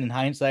sad in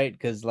hindsight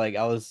because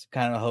I was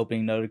kind of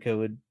hoping Nodoka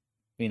would,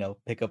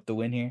 pick up the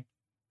win here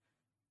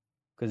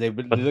because it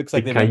looks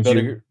like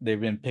they've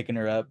been picking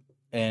her up,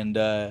 and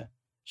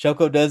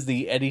Shoko does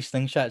the Eddie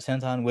Slingshot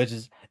senton, which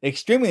is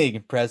extremely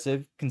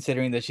impressive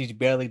considering that she's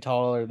barely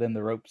taller than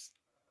the ropes.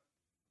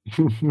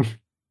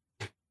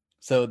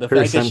 So the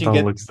fact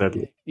that looks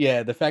deadly.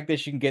 Yeah, the fact that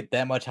she can get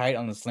that much height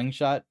on the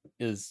slingshot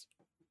is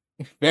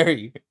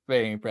very,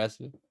 very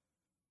impressive.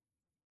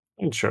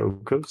 And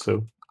Shoko,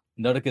 so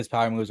Nodoka's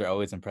power moves are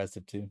always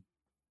impressive too.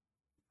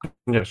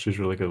 Yeah, she's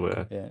really good with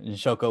that. Yeah, and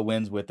Shoko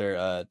wins with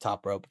her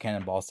top rope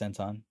cannonball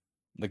senton.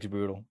 Looks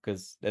brutal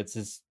because that's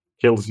just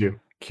kills you.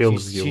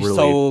 She's really.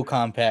 so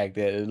compact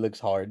that it looks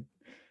hard.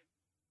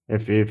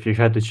 If you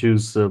had to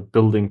choose a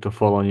building to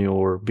fall on you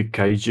or big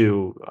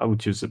kaiju, I would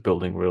choose a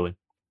building, really.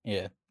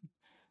 Yeah.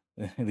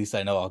 At least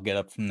I know I'll get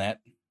up from that.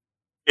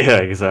 Yeah,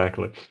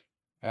 exactly.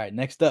 All right,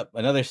 next up,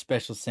 another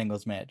special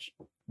singles match.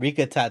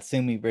 Rika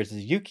Tatsumi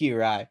versus Yuki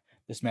Arai.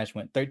 This match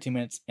went 13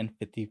 minutes and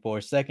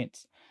 54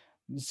 seconds.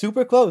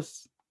 Super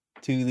close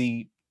to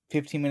the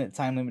 15-minute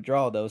time limit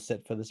draw that was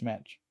set for this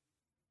match.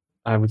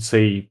 I would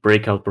say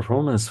breakout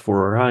performance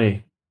for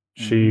Arai.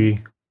 Mm-hmm. She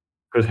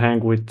could hang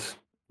with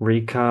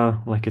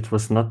Rika like it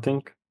was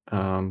nothing.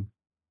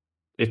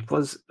 It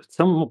was at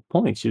some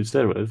points you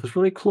said it was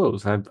really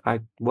close. I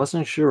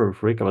wasn't sure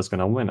if Rika was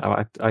gonna win.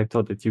 I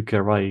thought that Yuki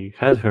Arai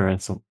had her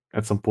at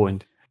some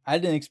point. I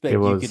didn't It expect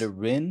Yuki to was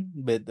win,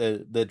 but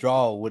the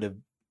draw would have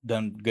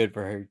done good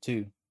for her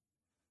too.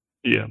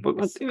 yeah,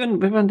 but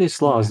even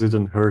this loss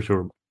didn't hurt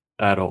her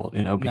at all,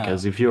 you know,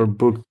 because No, if you're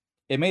booked,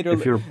 it made her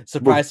if you're booked,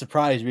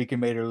 surprise. Rika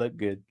made her look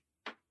good.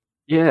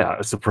 yeah,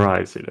 a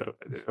surprise, you know.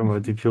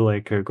 But if you're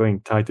like going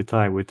tie to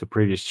tie with the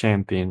previous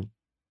champion,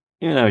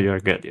 you know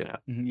you're good, you know.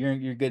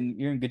 You're good.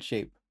 You're in good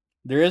shape.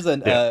 There is Yeah.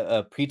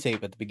 a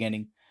pre-tape at the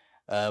beginning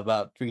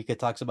about Rika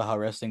talks about how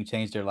wrestling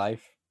changed her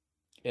life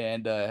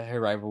and her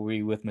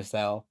rivalry with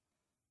Misal.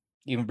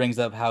 Even brings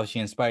up how she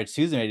inspired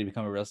Suzume to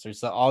become a wrestler.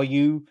 So all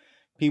you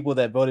people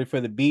that voted for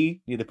the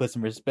B need to put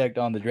some respect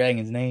on the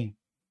Dragon's name.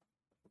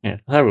 Yeah,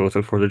 I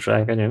voted for the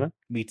dragon, you know.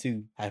 Me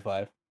too. High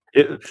five.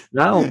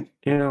 Now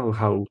you know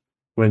how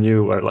when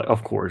you are like,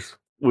 of course,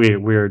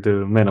 we're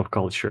the men of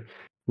culture.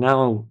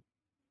 Now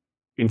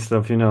instead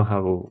of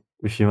how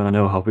if you want to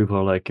know how people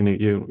are like,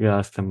 you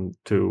ask them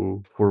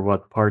to for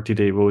what party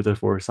they voted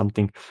for or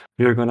something,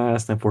 you're gonna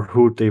ask them for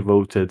who they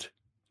voted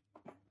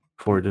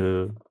for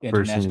the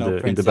person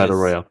International in the battle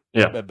Princess royale.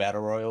 Yeah,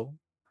 Battle Royal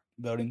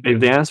voting. if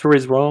the answer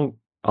is wrong,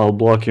 I'll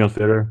block you on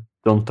Twitter.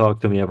 Don't talk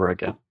to me ever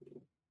again.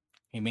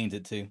 He means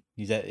it too.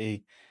 He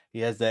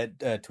has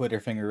that Twitter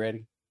finger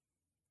ready.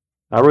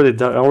 I already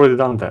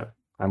done that.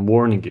 I'm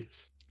warning you.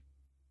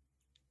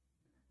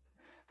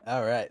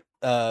 All right.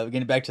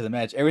 Getting back to the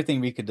match, everything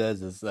Rika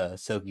does is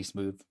silky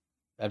smooth.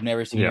 I've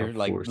never seen her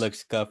like look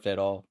scuffed at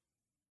all.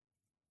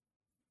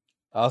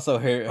 Also,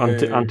 her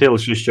until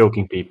she's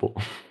choking people.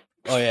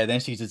 Oh yeah, then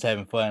she's just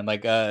having fun.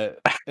 Like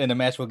in the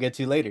match we'll get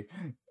to later.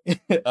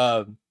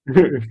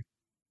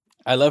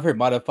 I love her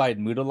modified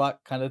Muda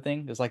lock kind of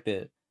thing. It's like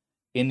the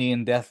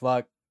Indian death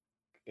lock.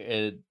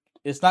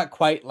 It's not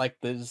quite like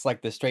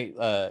the straight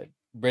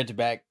bridge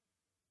back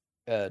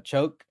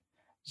choke.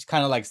 It's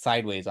kind of like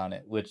sideways on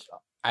it, which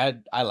I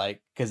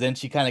like because then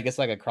she kind of gets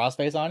like a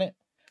crossface on it.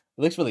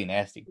 It looks really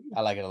nasty.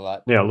 I like it a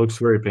lot. Yeah, it looks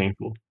very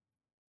painful.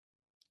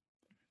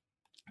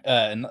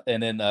 And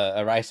then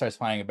Arai starts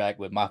firing it back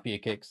with mafia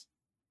kicks.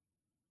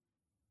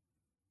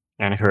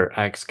 And her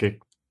axe kick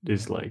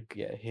is like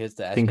here's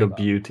the thing of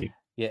beauty.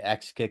 Yeah,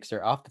 axe kicks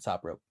are off the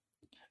top rope,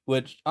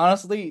 which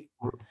honestly,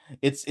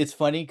 it's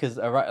funny because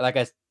like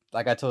I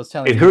was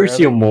telling you, it hurts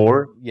earlier, you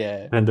more,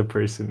 yeah, than the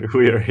person who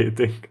you're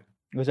hitting.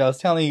 Which I was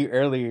telling you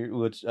earlier,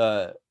 which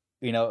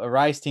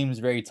Arai's team is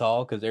very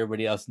tall because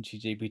everybody else in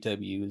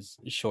GJPW is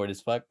short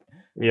as fuck.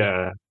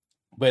 Yeah,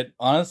 but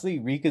honestly,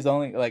 Rika's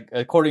only like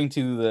according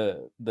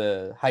to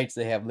the heights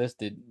they have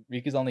listed,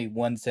 Rika's only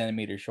 1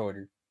 centimeter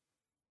shorter.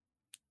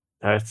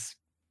 That's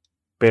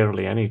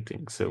barely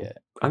anything. So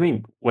I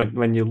mean,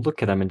 when you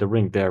look at them in the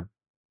ring, they're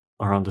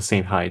around the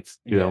same height.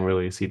 You don't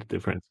really see the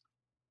difference.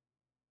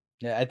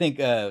 Yeah, I think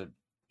there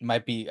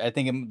might be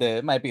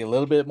a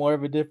little bit more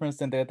of a difference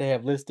than that they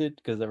have listed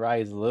because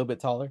Arai is a little bit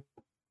taller.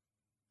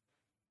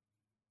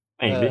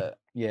 Maybe.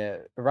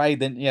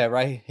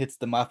 Arai hits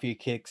the mafia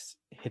kicks,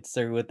 hits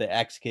her with the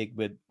axe kick,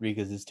 but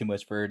Rika's is too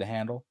much for her to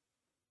handle.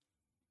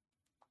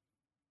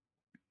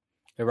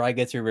 Arai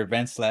gets her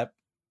revenge slap.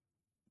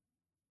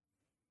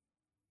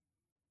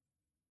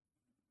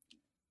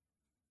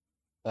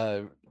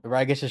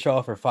 Arai gets to show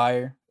off her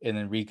fire, and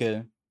then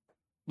Rika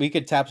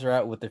taps her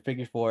out with the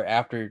figure four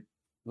after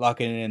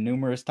locking it in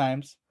numerous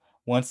times.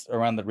 Once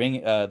around the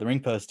ring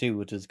post too,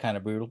 which is kind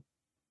of brutal.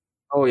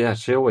 Oh yeah,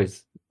 she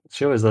always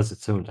does it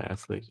so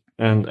nicely.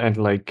 And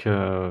like,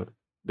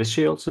 did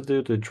she also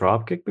do the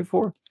drop kick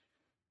before?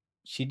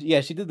 She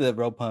did the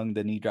rope hung,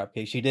 the knee drop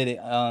kick. She did it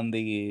on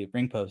the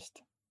ring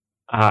post.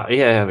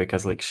 Yeah,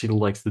 because like she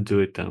likes to do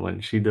it, and when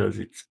she does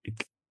it,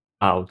 it's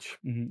ouch.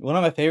 One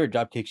of my favorite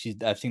drop kicks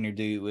I've seen her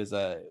do was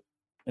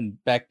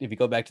and back if you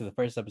go back to the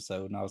first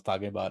episode, and I was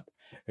talking about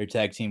her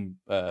tag team,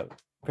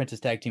 Princess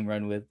tag team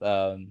run with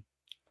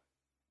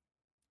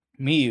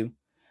Miyu,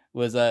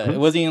 was it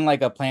wasn't even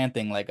like a plan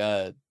thing. Like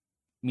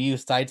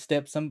Miyu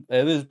sidestepped some.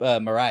 It was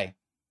Mirai.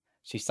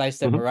 She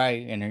sidestepped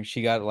Mirai, and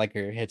she got like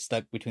her head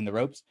stuck between the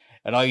ropes,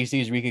 and all you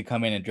see is Rika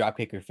come in and drop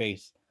kick her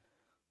face.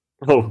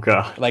 Oh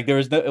god! Like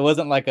it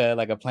wasn't like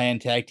a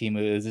planned tag team.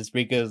 It was just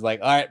Rika was like,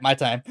 all right, my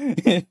time.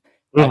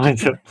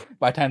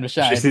 my time to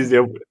shine. She sees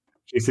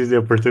the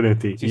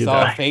opportunity. She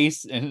saw a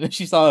face,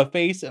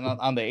 and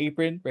on the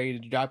apron, ready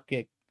to drop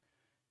kick.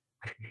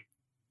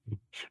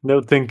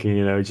 No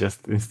thinking,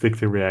 just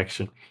instinctive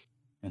reaction.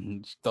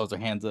 And she throws her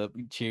hands up,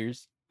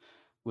 cheers,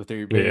 with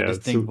her very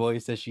distinct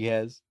voice that she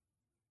has.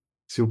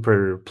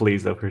 Super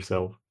pleased of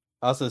herself.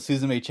 Also,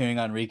 Suzume cheering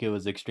on Rika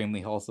was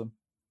extremely wholesome.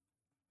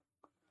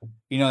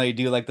 They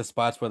do like the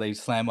spots where they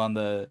slam on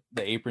the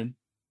apron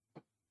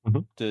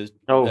to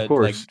of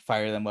course. like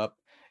fire them up.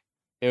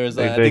 It was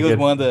I think it was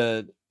one of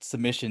the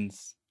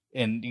submissions,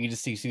 and you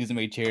just see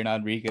Suzume cheering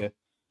on Rika.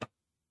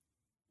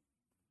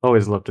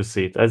 Always love to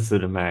see it. Adds to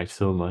the match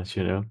so much,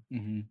 you know.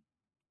 Mm-hmm.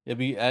 It'd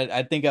be.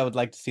 I think I would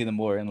like to see them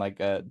more and like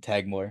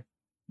tag more.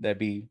 That'd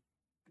be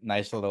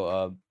nice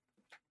little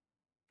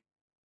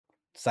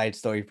side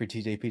story for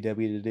TJPW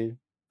to do.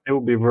 It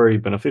would be very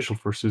beneficial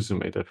for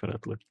Suzume,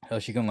 definitely. Oh,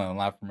 she can learn a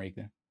lot from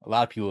Rika. A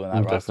lot of people in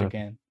that roster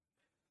Definitely,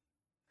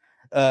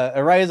 can.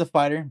 Araya is a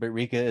fighter, but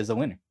Rika is a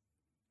winner.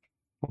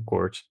 of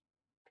course.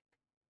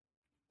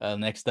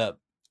 Next up,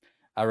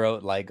 I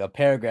wrote like a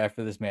paragraph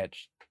for this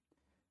match.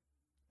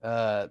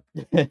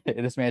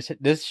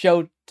 This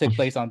show took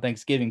place on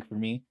Thanksgiving for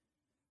me,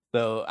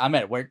 so I'm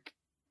at work,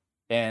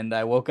 and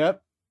I woke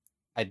up.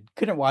 I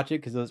couldn't watch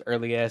it because it was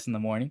early ass in the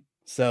morning.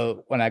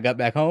 So when I got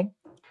back home,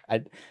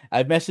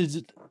 I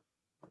messaged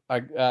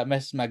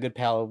messaged my good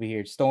pal over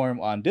here, Storm,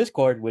 on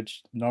Discord,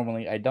 which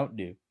normally I don't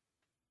do.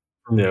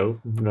 No,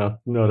 not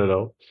at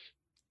all.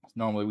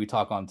 Normally we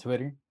talk on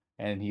Twitter,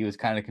 and he was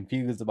kind of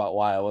confused about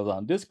why I was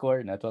on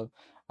Discord, and I told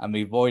I'm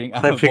avoiding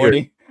I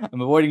figured.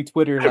 I'm avoiding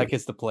Twitter like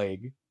it's the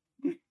plague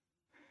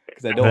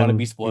because I don't want to be And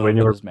then spoiled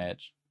for this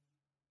match.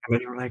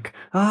 when you're like,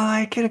 oh,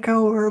 I can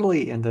go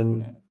early, and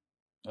then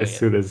Oh as yeah,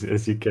 soon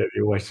as you can,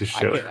 you watch the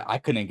show. I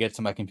couldn't get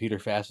to my computer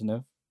fast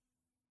enough.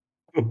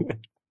 I'm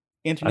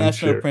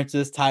International sure.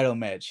 Princess title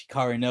match.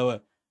 Hikaru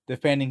Noa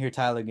defending her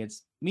title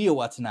against Miyu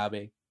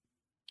Watanabe.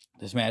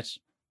 This match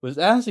was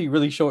honestly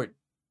really short.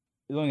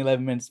 It was only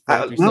 11 minutes,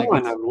 43 No,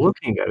 and seconds. I'm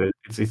looking at it.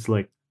 It's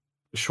like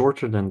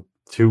shorter than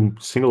 2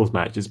 singles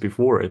matches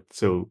before it,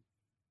 so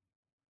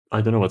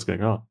I don't know what's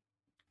going on.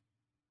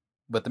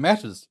 But the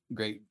match was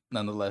great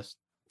nonetheless.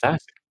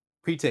 Fantastic.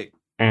 Pre-tape.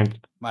 And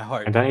My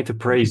heart. and I need to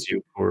praise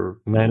you for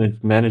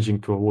managing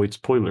to avoid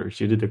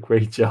spoilers. You did a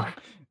great job.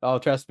 Oh,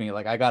 trust me.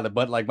 Like I got it,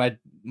 but like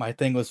my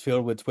thing was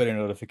filled with Twitter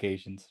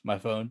notifications, my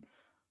phone,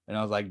 and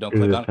I was like, don't You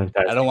click did a on. I don't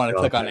fantastic want to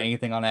job, click on man.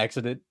 anything on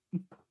accident.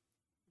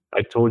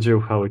 I told you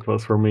how it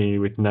was for me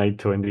with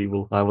Naito and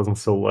Evil. I wasn't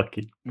so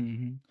lucky.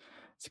 Mm-hmm.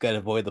 Just gotta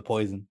avoid the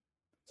poison.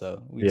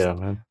 So we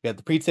Man. got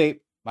the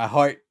pre-tape. My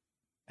heart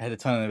had a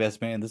ton of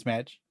investment in this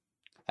match.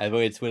 I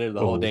avoided Twitter the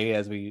whole Oh. day,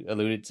 as we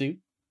alluded to.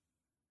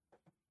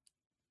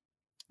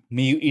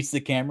 Miyu eats the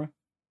camera.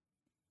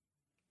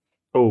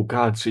 Oh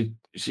God, she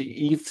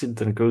eats it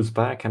and goes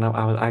back, and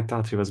I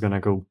thought she was gonna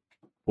go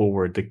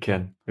forward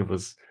again. It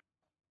was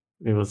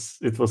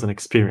an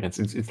experience.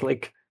 It's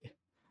like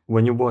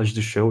when you watch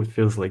the show, it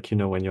feels like, you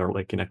know, when you're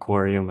like in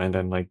aquarium and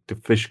then like the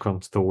fish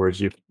comes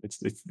towards you. It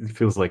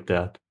feels like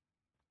that.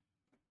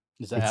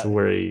 It's a It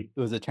very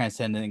was a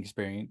transcendent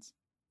experience.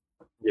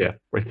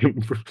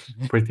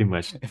 pretty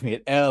much. I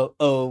mean,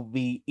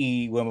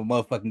 LOVE, where my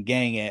motherfucking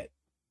gang at.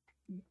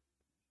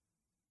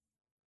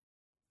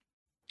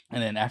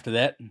 And then after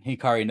that,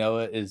 Hikaru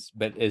Noa is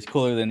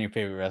cooler than your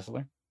favorite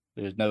wrestler.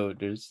 There's no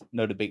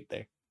debate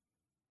there.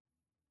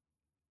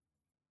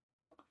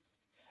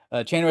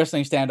 Chain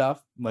wrestling standoff,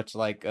 much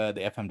like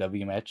the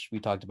FMW match we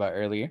talked about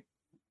earlier.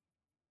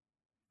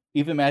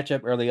 Even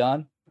matchup early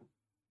on.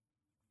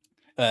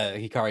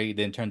 Hikaru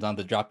then turns on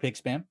the dropkick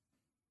spam.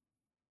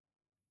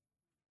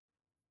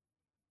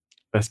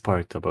 Best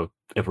part about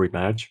every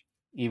match.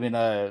 Even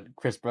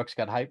Chris Brooks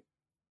got hype.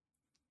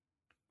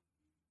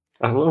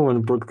 I love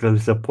when Brooke gets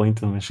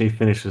disappointed when she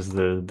finishes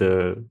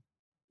the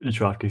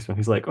dropkick spam.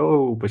 He's like,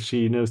 oh, but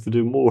she knows to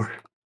do more.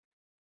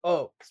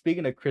 Oh,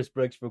 speaking of Chris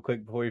Brooks, real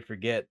quick before we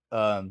forget,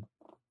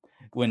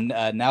 when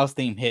Now's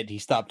theme hit, he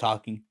stopped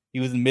talking. He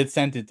was in mid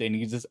sentence and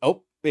he just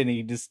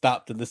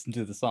stopped to listen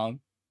to the song.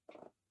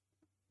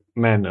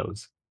 Man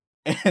knows.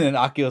 And then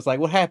Aki was like,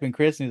 "What happened,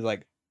 Chris?" And he's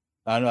like,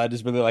 "I don't know. I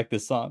just really like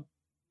this song."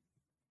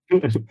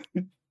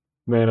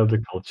 Man of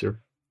the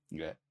culture.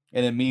 Yeah.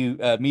 And then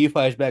Miyu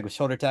fires back with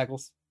shoulder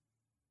tackles,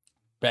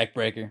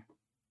 backbreaker.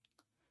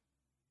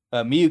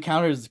 Miyu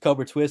counters the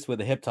Cobra Twist with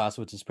a hip toss,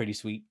 which is pretty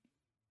sweet.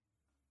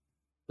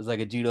 It was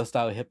like a judo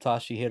style hip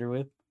toss she hit her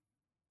with.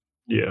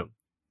 Yeah,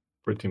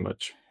 pretty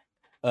much.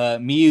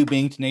 Miyu,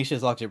 being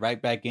tenacious, locks it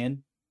right back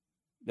in.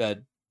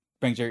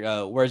 Brings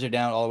her, wears her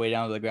down all the way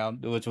down to the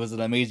ground, which was an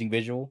amazing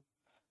visual.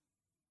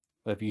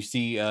 But if you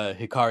see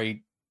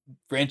Hikari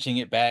wrenching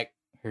it back,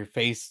 her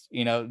face,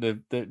 you know, their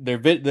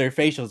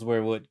facials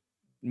were what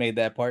made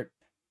that part.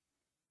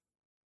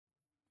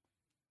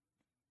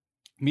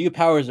 Miyu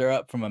powers her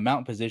up from a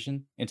mount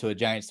position into a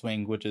giant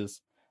swing, which is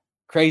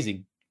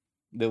crazy.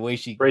 The way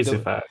she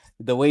fast.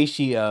 The way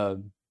she's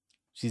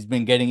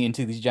been getting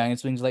into these giant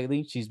swings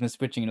lately, she's been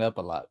switching it up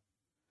a lot.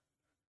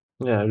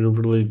 Yeah, you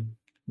really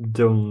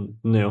don't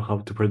know how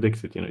to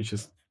predict it, you know,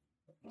 she's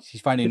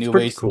finding new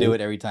ways to do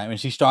it every time, and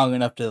she's strong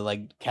enough to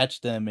like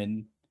catch them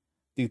and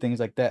do things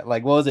like that.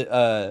 Like, what was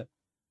it?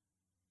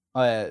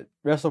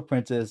 Wrestle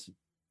Princess,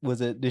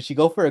 did she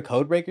go for a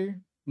code breaker,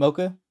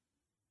 Mocha?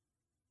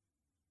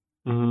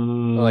 Or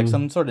like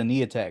some sort of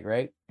knee attack,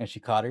 right? And she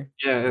caught her.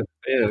 Yeah,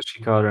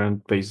 she caught her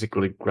and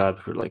basically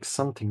grabbed her, like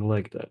something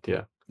like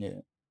that.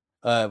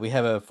 Yeah. We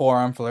have a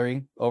forearm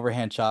flurry,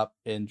 overhand chop,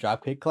 and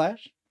dropkick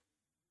clash.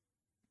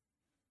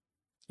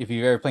 If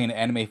you've ever played an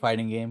anime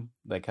fighting game,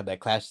 like had that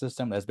clash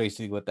system, that's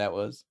basically what that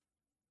was.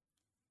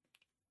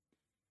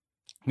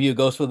 Miyu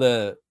goes for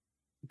the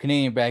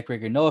Canadian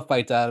backbreaker. Noah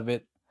fights out of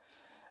it.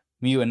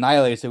 Miyu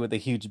annihilates it with a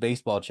huge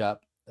baseball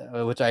chop,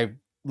 which I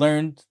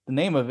learned the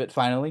name of it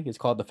finally. It's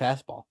called the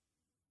fastball.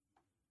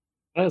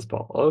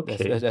 Fastball.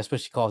 That's, Okay. that's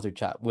what she calls her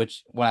chop,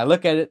 which when I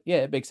look at it, yeah,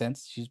 it makes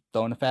sense. She's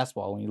throwing a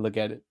fastball when you look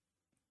at it.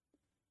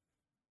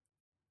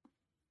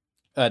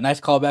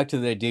 Nice callback to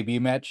their debut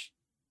match,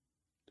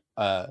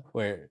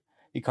 where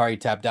Hikari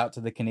tapped out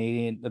to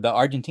the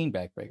Argentine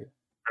backbreaker.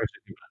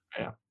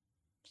 Yeah.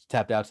 She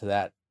tapped out to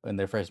that in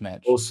their first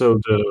match. Also,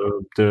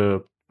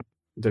 the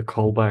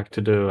callback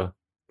to the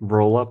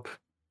roll up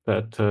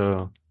that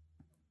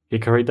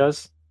Hikari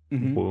does,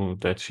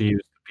 that she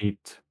used to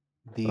beat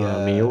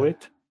Mio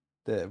with.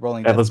 The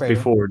rolling That death was cradle.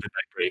 before the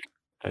break,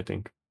 I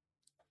think.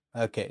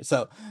 Okay,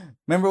 so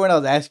remember when I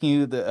was asking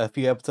you a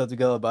few episodes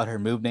ago about her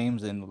move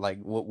names and like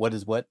what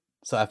is what?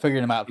 So I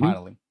figured them out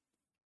finally.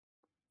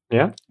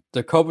 Yeah.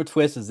 The Cobra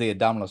Twist is the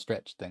abdominal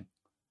stretch thing.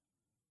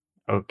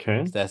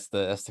 Okay. So that's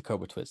the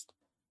Cobra Twist.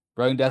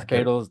 Rolling Death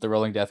Cradle is the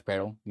rolling death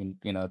cradle. You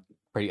know,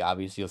 pretty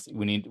obvious. You'll see,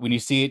 when you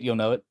see it, you'll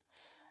know it.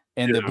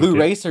 And the Blue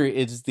Racer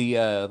is the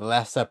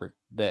Last Supper,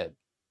 that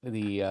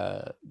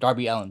the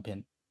Darby Allin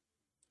pin.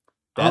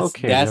 That's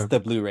the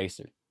Blue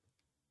Racer.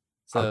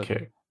 So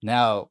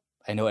now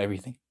I know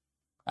everything.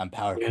 I'm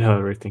powerful. You know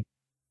everything.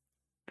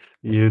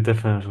 You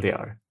definitely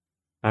are.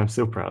 I'm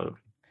so proud of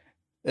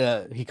you.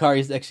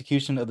 Hikari's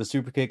execution of the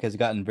super kick has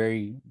gotten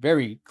very,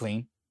 very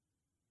clean.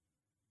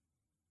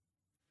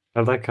 I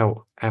like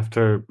how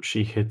after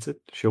she hits it,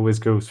 she always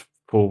goes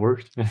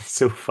forward. It's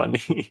so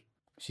funny.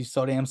 She's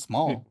so damn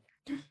small.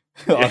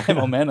 All that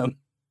momentum.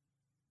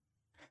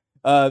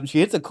 She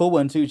hits a cool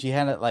one too. She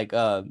had it like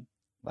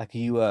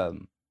you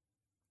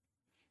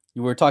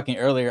were talking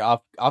earlier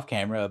off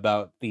camera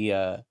about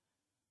the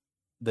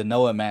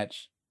Noah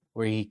match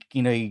where he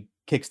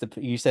kicks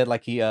you said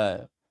like he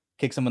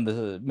kicks him in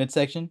the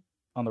midsection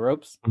on the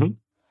ropes. Mm-hmm.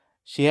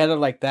 She had it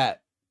like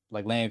that,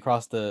 like laying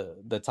across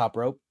the top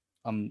rope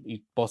on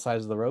both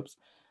sides of the ropes,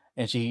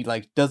 and she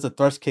like does a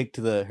thrust kick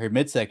to her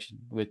midsection,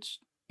 which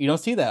you don't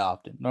see that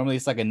often. Normally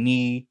it's like a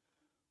knee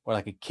or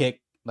like a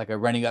kick, like a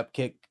running up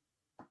kick.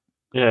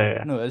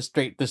 Yeah. No, it's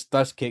straight this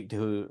thrust kick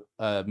to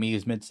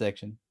Miyu's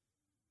midsection.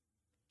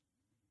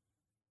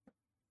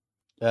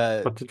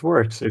 But it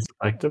works. It's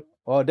effective.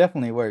 Well, it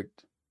definitely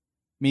worked.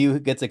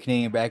 Miyu gets a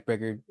Canadian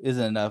backbreaker.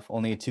 Isn't enough.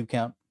 Only a 2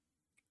 count.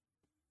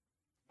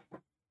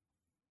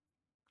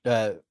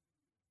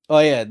 Oh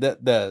yeah,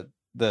 the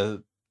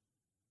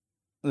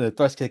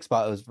thrust kick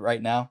spot was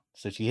right now.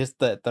 So she hits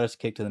the thrust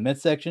kick to the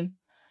midsection.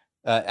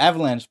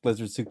 Avalanche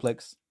Blizzard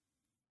suplex.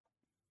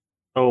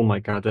 Oh my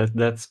god,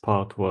 that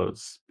spot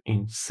was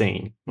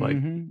insane. Like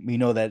we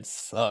know that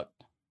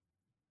sucked.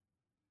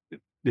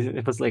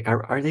 It was like,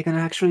 are they gonna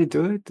actually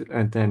do it?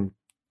 And then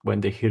when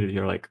they hit it,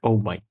 you're like, oh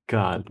my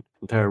god, the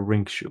entire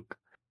ring shook.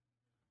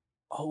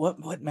 Oh,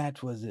 what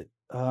match was it?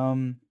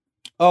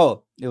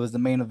 Oh, it was the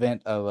main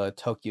event of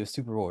Tokyo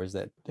Super Wars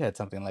that had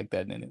something like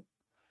that in it.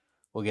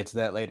 We'll get to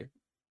that later.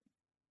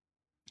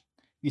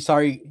 He's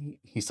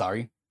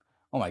sorry.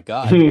 Oh my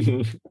god.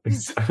 Oh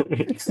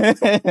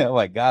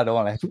my god, I don't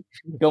want to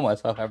kill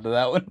myself after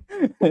that one.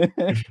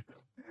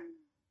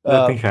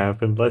 Nothing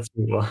happened. Let's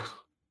move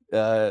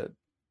on.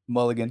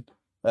 Mulligan.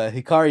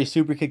 Hikari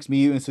super kicks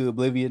Miyu into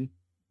oblivion,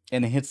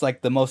 and it hits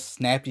like the most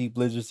snappy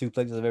Blizzard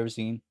suplex I've ever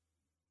seen.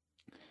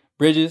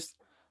 Bridges.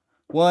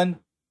 1,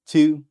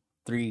 2,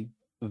 3.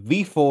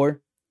 V4.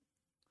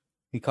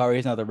 Hikari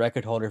is now the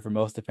record holder for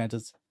most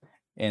defenses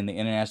in the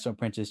International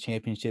Princess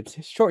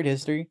Championships short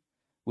history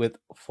with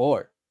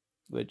 4.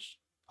 Which,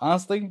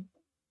 honestly,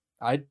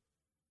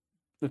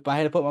 if I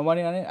had to put my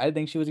money on it, I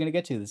think she was going to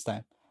get to this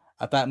time.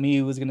 I thought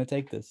Miyu was going to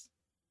take this.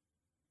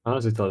 I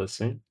honestly thought the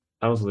same.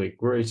 I was like,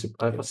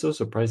 I was so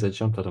surprised I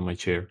jumped out of my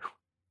chair.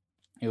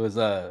 It was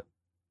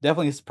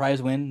definitely a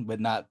surprise win, but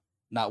not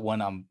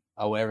one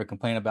I will ever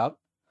complain about.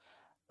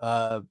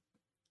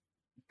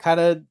 Kind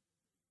of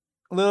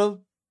a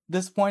little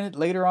disappointed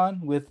later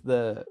on with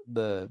the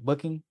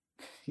booking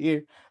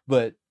here,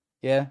 but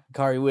yeah,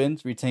 Hikari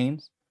wins,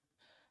 retains.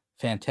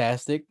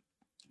 Fantastic.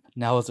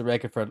 Now it's a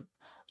record for.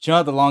 She don't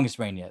have the longest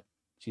reign yet.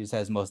 She just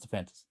has most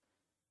defenses.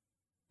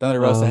 Thunder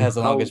Rosa has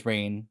the longest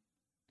reign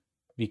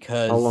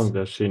because. How long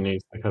does she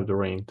need to have the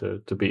reign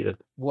to beat it?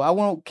 Well, I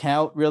won't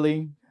count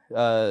really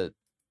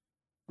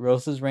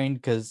Rosa's reign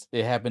because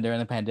it happened during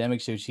the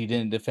pandemic, so she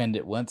didn't defend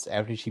it once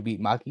after she beat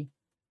Maki.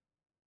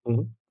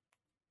 Mm-hmm.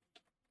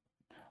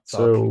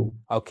 So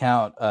I'll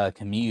count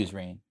Kamiyu's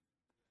reign.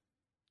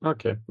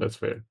 Okay, that's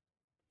fair.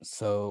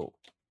 So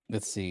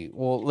let's see.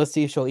 Well, let's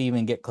see if she'll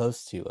even get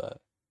close to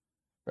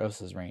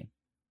Rosa's reign.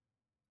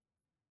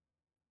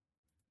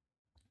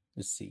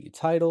 Let's see.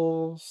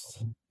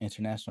 Titles.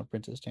 International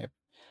Princess Champion.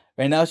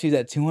 Right now she's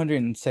at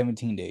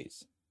 217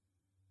 days.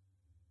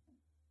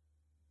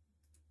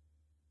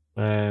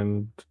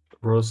 And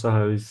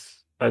Rosa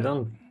is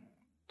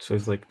so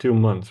it's like 2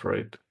 months,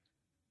 right?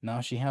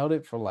 No, she held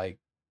it for like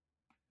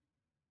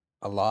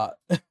a lot.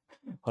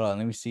 Hold on,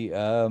 let me see.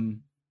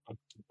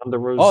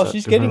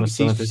 She's getting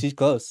she's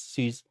close.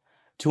 She's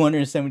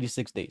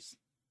 276 days.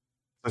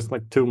 It's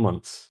like 2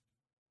 months.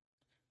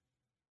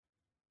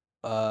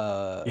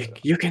 Uh,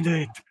 You can do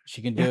it.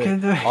 she can You do it. can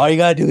do it. All you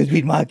gotta do is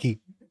beat Maki.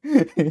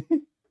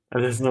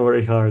 And it's not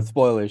very hard.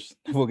 Spoilers.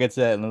 We'll get to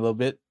that in a little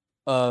bit.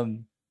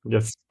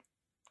 Yes.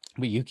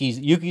 But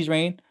Yuki's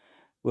reign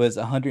was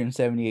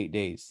 178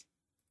 days.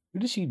 Who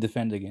did she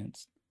defend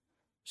against?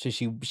 So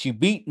she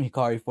beat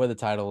Hikari for the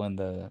title in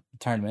the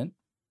tournament.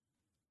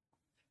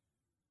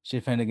 She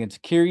defended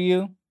against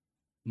Kiryu,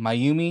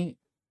 Mayumi,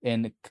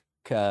 and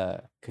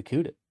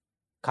Kakuta.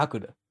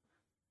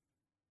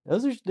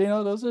 Those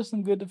are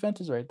some good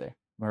defenses right there.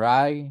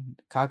 Mirai,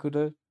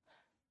 Kakuta,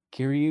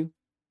 Kiryu.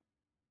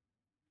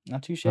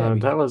 Not too shabby.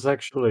 That was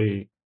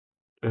actually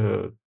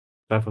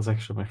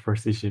my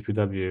first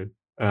ECPW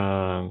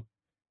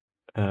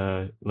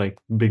like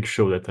big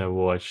show that I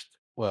watched.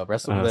 Well,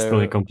 Still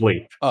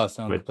Incomplete. Oh,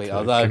 Still Incomplete.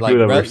 I was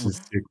Kakuta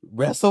versus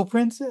Wrestle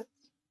Princess?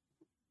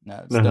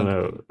 No,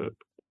 Incomplete.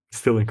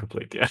 Still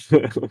Incomplete, yeah.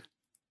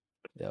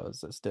 That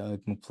was Still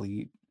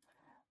Incomplete.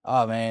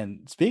 Oh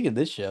man, speaking of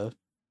this show,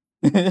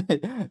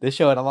 this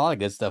show had a lot of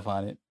good stuff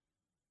on it.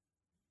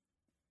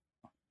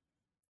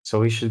 So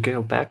we should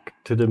go back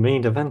to the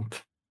main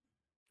event,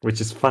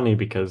 which is funny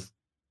because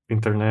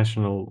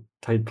international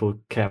title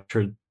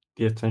captured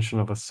the attention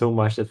of us so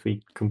much that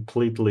we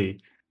completely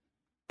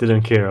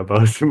didn't care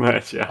about the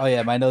match. Yeah. Oh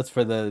yeah, my notes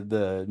for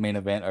the main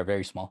event are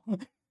very small.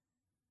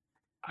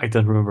 I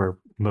don't remember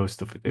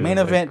most of it. Main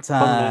event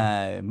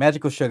time.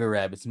 Magical Sugar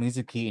Rabbits,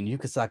 Mizuki and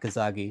Yuka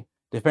Sakazaki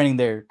defending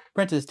their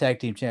Princess Tag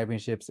Team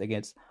Championships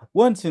against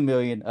 1-2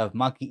 million of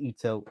Maki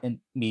Ito and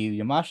Miyu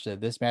Yamashita.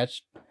 This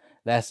match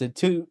lasted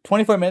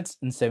 24 minutes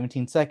and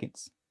 17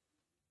 seconds.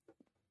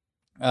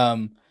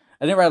 I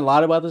didn't write a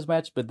lot about this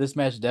match, but this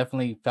match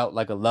definitely felt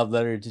like a love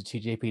letter to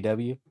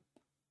TJPW.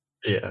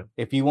 Yeah.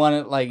 If you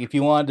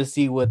wanted to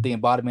see what the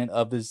embodiment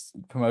of this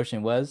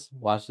promotion was,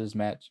 watch this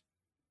match.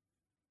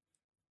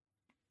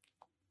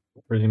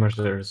 Pretty much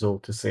there's all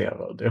to say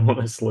about it,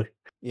 honestly.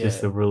 Yeah.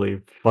 Just a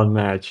really fun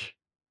match.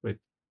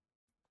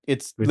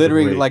 It's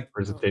literally like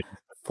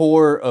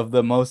 4 of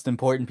the most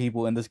important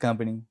people in this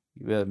company.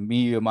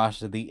 Miyu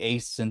Yamashita, the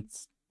ace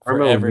since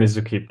forever.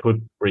 Mizuki,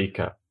 put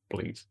Rika,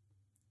 please.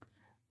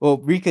 Well,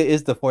 Rika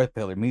is the 4th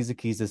pillar.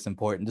 Mizuki's just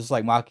important, just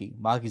like Maki.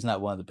 Maki's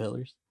not one of the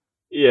pillars.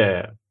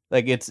 Yeah.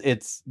 Like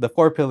it's the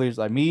 4 pillars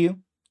are Miyu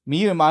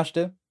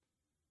Yamashita,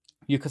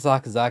 Yuka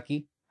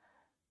Sakazaki,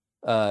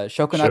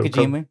 Shoko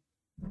Nakajima,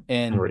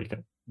 and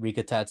Rika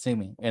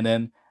Tatsumi. And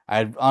then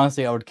I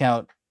would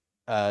count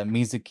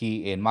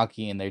Mizuki and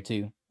Maki in there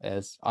too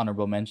as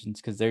honorable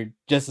mentions because they're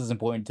just as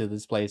important to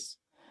this place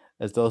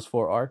as those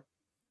 4 are.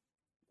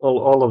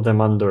 All of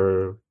them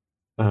under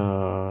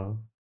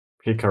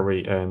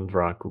Hikari and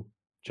Raku,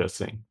 just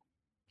saying.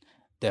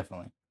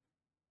 Definitely.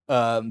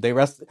 They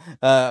rest.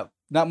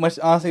 Not much.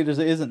 Honestly,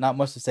 there isn't not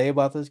much to say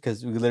about this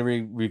because we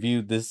literally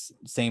reviewed this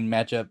same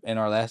matchup in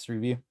our last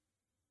review.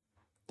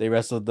 They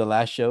wrestled the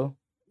last show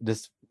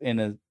just in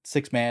a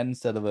 6-man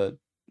instead of a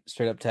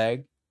straight up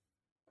tag.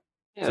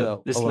 Yeah,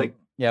 so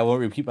I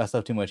won't repeat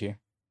myself too much here.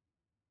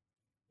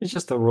 It's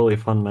just a really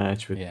fun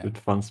match with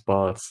fun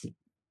spots.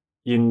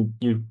 You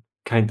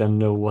kind of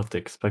know what to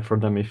expect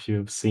from them if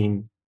you've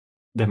seen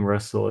them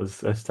wrestle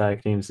as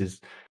tag teams.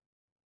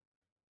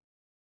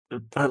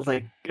 I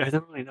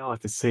don't really know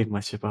what to say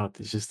much about.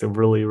 It's just a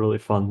really, really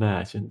fun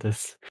match, and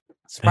that's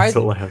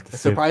all I have to say.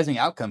 Surprising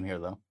outcome here,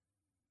 though.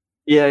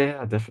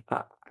 Yeah.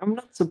 I'm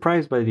not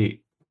surprised by the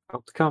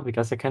outcome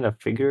because I kind of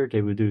figured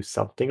they would do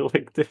something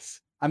like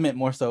this. I meant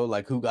more so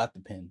like who got the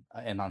pin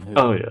and on who.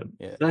 Oh yeah,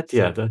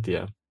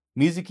 that.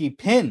 Mizuki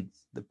pins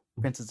the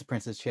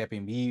Princess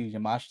champion Miyu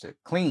Yamashita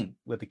clean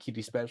with a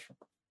cutie special.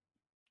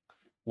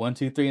 1,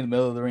 2, 3 in the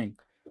middle of the ring.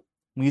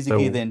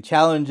 Mizuki then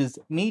challenges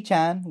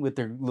Mi-chan with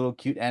her little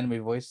cute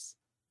anime voice.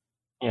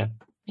 Yeah,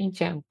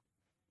 Mi-chan.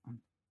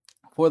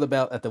 For the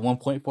belt at the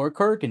 1.4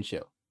 Kurikan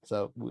show.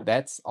 So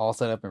that's all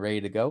set up and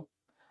ready to go.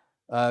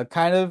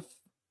 Mizuki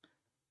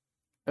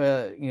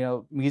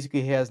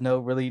has no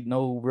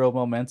real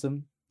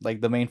momentum. Like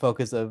the main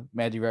focus of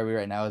Magic Rabbit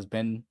right now has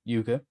been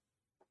Yuka.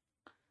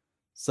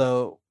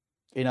 So,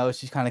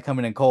 she's kind of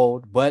coming in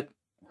cold. But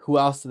who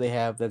else do they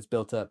have that's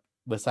built up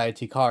besides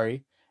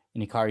Hikari?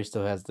 And Hikari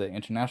still has the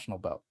international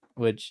belt,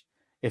 which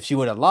if she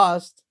would have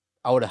lost,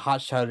 I would have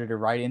hot-shotted her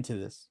right into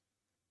this.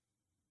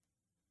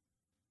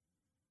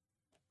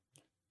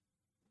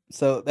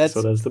 So that's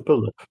the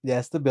build-up.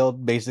 Yes, the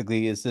build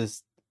basically is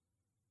just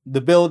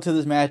the build to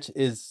this match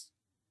is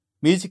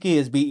Mizuki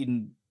has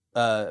beaten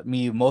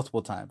Miyu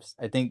multiple times.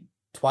 I think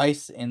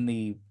twice in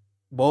the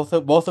both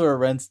of her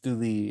runs through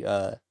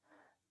the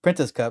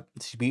Princess Cup.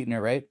 She's beaten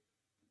her, right?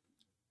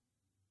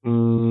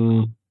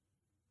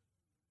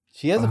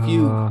 She has a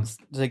few.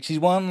 She's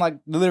won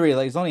literally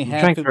there's only a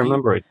handful. I'm trying to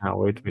remember it now.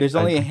 Wait, there's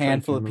only a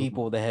handful of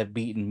people that have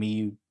beaten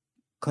Miyu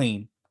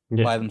clean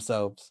by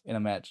themselves in a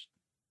match.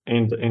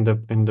 In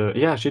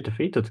the she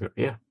defeated her.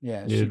 Yeah.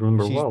 You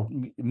remember well.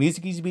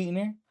 Mizuki's beaten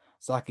her.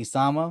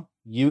 Saki-sama,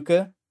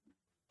 Yuka,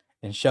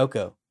 and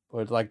Shoko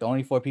are the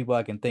only 4 people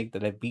I can think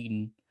that have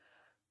beaten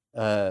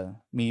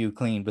Miyu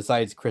clean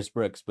besides Chris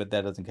Brooks, but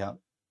that doesn't count.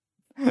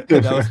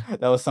 That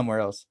was somewhere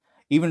else.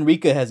 Even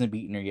Rika hasn't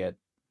beaten her yet.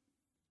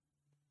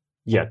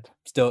 Yet.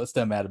 Still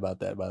mad about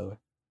that, by the way.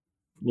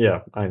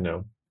 Yeah, I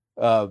know.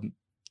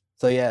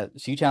 So yeah,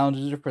 she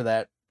challenges her for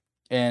that,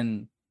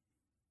 and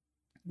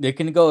they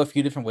can go a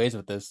few different ways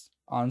with this.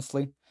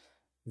 Honestly,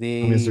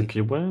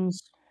 Mizuki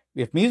wins.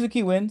 If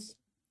Mizuki wins,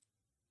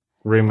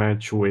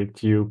 rematch with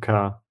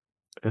Yuka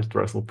at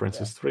Wrestle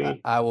Princess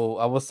 3. I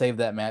will save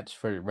that match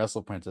for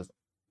Wrestle Princess.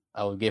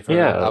 I will give her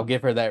I'll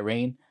give her that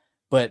reign,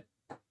 but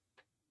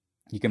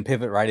you can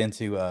pivot right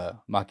into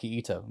Maki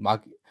Ito.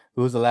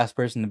 Who was the last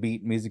person to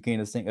beat Mizuki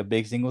in a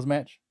big singles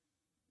match?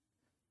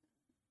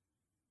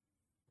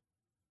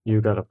 You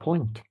got a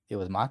point. It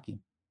was Maki.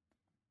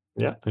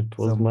 Yeah, it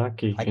was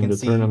Maki in the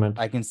tournament.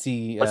 I can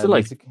see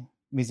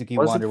Mizuki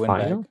was Wander win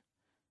back.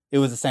 It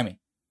was a semi.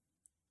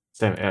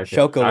 Semi. Okay.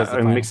 Shoko was the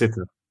final. I mix it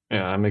up.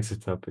 Yeah, I mix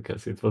it up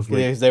because it was like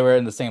because they were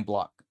in the same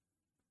block.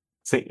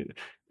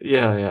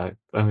 Yeah,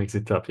 I mix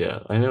it up. Yeah,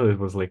 I know it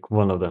was like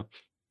one of them.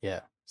 Yeah,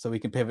 so we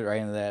can pivot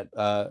right into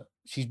that.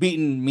 She's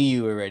beaten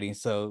Miyu already,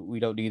 so we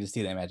don't need to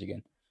see that match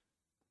again.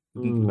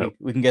 No.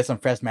 We can get some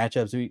fresh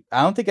matchups.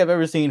 I don't think I've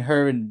ever seen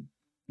her and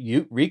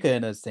Rika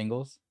in a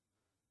singles.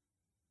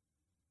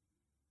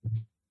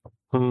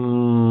 Let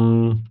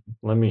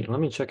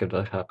me check if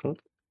that happened.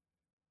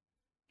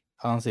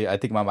 Honestly, I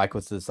think my mic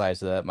was to the side,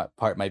 so that my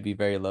part might be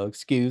very low.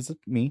 Excuse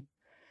me.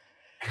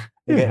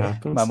 It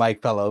happens. My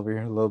mic fell over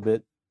a little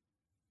bit.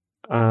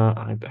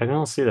 I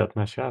don't see that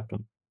match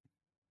happen.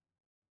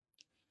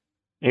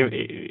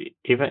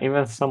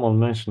 Even someone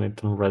mentioned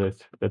it on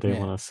Reddit that they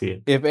want to see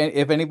it.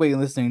 If anybody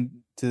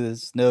listening to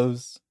this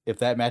knows if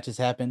that match has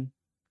happened,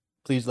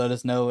 please let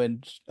us know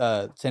and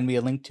send me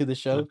a link to the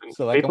show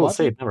so I can watch it.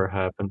 People say it never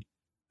happened.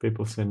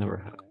 People say it never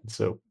happened.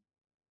 So,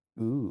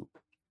 ooh,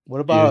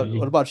 what about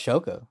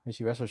Shoko? Did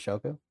she wrestle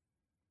Shoko?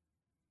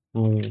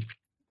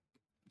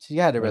 She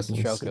had to wrestle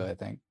Shoko, I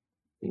think.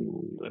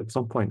 At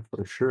some point,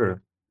 for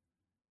sure.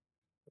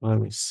 Let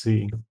me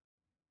see.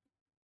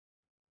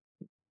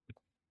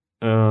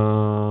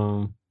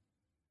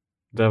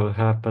 That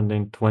happened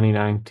in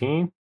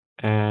 2019,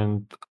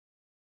 and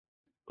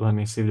let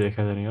me see if they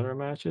had any other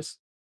matches.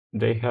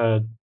 They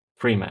had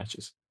 3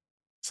 matches.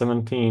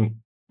 17,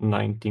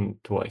 19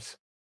 twice.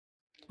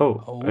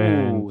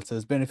 And so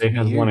it's been a few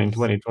years. They had one in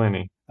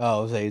 2020.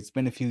 Oh, so it's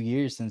been a few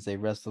years since they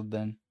wrestled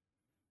then.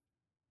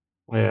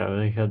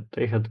 Yeah,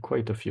 they had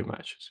quite a few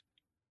matches.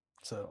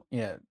 So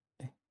yeah,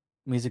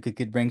 Mizuki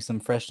could bring some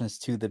freshness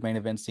to the main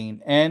event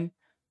scene. And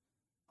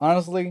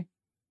honestly,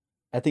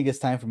 I think it's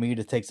time for me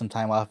to take some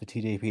time off of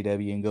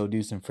TJPW and go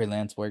do some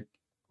freelance work,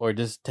 or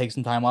just take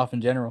some time off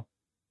in general.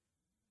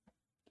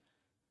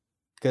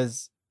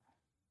 Because,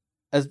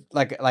 as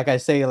like I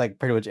say, like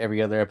pretty much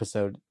every other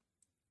episode,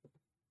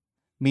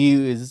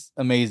 Miyu is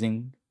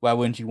amazing. Why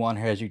wouldn't you want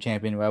her as your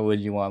champion? Why would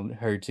you want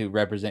her to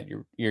represent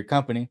your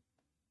company?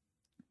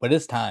 But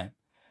it's time.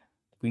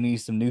 We need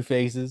some new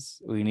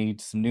faces. We need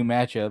some new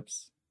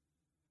matchups.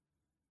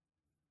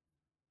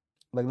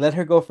 Like, let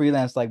her go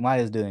freelance like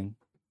Maya's doing.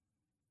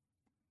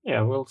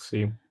 Yeah, we'll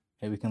see.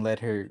 Maybe we can let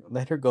her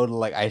go to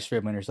like Ice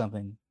Ribbon or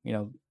something. You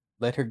know,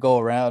 let her go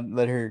around.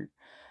 Let her,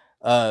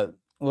 what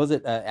was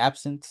it?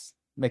 Absence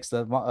makes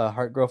the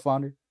heart grow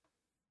fonder.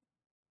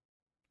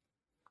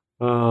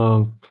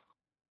 I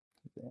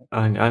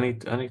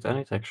need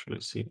to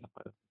actually see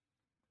that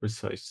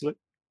precisely.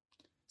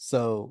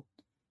 So,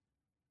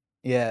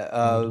 yeah,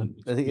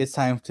 I think it's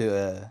time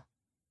to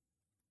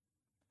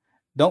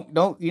you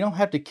don't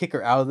have to kick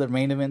her out of the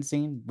main event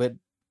scene, but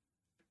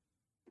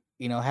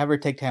you know, have her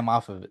take time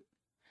off of it.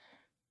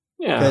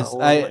 Yeah, because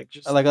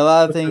like a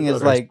lot of things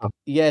is like,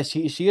 yeah,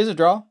 she is a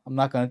draw. I'm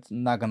not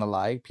gonna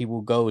lie. People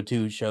go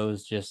to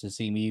shows just to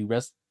see me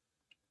wrestle.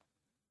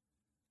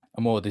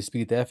 I'm going to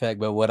dispute that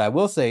fact, but what I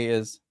will say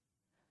is,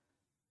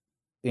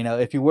 you know,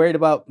 if you're worried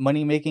about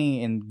money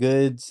making and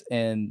goods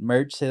and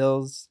merch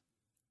sales,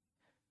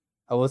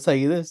 I will tell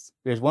you this: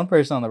 there's one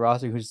person on the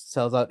roster who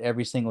sells out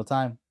every single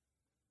time.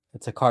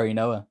 It's Hikari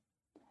Noah.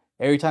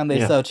 Every time they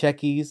sell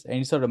checkies,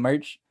 any sort of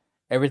merch,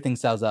 everything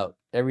sells out.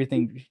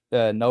 Everything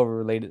Noah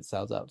related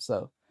sells out.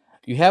 So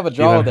you have a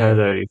draw there. Had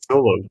a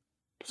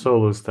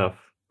solo stuff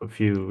a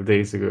few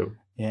days ago.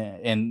 Yeah,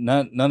 and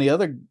none of the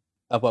other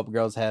up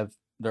girls have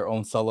their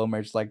own solo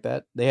merch like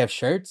that. They have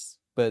shirts,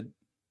 but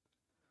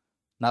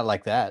not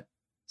like that.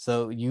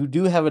 So you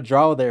do have a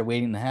draw there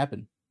waiting to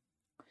happen.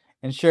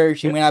 And sure,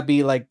 she may not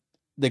be like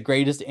the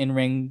greatest in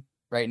ring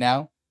right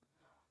now.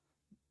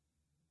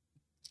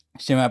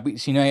 She may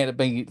not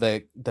be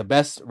the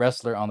best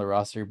wrestler on the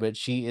roster, but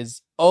she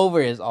is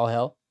over as all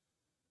hell.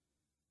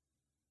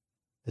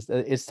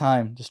 It's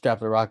time to strap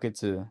the rocket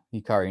to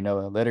Hikari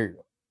Noah. Let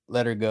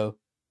her go.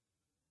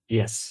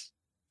 Yes.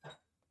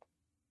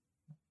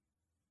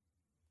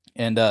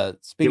 And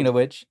speaking of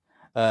which,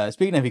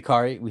 speaking of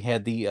Hikari, we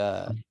had the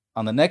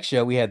on the next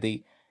show we had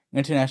the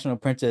International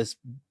Princess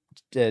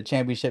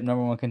Championship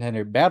 #1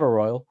 contender Battle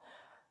Royal.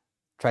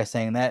 Try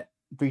saying that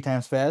 3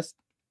 times fast.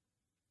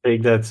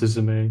 Take that,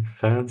 Suzume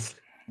fans.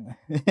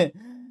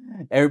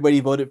 Everybody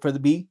voted for the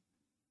B.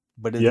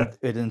 but Yeah.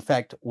 it in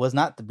fact was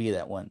not to be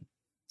that one.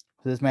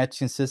 So this match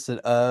consisted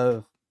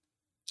of,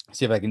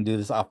 see if I can do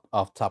this off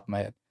the top of my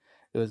head.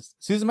 It was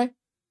Suzume,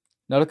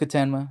 Naruto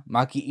Tenma,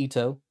 Maki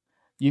Ito,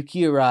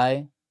 Yuki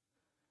Arai,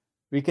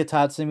 Rika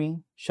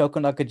Tatsumi, Shoko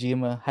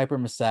Nakajima, Hyper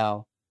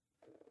Masao.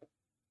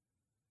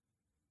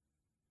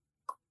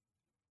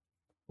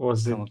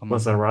 Was Come on.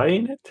 Arai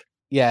in it?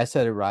 Yeah, I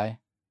said Arai.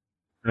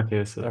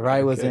 Okay, so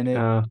Arai was in it.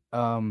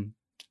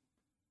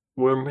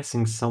 We're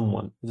missing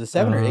someone. Was it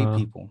 7 or 8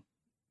 people?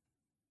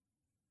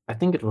 I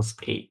think it was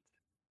 8.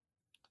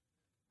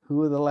 Who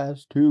were the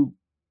last 2?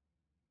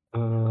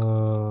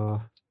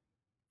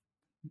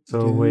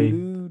 So wait.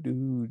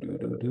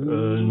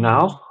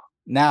 Now?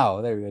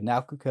 Now, there we go.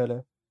 Now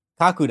Kakuda.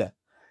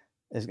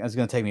 It's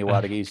going to take me a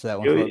while to get used to that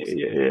one, folks.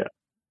 Yeah.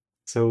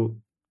 So,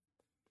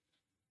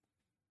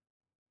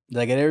 did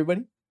I get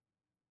everybody?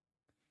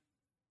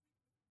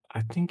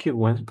 I think you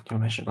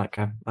mentioned, like,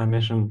 I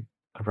mentioned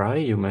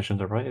Arai, you mentioned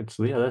Arai.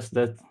 So yeah, that's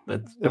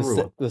everyone.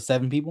 It was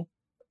 7 people?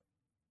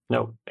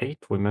 No, 8.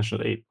 We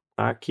mentioned 8.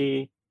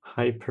 Aki,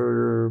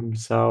 Hyper,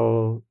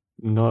 Misao,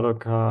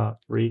 Nodoka,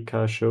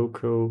 Rika,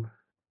 Shoko,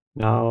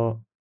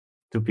 now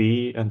to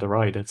be, and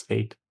Arai. That's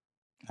 8.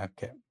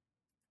 Okay,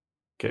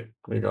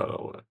 we got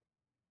all that.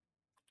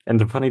 And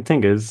the funny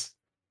thing is,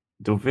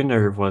 the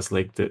winner was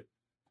like the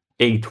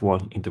 8th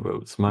one in the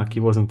votes.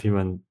 Maki wasn't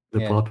even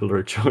the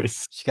popular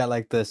choice. She got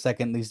like the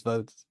second least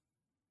votes.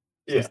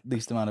 Yeah.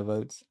 Least amount of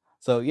votes.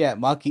 So yeah,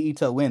 Maki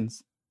Ito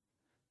wins.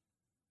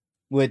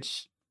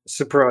 Which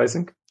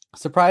surprising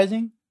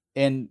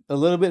and a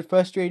little bit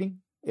frustrating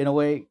in a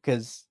way,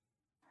 because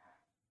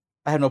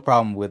I have no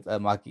problem with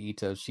Maki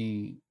Ito.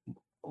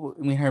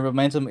 Her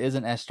momentum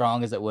isn't as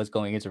strong as it was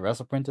going into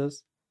Wrestle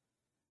Princess.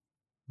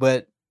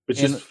 But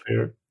which is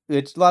fair.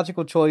 Its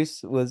logical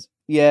choice was,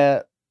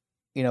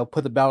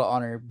 put the belt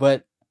on her.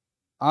 But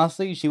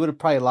honestly, she would have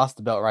probably lost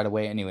the belt right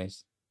away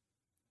anyways.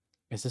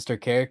 It's just her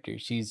character.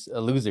 She's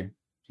a loser.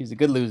 She's a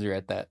good loser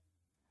at that.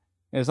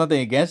 There's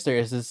nothing against her.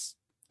 It's just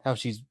how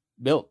she's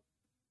built.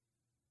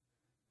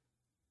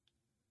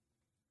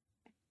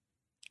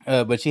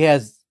 But she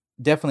has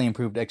definitely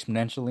improved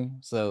exponentially.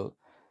 So,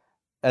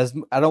 as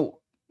I don't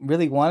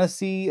really want to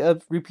see a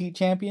repeat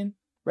champion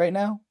right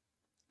now,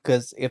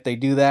 because if they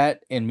do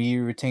that and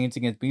Miyu retains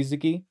against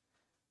Mizuki,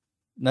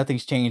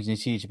 nothing's changed in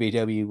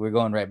CHBW. We're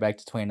going right back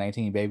to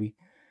 2019, baby.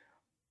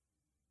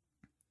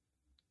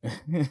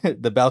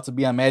 The belts will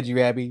be on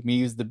Magirabi.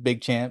 Miyu's the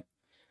big champ.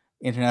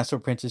 International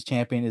Princess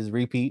champion is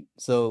repeat.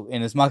 So,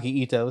 and it's Maki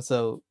Ito.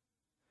 So,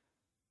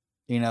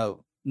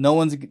 no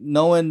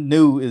one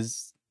new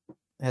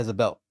has a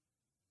belt.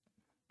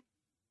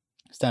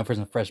 It's time for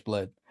some fresh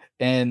blood.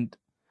 And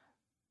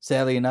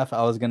sadly enough,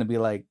 I was gonna be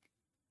like,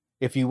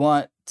 if you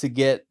want to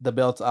get the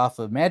belts off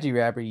of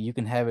Magirabi, you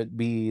can have it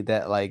be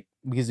that like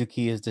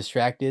Mizuki is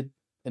distracted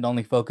and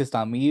only focused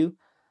on Miyu,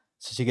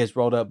 so she gets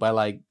rolled up by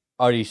like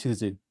Artie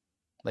Shuzu.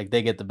 Like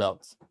they get the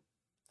belts.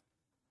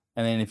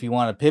 And then if you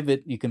want to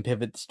pivot, you can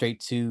pivot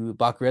straight to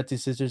Bakuretsu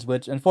Sisters,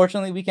 which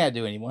unfortunately we can't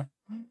do anymore.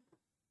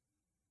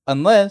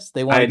 Unless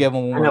they want to give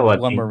them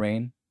one more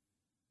reign.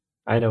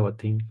 I know what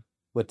team.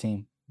 What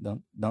team?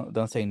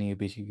 Don't say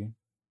Niyobishiki.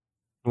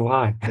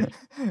 Why?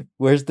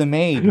 Where's the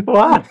maid?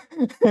 What?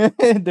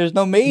 There's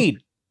no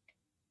maid.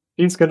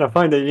 He's gonna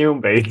find a new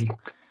maid.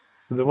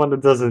 The one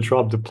that doesn't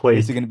drop the plate.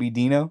 Is it gonna be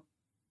Dino?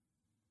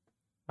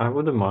 I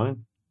wouldn't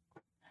mind.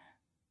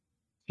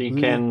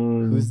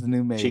 Who's the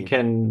new maid? She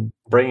can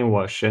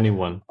brainwash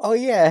anyone. Oh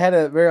yeah, I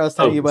was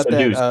telling you about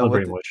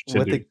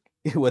that.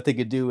 What they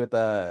could do with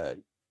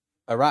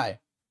Arai.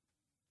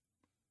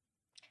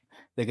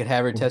 They could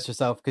have her test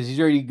herself, because she's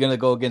already gonna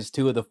go against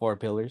 2 of the 4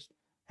 pillars.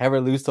 Have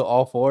her lose to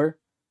all 4,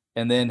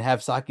 and then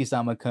have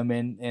Saki-sama come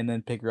in and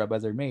then pick her up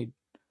as her maid.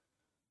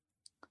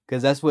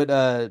 Because that's what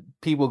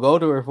people go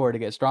to her for, to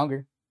get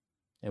stronger.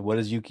 And what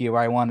does Yuki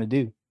Arai want to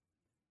do?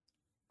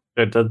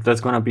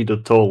 That's gonna be the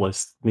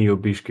tallest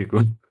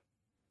Niyobishiki-gun.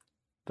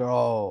 They're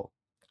all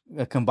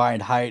a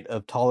combined height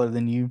of taller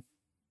than you.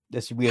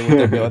 That should be what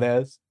they're billed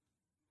as.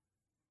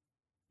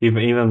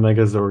 Even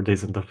Megazord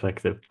isn't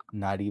effective.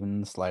 Not even in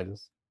the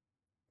slightest.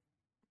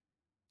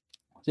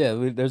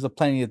 Yeah, there's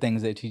plenty of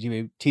things that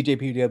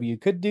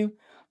TJPW could do,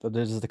 but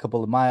there's just a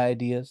couple of my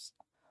ideas.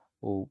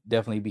 We'll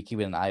definitely be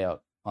keeping an eye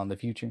out on the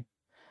future.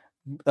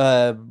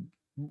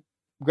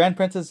 Grand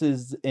Princess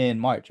is in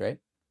March, right?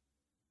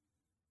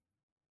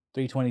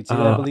 3/22,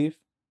 I believe.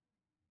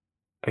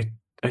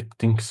 I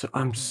think so.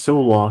 I'm so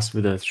lost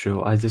with that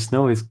show. I just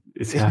know it's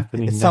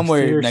happening. It's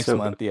somewhere next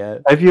month, yeah.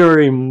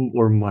 February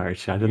or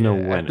March. I don't know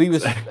when.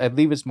 I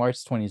believe it's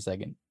March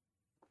 22nd.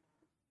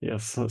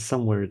 Yes,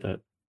 somewhere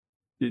that.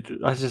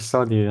 I just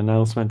saw the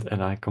announcement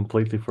and I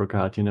completely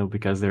forgot,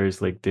 because there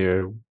is like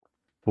their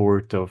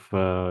 4th of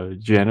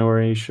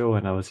January show,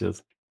 and I was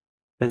just,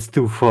 that's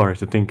too far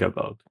to think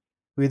about.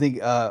 We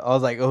think I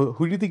was like, oh,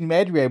 who do you think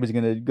Magirabi is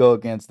gonna go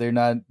against? They're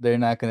not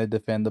gonna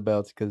defend the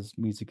belts because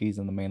Mizuki's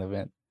in the main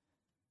event.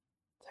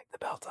 Take the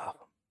belts off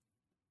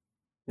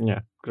them.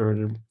 Yeah.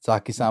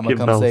 Saki-sama,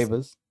 come save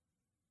us.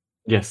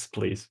 Yes,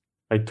 please.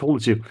 I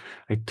told you.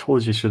 I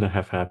told you it shouldn't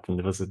have happened.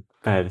 It was a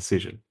bad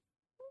decision.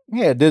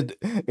 Yeah,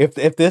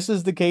 if this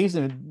is the case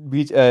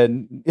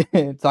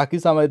and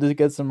Taki-sama doesn't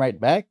get some right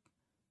back,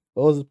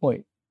 what was the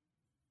point?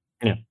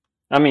 Yeah.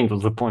 I mean, it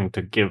was the point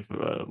to give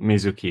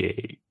Mizuki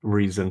a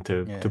reason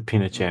to Yeah,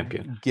 pin a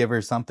champion. give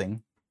her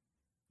something.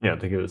 Yeah,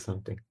 to give her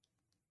something.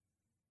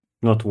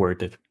 Not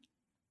worth it.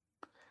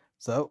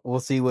 So we'll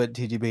see what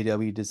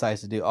TGPW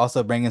decides to do.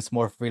 Also, bring in some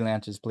more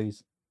freelancers,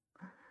 please.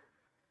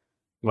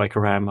 Like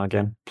Ram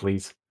again,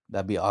 please.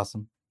 That'd be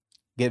awesome.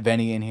 Get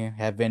Venny in here.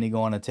 Have Venny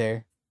go on a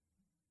tear.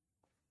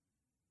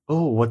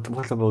 Oh, what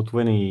about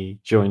Winnie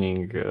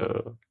joining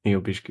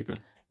Neo Bishkikun?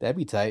 That'd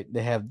be tight.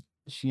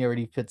 She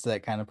already fits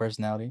that kind of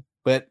personality,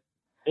 but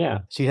Yeah,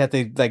 she'd have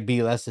to like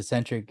be less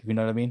eccentric, if you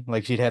know what I mean.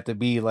 Like she'd have to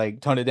be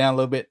like tone it down a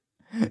little bit.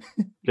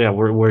 yeah.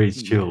 Where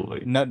is chill?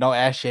 Like, No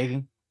ass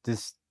shaking.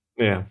 Just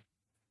yeah,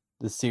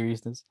 the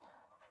seriousness.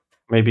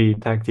 maybe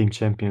tag team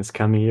champions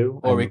Cameo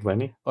Or and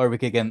Winnie. we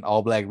could get an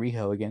all black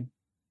Riho again.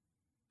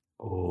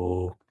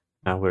 Oh,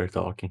 now we're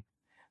talking.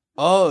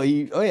 Oh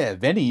yeah,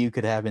 Venny you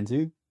could have in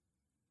too.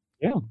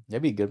 Yeah,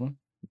 That'd be a good one.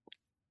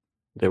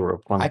 they were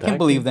one. I can't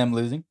believe them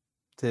losing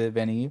to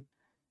Venny.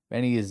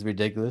 Venny is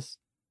ridiculous.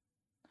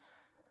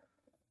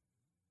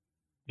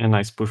 A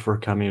nice push for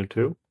Cameo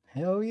too.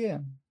 Hell yeah.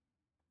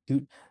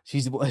 Dude,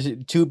 she's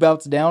 2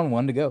 bouts down,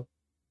 1 to go.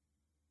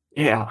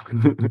 Yeah,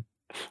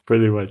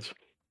 pretty much.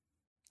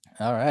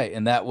 All right,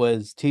 and that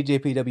was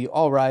TJPW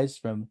All Rise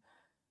from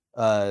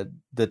the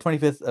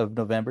 25th of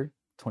November,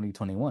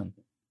 2021.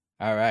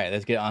 All right,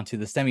 let's get on to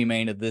the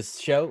semi-main of this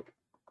show,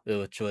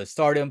 which was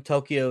Stardom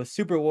Tokyo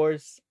Super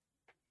Wars,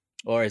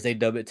 or as they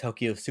dub it,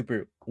 Tokyo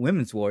Super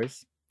Women's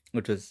Wars,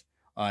 which was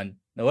on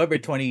November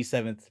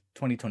 27th,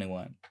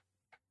 2021.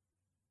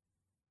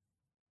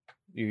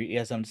 You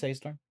have something to say,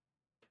 Storm?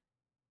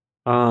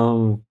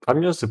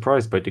 I'm just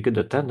surprised by the good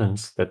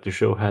attendance that the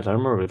show had. I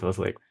remember it was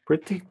like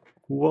pretty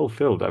well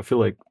filled. I feel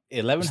like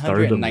Stardom is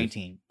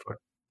 1,119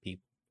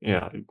 people.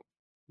 yeah,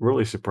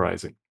 really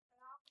surprising.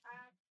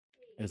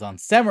 It was on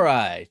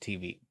Samurai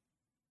TV.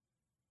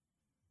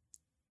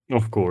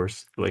 Of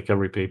course, like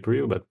every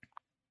pay-per-view, but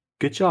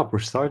good job for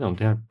Stardom.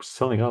 They're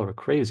selling out like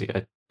crazy.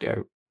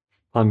 They're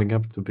climbing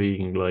up to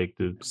being like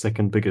the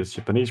second biggest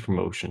Japanese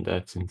promotion.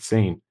 That's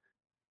insane.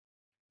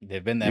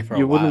 They've been there for a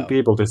You while. wouldn't be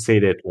able to say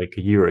that like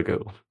a year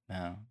ago.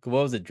 No.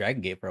 What was it?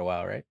 Dragon Gate for a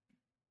while, right?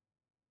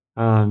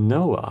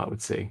 No, I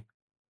would say.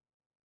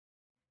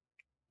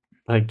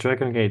 Like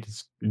Dragon Gate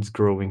is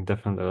growing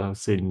definitely. I would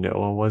say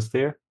Noah was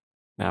there.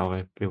 Now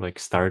I feel like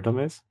Stardom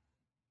is.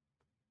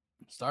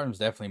 Stardom's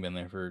definitely been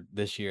there for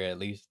this year at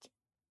least.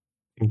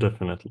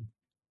 Definitely.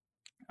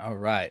 All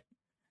right.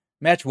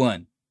 Match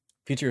 1.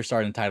 Future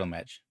Stardom title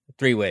match.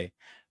 3-way.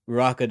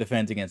 Uraka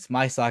defends against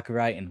Mai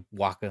Sakurai and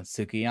Waka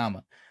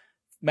Tsukiyama.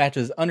 Match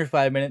was under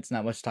 5 minutes.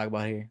 Not much to talk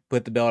about here.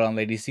 Put the belt on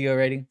Lady C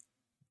already.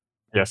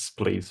 Yes,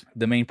 please.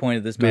 The main point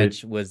of this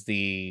match was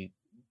the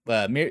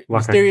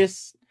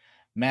mysterious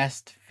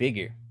masked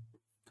figure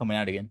coming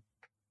out again.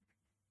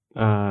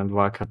 And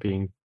Waka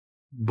being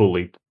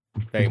bullied.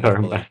 Very much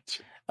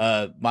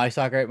bullied. Mai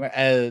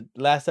Sakurai.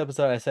 Last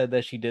episode, I said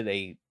that she did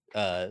a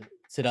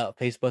sit out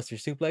facebuster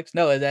suplex.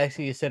 No, it's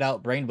actually a sit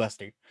out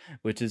brainbuster,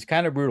 which is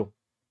kind of brutal.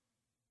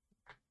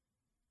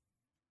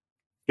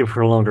 Give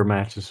her longer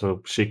matches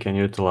so she can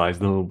utilize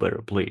them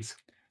better, please.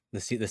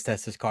 Let's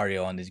test this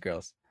cardio on these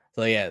girls.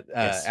 So yeah,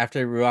 yes.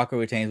 After Ruaka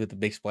retains with the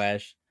big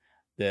splash,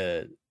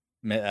 the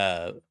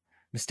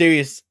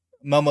mysterious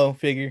Momo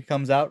figure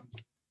comes out.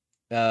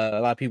 A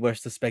lot of people are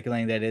still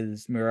speculating that it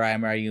is Mirai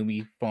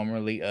Mariumi,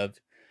 formerly of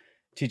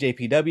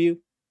TJPW,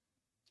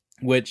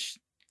 which,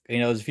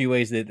 there's a few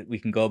ways that we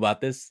can go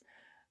about this,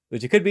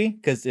 which it could be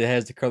because it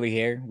has the curly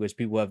hair, which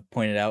people have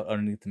pointed out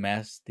underneath the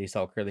mask. They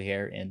saw curly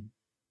hair and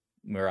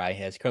Mirai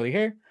has curly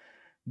hair,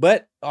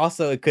 but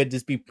also it could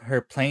just be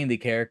her playing the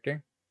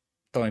character,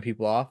 throwing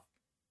people off,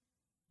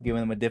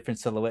 giving them a different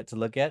silhouette to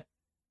look at.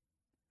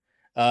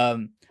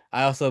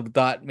 I also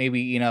thought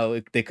maybe,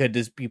 they could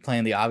just be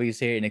playing the obvious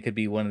here, and it could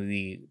be one of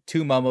the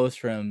 2 Momos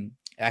from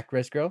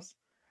Actress Girls.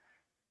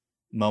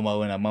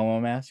 Momo in a Momo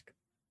mask.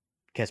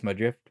 Catch my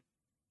drift?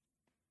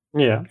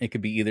 Yeah. It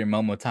could be either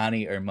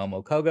Momotani or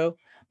Momo Kogo.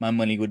 My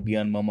money would be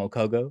on Momo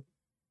Kogo.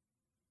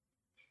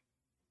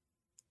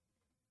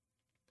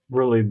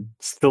 Really,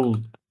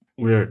 still,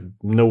 we're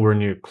nowhere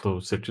near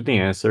closer to the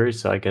answer,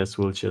 so I guess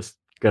we'll just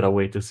gotta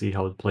wait to see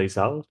how it plays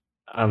out.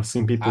 I've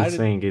seen people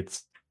saying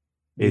it's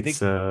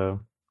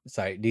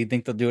Sorry, do you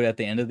think they'll do it at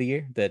the end of the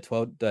year, the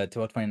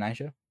 12/29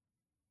 show?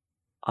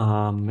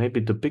 Maybe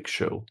the big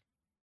show.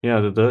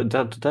 Yeah,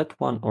 that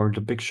one or the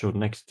big show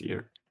next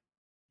year.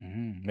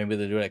 Maybe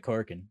they'll do it at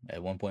Korakuen at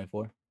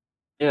 1.4.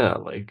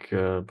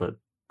 Yeah, but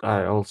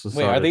I also saw.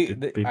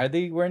 Wait, are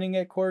they running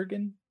at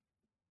Korakuen?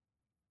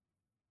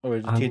 Or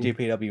is the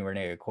TJPW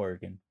running at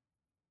Korakuen?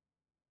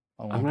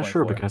 I'm not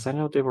sure because I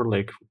know they were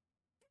like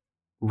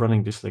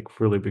running this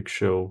like really big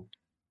show.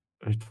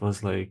 It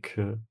was like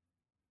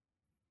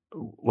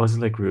was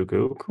it like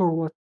Ryogoku or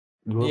what?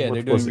 Yeah,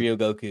 they're doing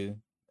Ryogoku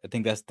I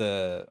think that's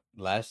the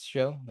last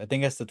show. I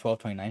think that's the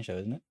 12/29 show,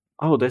 isn't it?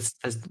 Oh, that's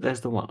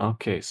the one.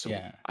 Okay, so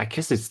Yeah. I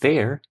guess it's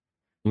there.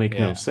 Make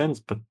no Yeah. sense,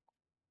 but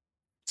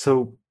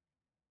so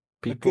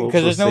people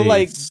Because also there's no say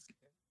like. it's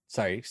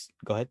Sorry,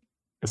 go ahead.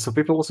 so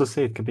people also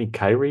say it could be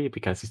Kyrie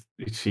because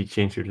she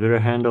changed her Twitter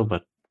handle,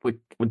 but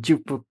would you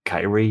put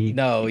Kyrie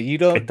No, you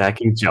don't.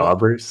 attacking What?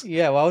 jobbers?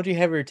 Yeah, why would you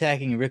have her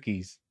attacking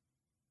rookies?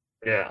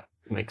 Yeah,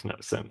 makes no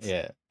sense.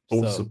 Yeah.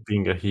 Also So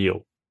being a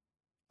heel.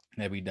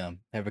 that'd be dumb.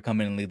 Have her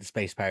come in and lead the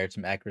Space Pirates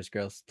from Actress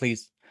Girls.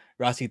 Please,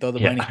 Rossi, throw the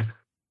Yeah. bunny.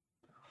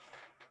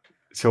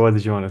 So what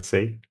did you want to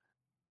say?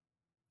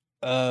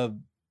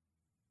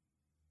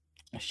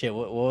 Shit,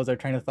 what was our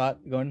train of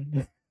thought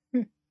going?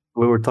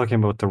 We were talking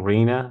about the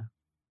arena,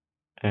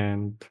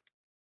 and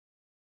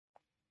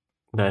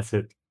that's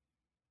it.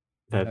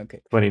 That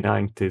Okay.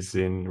 29th is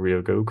in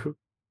Ryogoku.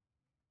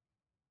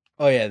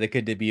 Oh yeah, they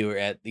could debut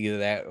at either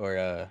that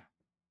or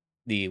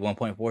the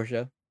 1.4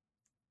 show.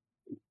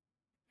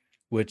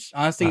 Which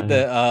honestly,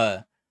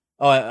 the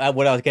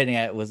what I was getting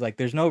at was like,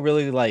 there's no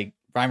really like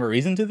rhyme or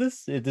reason to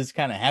this. It just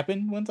kind of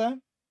happened one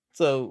time,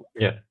 so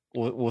Yeah.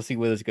 we'll see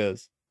where this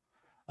goes.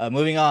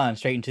 Moving on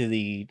straight into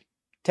the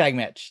tag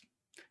match.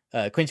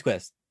 Queen's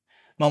Quest,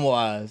 Momo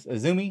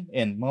Azumi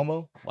and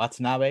Momo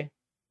Watanabe,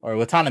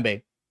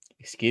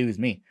 excuse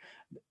me,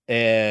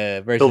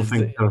 versus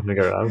Don't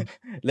figure out.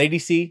 Lady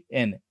C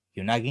and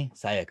Yunagi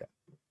Sayaka.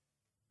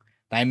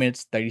 9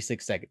 minutes,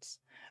 36 seconds.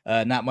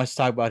 Not much to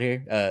talk about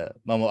here.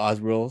 Momo Oz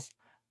rules.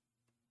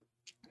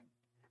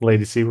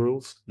 Lady C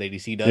rules. Lady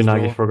C does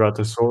Yunagi rule. forgot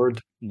the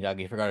sword.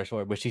 Yunagi forgot her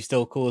sword, but she's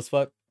still cool as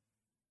fuck.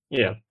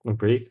 Yeah,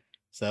 agree.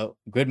 So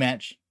good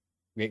match,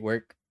 great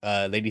work.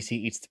 Lady C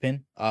eats the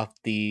pin off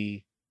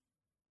the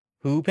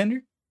who pinned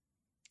her?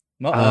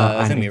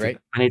 Azumi, right?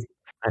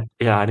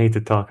 I need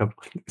to talk about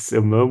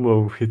so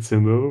Momo hits a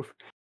move,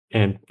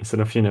 and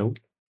instead of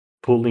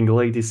pulling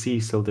Lady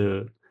C so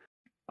the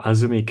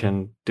Azumi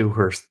can do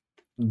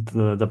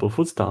the double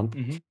foot stomp,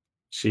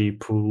 she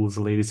pulls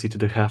Lady C to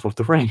the half of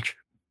the ring.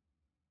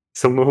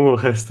 So Momo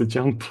has to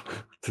jump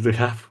to the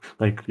half,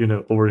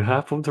 over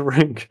half of the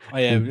ring. Oh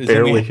yeah, and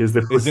barely hits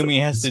the foot. Azumi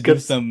has to do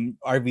some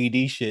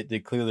RVD shit to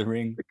clear the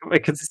ring.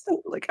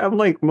 I'm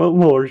like,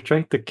 Momo, are you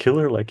trying to kill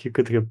her? Like, you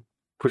could have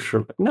pushed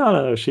her.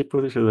 No, she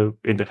pushes her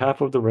in the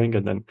half of the ring,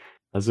 and then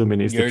Azumi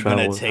needs to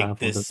travel. You're gonna take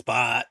this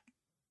spot.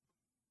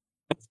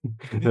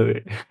 And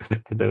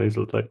then it's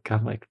like,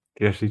 I'm like,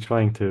 yeah, she's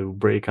trying to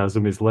break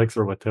Azumi's legs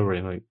or whatever,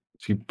 and like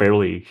she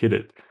barely hit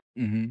it.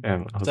 And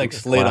it's like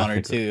slid on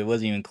her too. It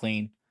wasn't even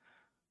clean.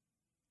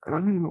 I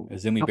don't know.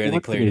 Azumi barely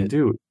what cleared can you it.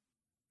 do?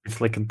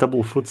 It's like a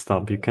double foot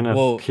stomp. You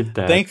cannot hit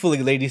that.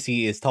 Thankfully, Lady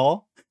C is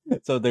tall,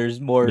 so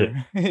there's more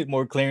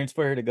more clearance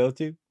for her to go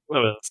to.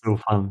 Well, that's no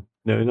fun.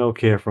 No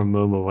care from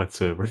Momo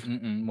whatsoever.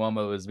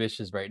 Momo is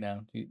vicious right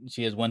now.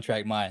 She has one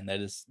track mind that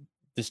is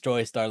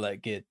destroy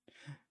Starlight Kid.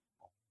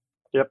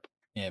 Yep.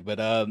 Yeah,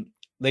 but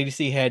Lady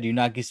C had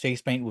Unagi's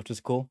face paint, which was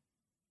cool.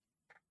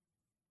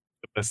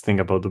 The best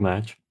thing about the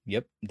match.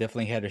 Yep,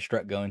 definitely had her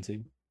strut going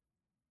too.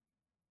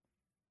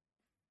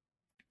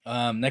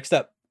 Next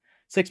up,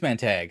 6-man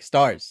tag.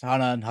 Stars,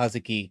 Hanan,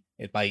 Hazuki,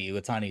 and Bayu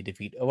Iwatani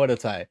defeat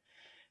Owadotai,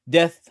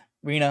 Death,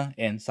 Rina,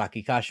 and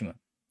Saki Kashima.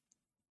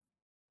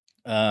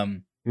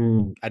 I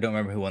don't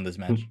remember who won this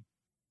match.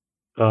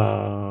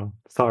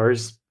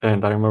 Stars,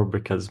 and I remember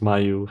because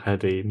Mayu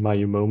had a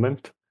Mayu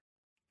moment.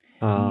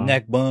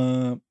 Neck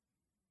bump.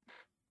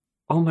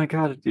 Oh my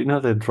god, you know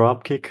the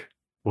drop kick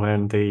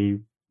when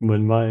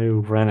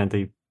Mayu ran and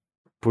they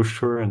pushed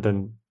her and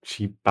then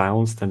she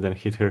bounced and then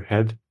hit her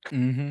head?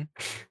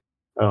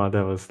 Oh,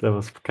 that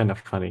was kind of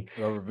funny.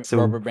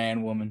 Rubber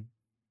band woman.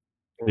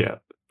 Yeah.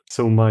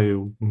 So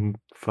Mayu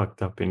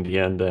fucked up in the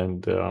end,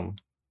 and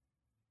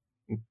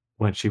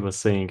when she was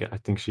saying, I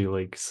think she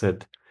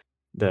said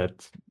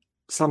that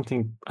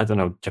something, I don't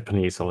know,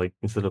 Japanese, or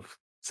instead of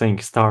saying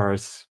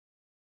stars,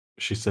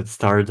 she said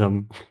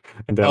stardom,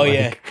 and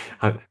then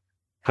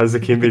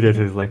Hazuki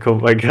immediately is like, oh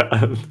my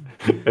god,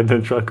 and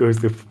then truck goes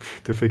to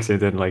fix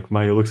it, and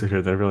Mayu looks at her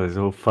and then realizes,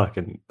 oh fuck,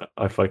 and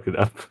I fucked it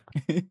up.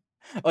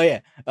 Oh yeah,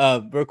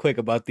 real quick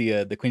about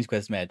the Queen's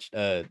Quest match.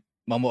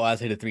 Momo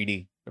Oz hit a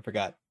 3D. I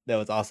forgot. That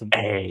was awesome.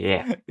 Hey,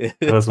 yeah.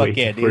 I was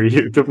waiting for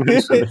you to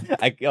mention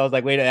it. I was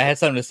like, wait, I had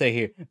something to say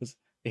here.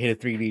 It hit a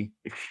 3D,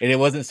 and it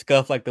wasn't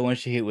scuffed like the one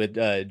she hit with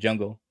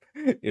Jungle.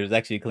 It was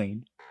actually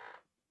clean.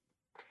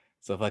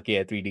 So fuck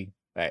yeah, 3D.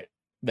 All right,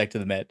 back to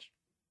the match.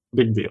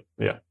 Big deal.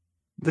 Yeah,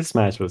 this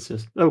match was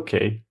just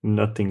okay.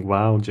 Nothing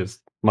wow.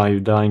 Just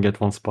Mayu dying at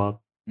one spot.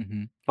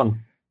 Fun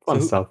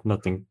stuff.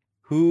 Nothing.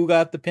 Who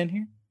got the pin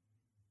here?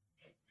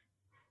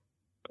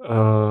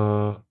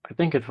 I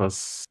think it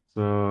was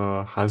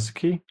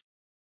Hazuki.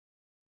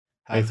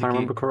 If I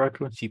remember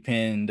correctly. She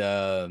pinned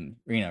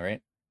Rina,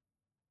 right?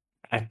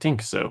 I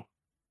think so.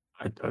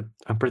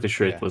 I'm pretty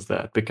sure it was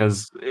that,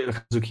 because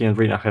Hazuki and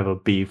Rina have a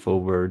beef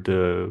over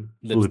the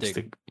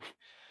lipstick.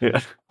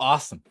 Yeah.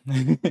 Awesome.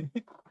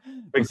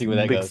 We'll see where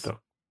that goes. Stuff.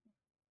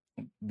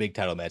 Big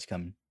title match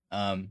coming.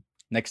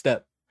 Next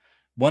up,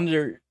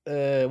 Wonder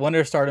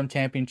Stardom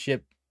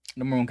Championship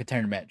 #1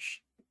 contender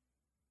match.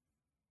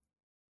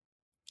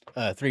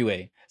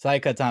 3-way. Saya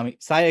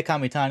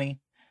Kamitani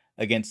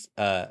against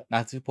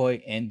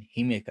Natsupoi and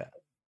Himeka.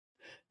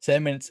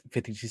 7 minutes,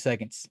 52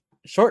 seconds.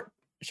 Short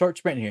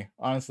sprint here,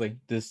 honestly.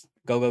 Just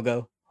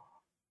go.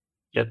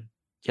 Yet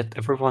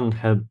everyone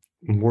had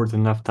more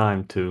than enough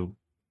time to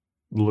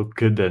look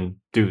good and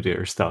do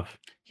their stuff.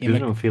 It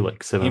didn't feel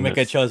like 7 Himeka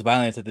minutes. chose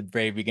violence at the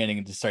very beginning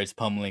and just starts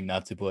pummeling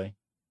Natsupoi.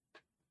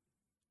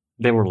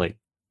 They were like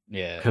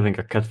Yeah, having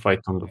a cat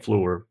fight on the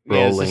floor,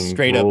 yeah, rolling, just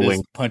straight up rolling.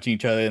 just punching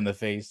each other in the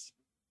face.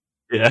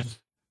 Yeah.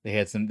 They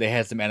had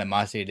some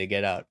animosity to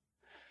get out.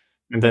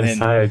 And then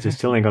Saya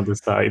just chilling on the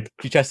side.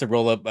 She tries to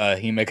roll up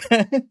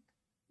Himeka.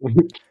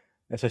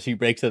 That's why she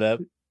breaks it up.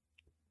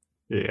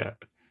 Yeah.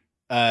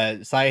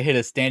 Saya hit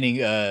a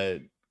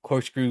standing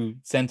corkscrew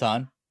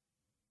senton,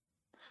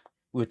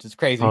 which is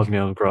crazy. Caught me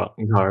on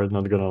guard,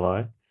 not gonna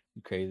lie.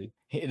 Crazy.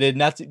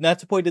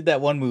 Natsupoi did that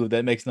one move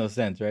that makes no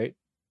sense, right?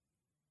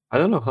 I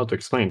don't know how to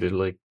explain it.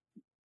 Like,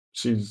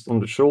 she's on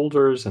the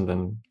shoulders and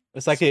then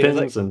it's like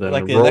spins and then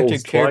like the rolls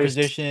electric chair twice.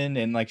 position,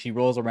 and like she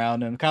rolls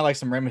around him, kind of like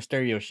some Rey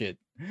Mysterio shit.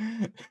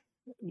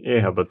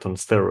 Yeah, but on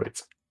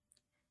steroids.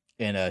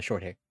 And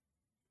short hair.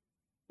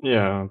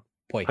 Yeah.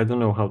 Poi. I don't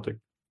know how to.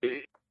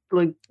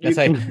 Like, that's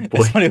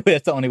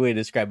the only way to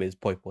describe it is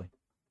poi.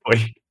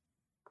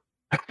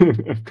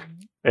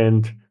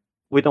 And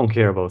we don't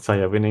care about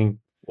Saya winning.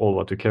 All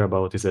what we care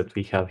about is that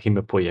we have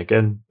Himepoi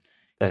again.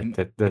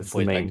 That's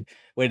the main. Like,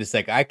 wait a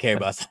sec, I care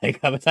about Saya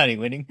Kamitani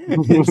winning.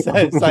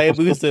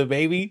 Sayabusa,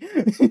 baby.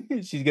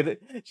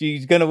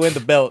 she's gonna win the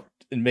belt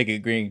and make it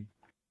green.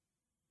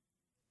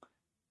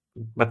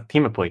 But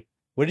Himepoi.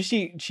 What did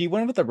she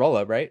won with the roll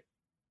up, right?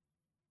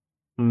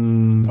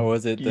 Or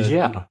was it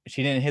yeah?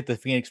 She didn't hit the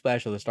Phoenix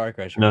Splash or the Star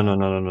Crusher.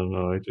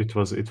 No. It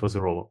was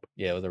a roll up.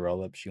 Yeah, it was a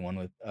roll up. She won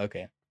with.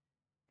 Okay,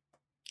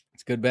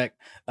 it's good back.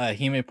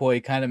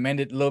 Himepoi kind of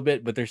mended a little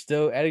bit, but they're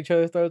still at each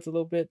other's throats a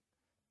little bit.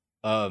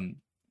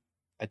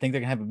 I think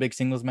they're gonna have a big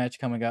singles match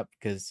coming up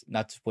because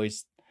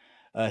Natsupoi's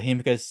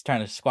Himeka's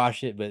trying to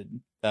squash it, but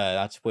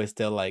Natsupoi's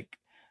still like,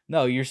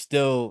 no, you're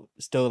still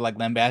like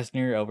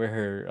lambasting over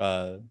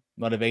her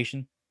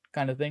motivation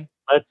kind of thing.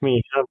 Let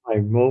me have my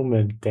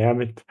moment,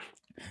 damn it.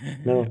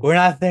 No, we're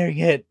not there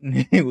yet.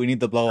 We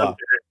need the blow off.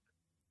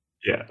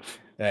 Yeah.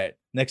 All right.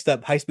 Next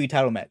up, high speed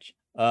title match.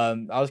 I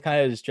was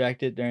kind of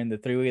distracted during the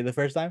 3-way the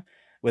first time,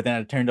 but then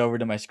I turned over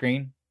to my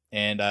screen,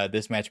 and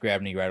this match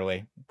grabbed me right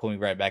away, pulled me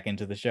right back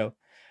into the show.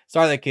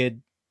 Starlight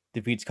Kid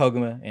defeats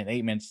Koguma in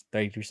 8 minutes,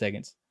 33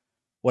 seconds.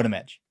 What a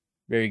match.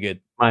 Very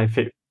good. My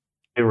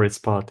favorite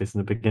spot is in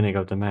the beginning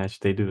of the match.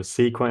 They do a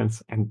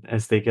sequence, and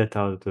as they get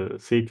out of the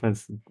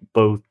sequence,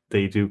 both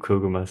they do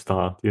Koguma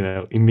start,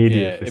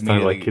 immediately.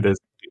 Starlight Kid is.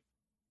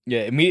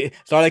 Yeah,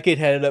 Starlight Kid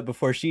had it up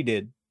before she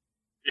did.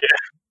 Yeah.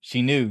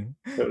 She knew.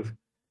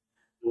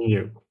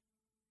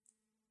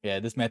 Yeah,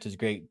 this match is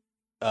great.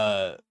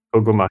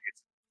 Koguma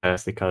hits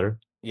past the cutter.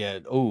 Yeah.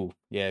 Oh,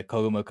 yeah,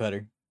 Koguma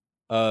cutter.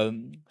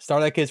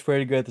 Starlight Kid's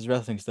pretty good at this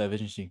wrestling stuff,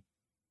 isn't she?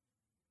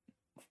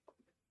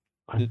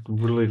 I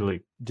really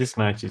like this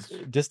match. Is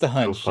just a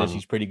hunch that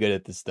she's pretty good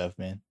at this stuff,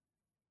 man.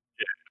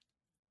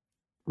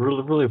 Yeah.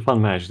 Really, really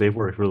fun match. They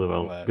work really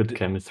well. Good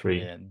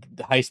chemistry. Yeah,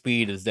 the high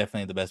speed is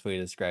definitely the best way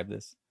to describe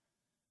this.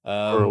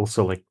 Or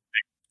also like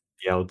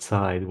the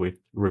outside with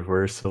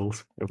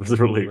reversals. It was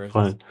really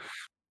fun.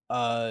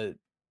 What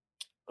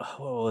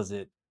was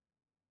it?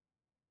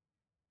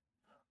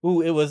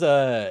 Ooh, it was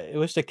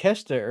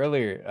Takeshita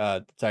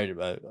earlier. Sorry,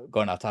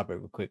 going off topic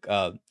real quick.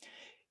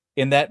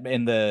 In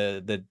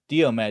the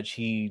Dio match,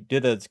 he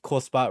did a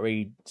cool spot where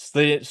he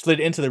slid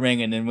into the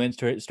ring and then went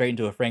straight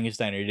into a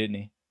Frankensteiner, didn't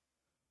he?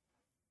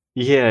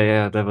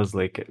 Yeah, that was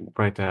like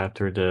right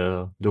after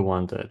the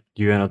one that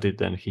Ueno did.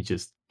 Then he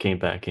just came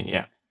back and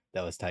yeah,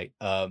 that was tight.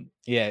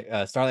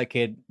 Starlight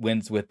Kid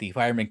wins with the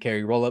Fireman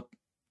Carry roll up.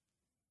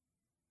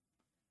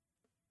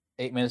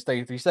 8 minutes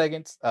 33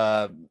 seconds.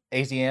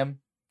 AZM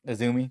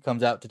Azumi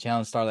comes out to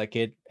challenge Starlight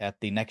Kid at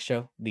the next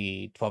show,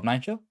 the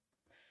 12-9 show,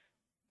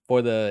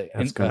 for the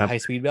high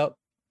speed belt.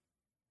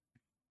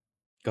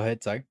 Go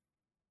ahead, sorry.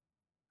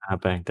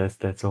 Bang.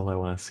 That's all I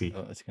want to see.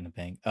 Oh, it's gonna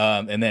bang.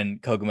 And then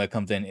Koguma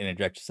comes in and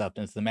injects herself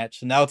into the match.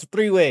 So now it's a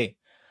 3-way.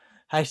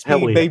 High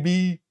speed,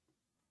 baby.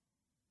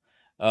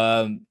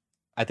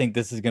 I think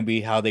this is gonna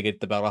be how they get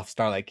the belt off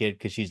Starlight Kid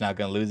because she's not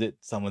gonna lose it.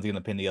 Someone's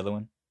gonna pin the other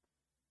one.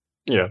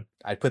 Yeah.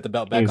 I'd put the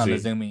belt back on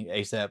Azumi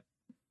ASAP.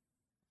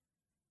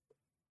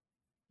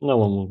 No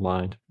one will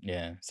mind.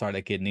 Yeah,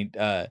 Starlight Kid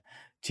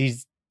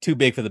she's too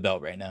big for the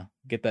belt right now.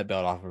 Get that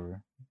belt off of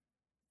her.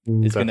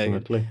 It's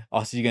Definitely.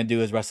 All she's gonna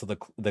do is wrestle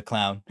the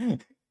clown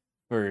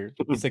for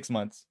 6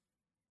 months.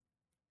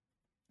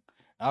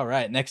 All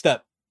right, next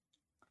up,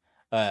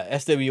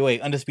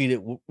 SWA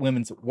Undisputed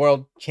Women's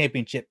World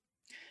Championship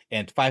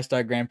and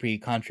 5-star Grand Prix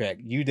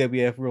contract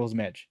UWF rules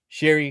match.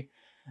 Sherry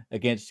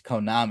against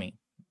Konami,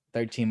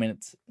 13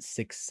 minutes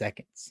 6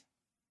 seconds.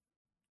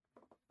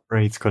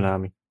 Praise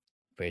Konami.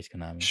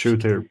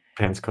 Shooter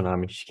pants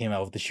Konami. She came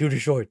out with the shooter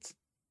shorts.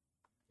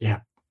 Yeah.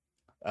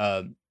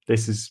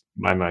 This is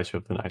my match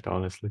of the night,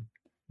 honestly.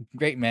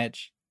 Great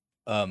match.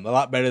 A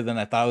lot better than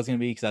I thought it was gonna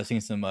be because I've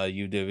seen some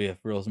UWF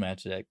rules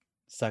matches that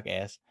suck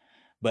ass.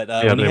 But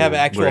Yeah, when you they have an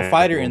were actual very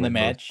fighter in the underwhelming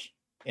both. match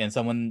and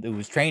someone who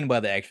was trained by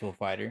the actual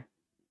fighter,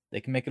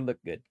 they can make it look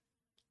good.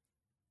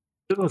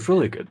 It was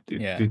really good.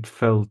 It Yeah. it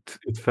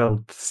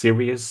felt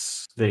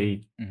serious.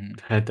 They Hmm.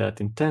 had that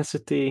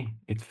intensity.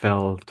 It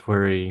felt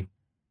very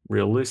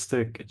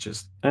realistic.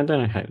 And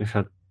then it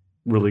had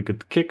really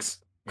good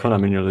kicks. Yeah.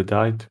 Konami nearly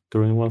died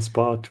during one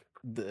spot.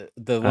 The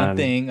one And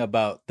thing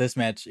about this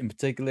match in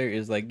particular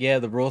is like, yeah,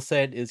 the rule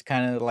set is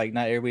kind of like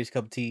not everybody's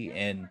cup of tea,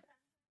 and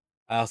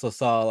I also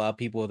saw a lot of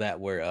people that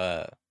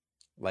were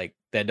like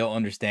that don't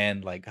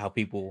understand like how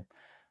people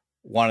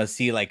want to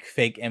see like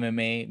fake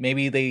MMA.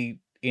 Maybe they,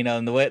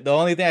 and the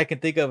only thing I can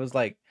think of is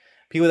like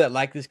people that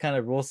like this kind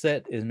of rule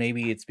set is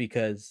maybe it's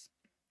because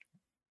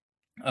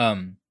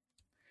um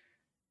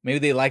maybe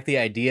they like the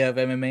idea of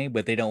MMA,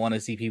 but they don't want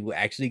to see people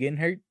actually getting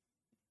hurt,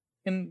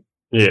 and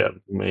yeah,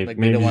 like they don't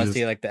maybe want to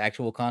see just like the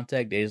actual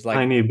contact. They just like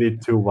tiny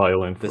bit too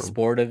violent the for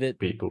sport of it.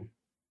 people.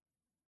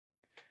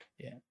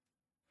 Yeah,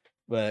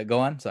 but go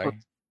on. But Sorry.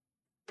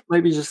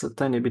 maybe just a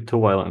tiny bit too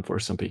violent for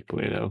some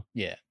people.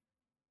 Yeah.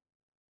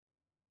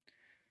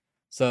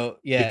 So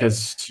yeah.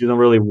 Because you don't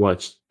really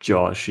watch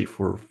Joshi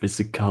for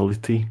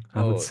physicality,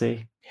 I would Oh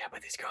say. yeah,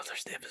 but these girls are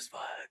stiff as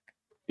fuck.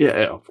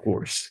 Yeah, of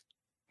course.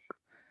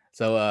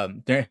 So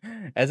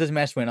as this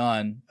match went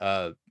on,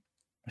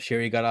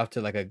 Sherry got off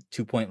to like a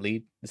 2-point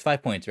lead. It's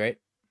 5 points, right?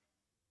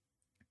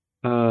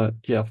 Yeah,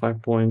 5 Yeah.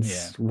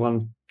 points.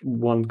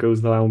 One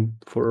goes down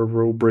for a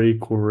row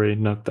break or a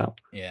knockdown.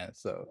 Yeah.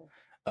 So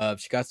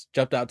she got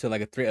jumped out to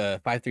like a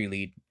 5-3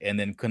 lead, and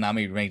then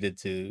Konami ranked it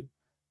to,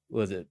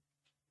 what was it,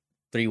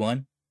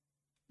 3-1?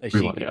 Like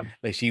 3-1, she yeah.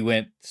 like she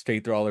went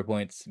straight through all her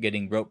points,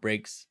 getting rope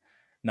breaks,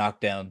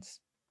 knockdowns.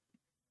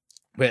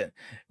 But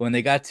when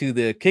they got to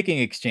the kicking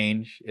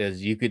exchange,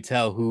 as you could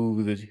tell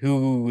who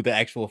the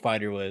actual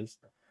fighter was.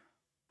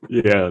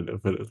 Yeah,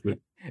 definitely.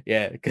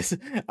 Yeah, because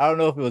I don't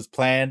know if it was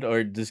planned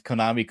or just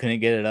Konami couldn't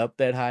get it up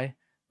that high.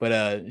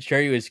 But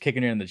Sherry was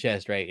kicking her in the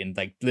chest, right, and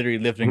like literally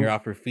lifting her Mhm.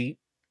 off her feet,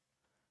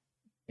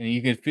 and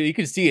you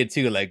can see it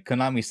too, like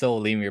Konami's soul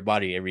leaving your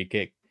body every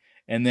kick.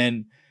 And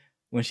then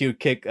when she would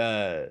kick,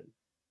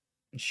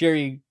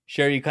 Sherry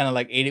kind of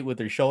like ate it with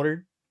her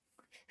shoulder.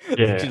 Like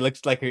she Yeah.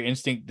 looks like her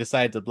instinct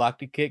decided to block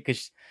the kick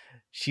because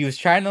she was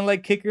trying to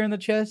like kick her in the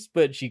chest,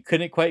 but she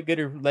couldn't quite get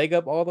her leg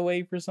up all the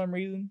way for some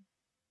reason.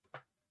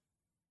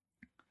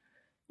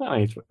 No,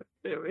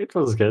 it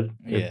was good.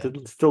 It Yeah.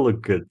 did still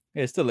look good.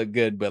 It still looked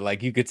good, but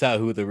like you could tell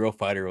who the real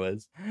fighter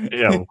was.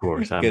 Yeah, of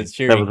course. I mean, Because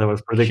that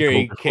was predictable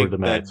Sherry before the kicked the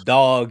match.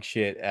 dog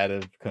shit out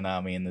of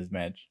Konami in this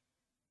match.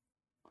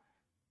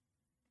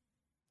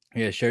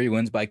 Yeah, Sherry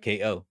wins by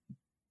KO.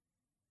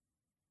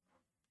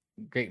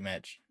 Great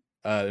match.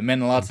 It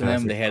meant a lot to them.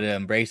 Fantastic They had match. to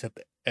embrace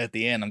at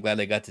the end. I'm glad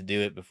they got to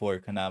do it before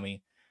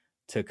Konami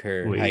took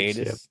her Leaves,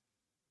 yeah. hiatus.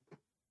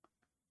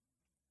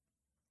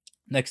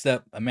 Next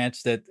up, a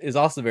match that is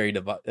also very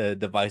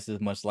divisive,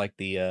 much like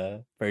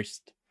the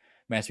first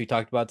match we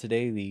talked about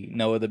today, the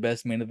Noah the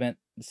Best main event,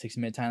 the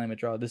 6-minute time limit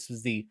draw. This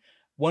was the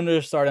Wonder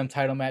of Stardom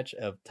title match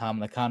of Tam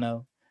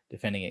Nakano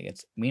defending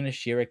against Mina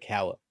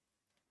Shirakawa.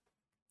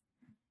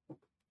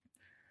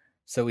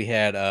 So we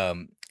had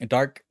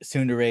Dark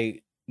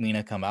Tsundere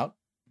Mina come out.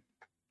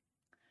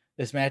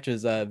 This match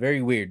is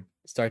very weird.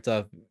 Starts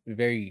off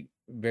very,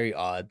 very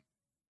odd.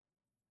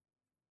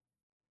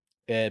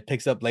 It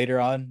picks up later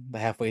on,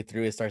 but halfway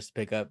through it starts to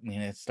pick up.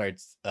 Mina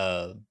starts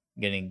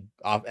getting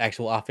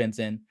actual offense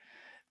in.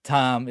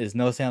 Tom is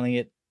no selling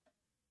it,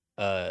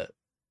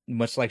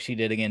 much like she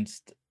did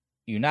against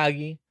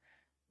Unagi,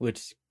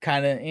 which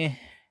kind of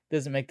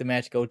doesn't make the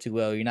match go too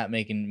well. You're not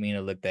making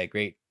Mina look that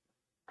great.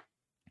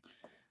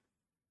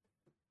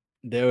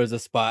 There was a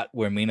spot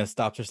where Mina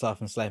stops herself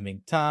from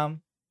slapping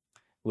Tom,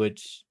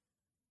 which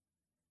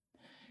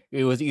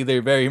it was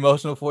either very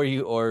emotional for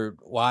you or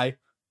why.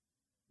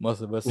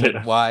 Most of us said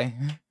Yeah. why.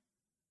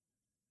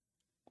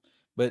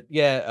 But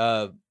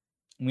yeah,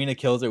 Mina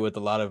kills her with a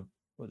lot of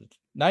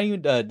not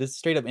even this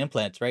straight up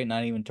implants, right?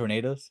 Not even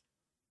tornadoes.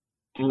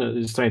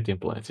 No, straight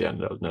implants, yeah,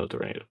 no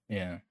tornado.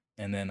 Yeah,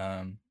 and then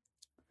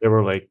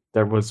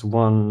There was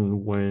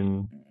one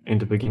when in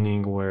the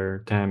beginning where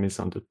Tam is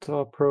on the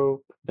top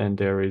rope, then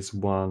there is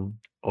one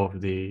of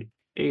the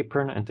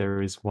apron, and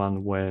there is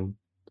one when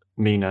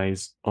Mina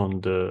is on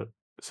the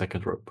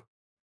second rope.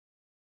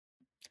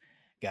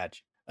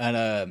 gotcha.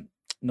 And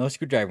no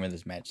screwdriver in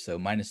this match, so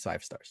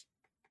 -5 stars.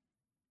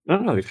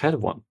 No, it had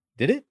one.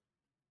 Did it?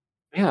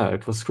 Yeah,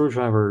 it was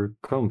screwdriver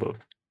combo.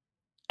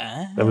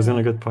 That was the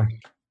only Ah. good part.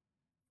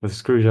 With a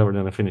screwdriver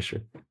and a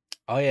finisher.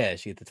 Oh yeah,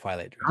 she hit the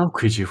Twilight Dream. How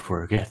could you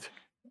forget?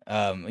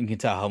 You can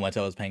tell how much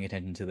I was paying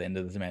attention to the end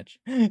of this match.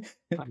 I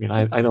mean,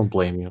 I don't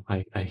blame you.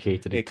 I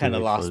hated It it kind too.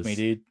 of It lost me, was.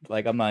 dude.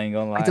 Like I'm not even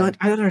gonna I lie.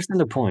 don't understand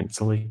the point.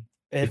 So like,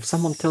 if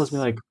someone tells me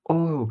It's like,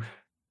 oh,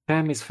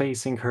 Pam is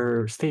facing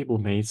her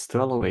stablemates to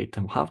elevate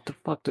them, how the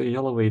fuck do you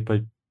elevate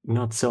by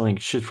not selling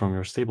shit from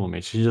your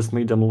stablemates? You just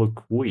made them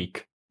look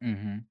weak.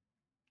 mm-hmm.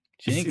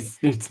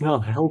 It's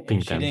not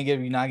helping She them. didn't give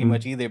Unagi Mm,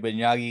 much either, but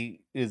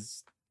Unagi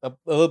is a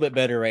little bit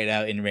better right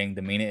now in ring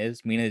than Mina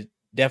is. Mina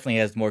definitely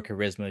has more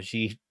charisma.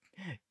 She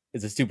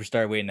is a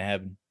superstar waiting to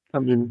happen. I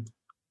mean,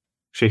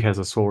 she has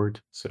a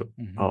sword, so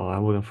Mhm. I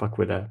wouldn't fuck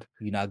with that.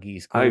 Unagi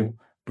is I cool.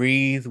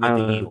 Breathe I with the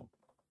don't know. eel.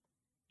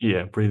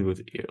 Yeah, breathe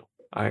with you.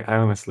 I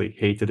honestly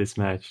hated this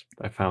match.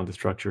 I found the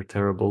structure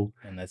terrible.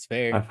 And that's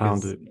fair I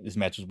found because it. this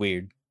match was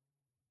weird.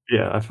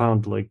 Yeah, I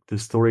found like the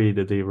story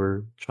that they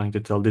were trying to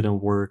tell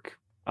didn't work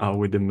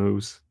with the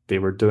moves they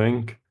were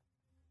doing,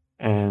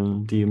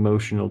 and the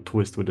emotional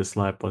twist with the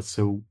slap was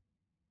so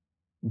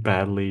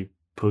badly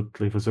put.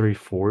 It was very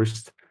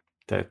forced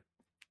that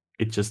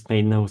it just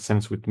made no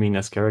sense with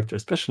Mina's character,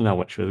 especially now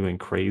when she was going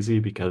crazy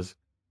because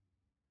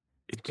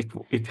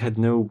it had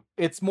no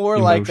It's more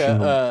like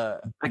emotional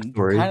a kind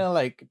backstory. of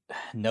like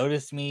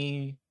notice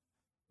me,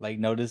 like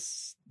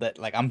notice that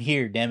like I'm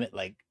here. Damn it!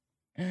 Like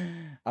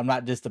I'm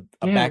not just a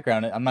Yeah,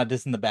 background. I'm not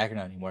just in the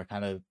background anymore.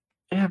 Kind of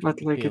yeah,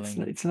 but like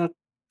feeling. it's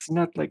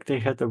not like they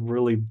had a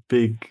really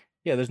big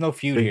Yeah, there's no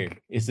feud here.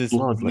 big It's just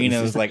bloodline.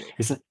 Mina was like,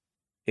 It's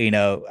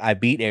not I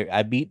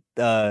beat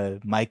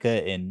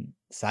Micah and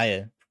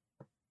Saya.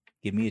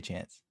 Give me a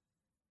chance.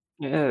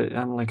 yeah,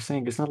 I'm like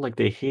saying it's not like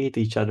they hate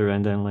each other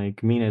and then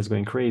like Mina is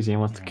going crazy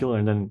and wants to Mhm. kill her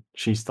and then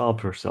she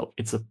stops herself.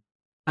 It's a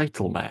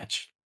title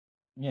match.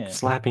 Yeah,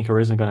 Slapping her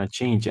isn't gonna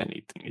change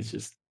anything. It's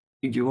just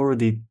you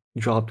already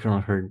dropped her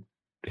on her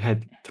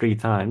head 3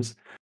 times.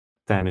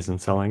 Tam isn't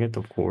selling it,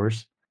 of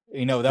course.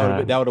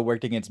 that would have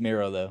worked against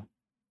Miro though.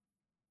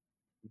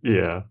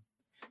 Yeah,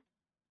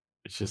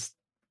 it's just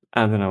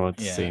I don't know what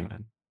to say, Yeah,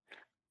 man.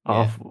 yeah.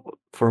 Awful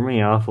for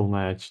me, awful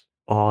match.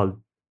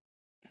 Odd.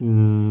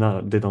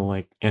 No, didn't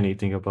like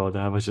anything about it.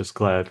 I was just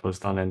glad it was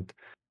done, and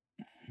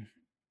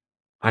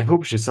I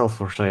hope she sells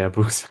for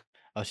Hayabusa.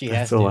 Oh, she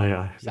That's has all to.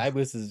 I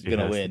Cybus is she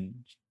gonna has to.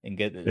 win and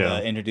get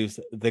Yeah, introduce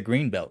the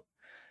green belt.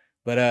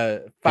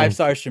 But 5 and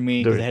stars for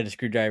me do because it it. had a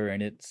screwdriver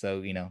in it,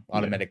 so Yeah,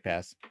 automatic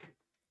pass.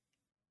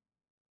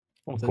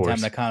 of So Tam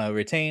course. Nakano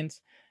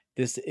retains.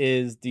 This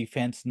is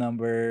defense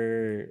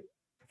number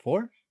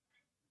 4.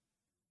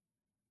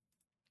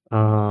 Let me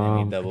I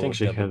think double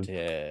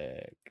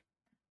check.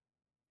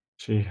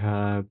 she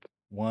had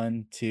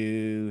 1,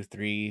 2,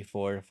 3,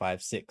 4,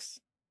 5, 6.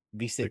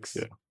 6, V6.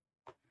 yeah.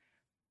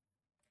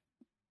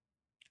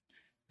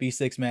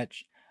 V6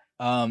 match.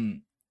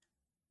 Um,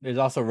 there's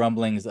also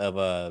rumblings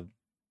of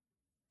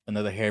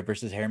another hair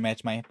versus hair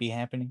match might be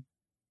happening.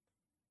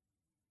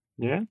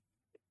 Yeah?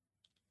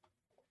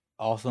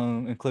 Also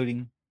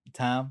including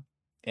Tom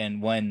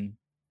and one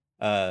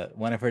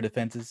of her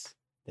defenses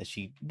that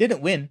she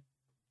didn't win,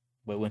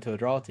 but went to a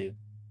draw to.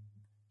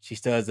 She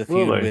still has a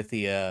feud Really? with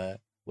the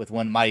with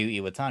one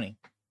Mayu Iwatani.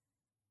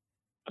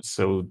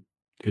 So,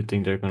 you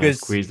think they're gonna Because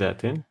squeeze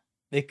that in?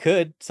 they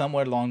could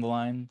somewhere along the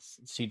lines.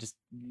 She just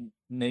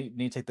need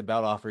to take the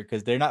belt off her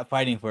because they're not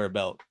fighting for a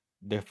belt.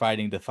 They're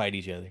fighting to fight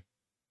each other.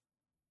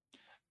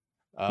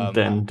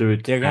 Then do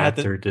it They're gonna have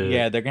to after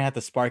the they're gonna have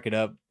to spark it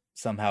up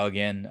somehow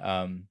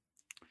again.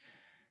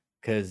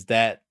 Because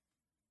that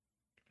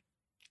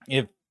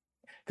if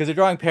because they're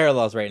drawing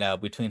parallels right now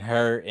between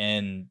her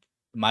and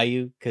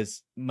Mayu.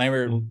 Because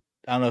remember, Mm,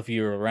 I don't know if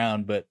you were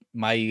around, but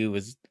Mayu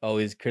was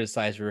always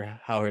criticized for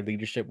how her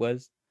leadership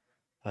was.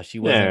 How she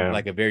wasn't yeah,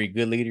 like a very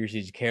good leader.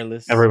 She's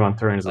careless, everyone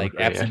turns on like her,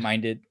 yeah.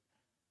 absent-minded.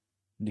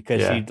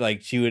 Because Yeah.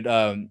 she would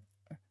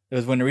it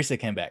was when Arisa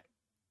came back,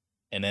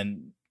 and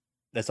then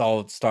that's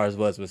all Stars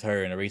was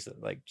her and Arisa.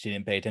 Like she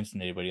didn't pay attention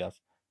to anybody else.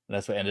 And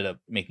that's what ended up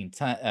making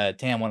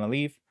Tam want to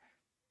leave.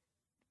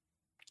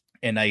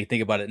 And now you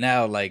think about it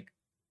now, like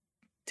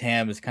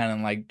Tam is kind of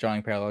like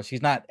drawing parallels.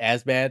 She's not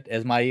as bad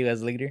as Mayu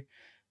as a leader,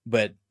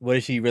 but what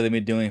has she really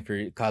been doing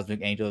for Cosmic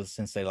Angels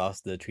since they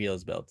lost the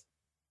trios belt,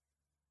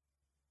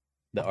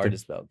 the Nothing.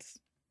 artist belts?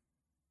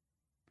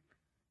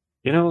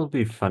 You know what would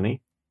be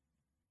funny?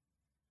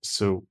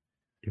 So,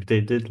 if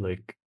they did,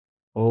 like,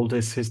 all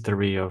this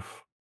history of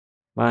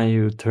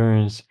Mayu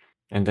turns,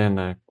 and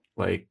then,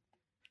 like,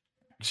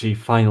 she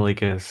finally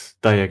gets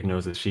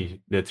diagnosed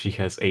that she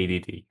has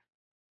ADD.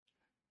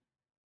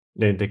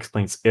 Then it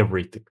explains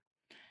everything.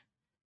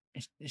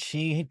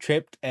 She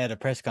tripped at a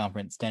press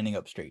conference standing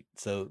up straight.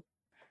 So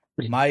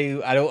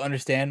Mayu, I don't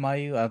understand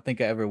Mayu. I don't think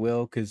I ever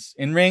will because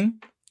in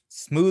ring,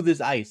 smooth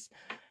as ice,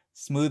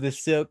 smooth as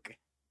silk,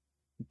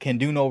 can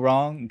do no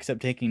wrong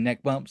except taking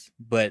neck bumps.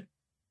 But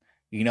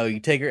you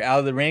take her out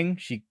of the ring,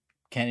 she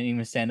can't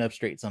even stand up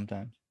straight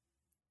sometimes.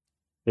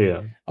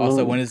 Yeah. Also,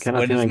 Well, when is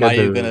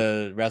Mayu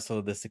gonna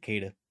wrestle the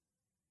cicada?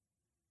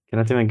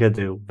 cannot even get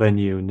the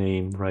venue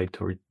name right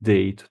or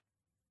date.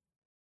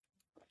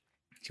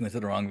 She went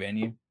to the wrong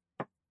venue.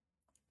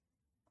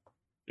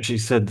 She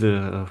said,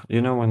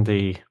 when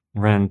they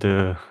ran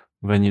the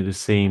venue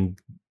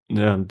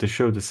the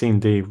show the same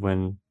day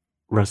when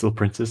Wrestle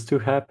Princess 2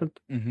 happened,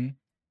 Mm-hmm.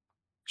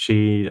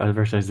 she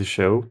advertised the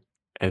show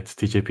at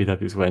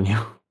TJPW's venue.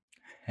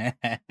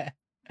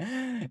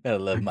 Gotta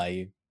love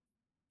Mayu.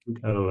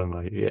 Oh, am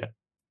I? Yeah.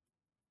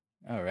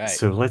 All right,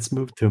 So let's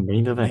move to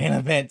main event. main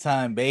event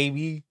time,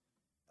 baby.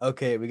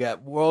 Okay, we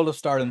got World of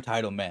Stardom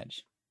title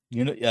match.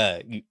 You know,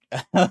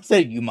 I'll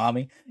say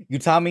Umami,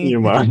 Utami,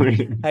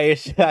 Umami.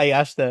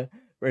 Hayashita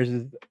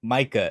versus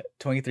Micah.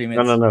 23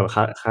 No, minutes.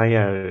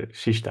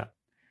 Hayashishita.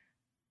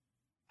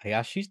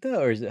 Hayashita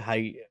or is it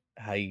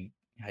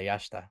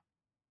Hayashita?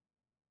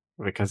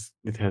 Because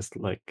it has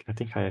like I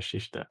think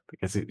Hayashishita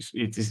because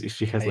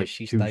she has like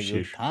two Hayashita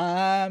shish.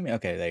 Utami.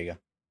 Okay, there you go.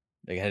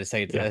 I had to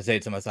say it. Yeah. I say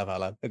it to myself out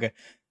loud. Okay,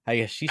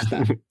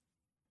 Hayashita.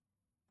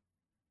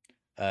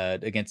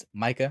 Against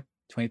Micah.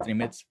 23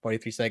 minutes,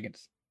 43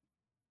 seconds.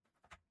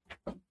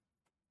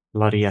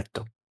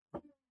 Larietto.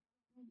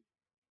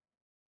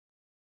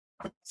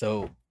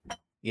 So,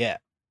 yeah.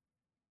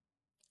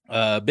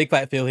 Big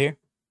fight feel here.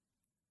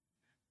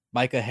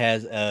 Micah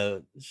has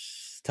a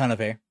ton of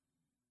hair.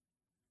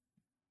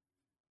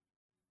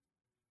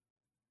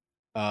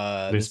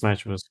 This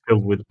match was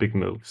filled with big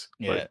moves.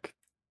 Yeah. Like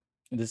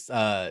This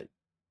real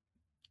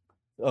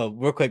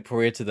quick before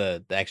we get to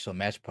the actual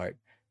match part.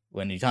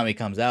 When Utami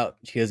comes out,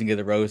 she doesn't give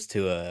the rose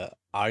to a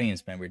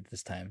audience member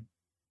this time.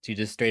 She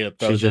just straight up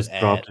throws it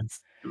dropped at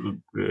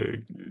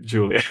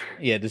Julia.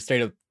 Yeah, just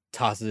straight up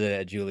tosses it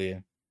at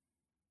Julia.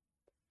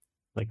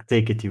 Like,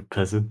 take it, you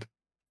peasant.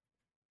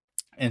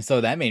 And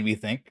so that made me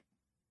think,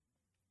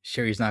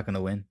 Sherry's not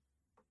gonna win.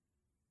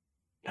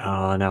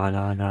 No.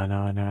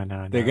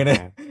 They're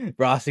gonna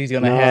Rossi's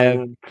gonna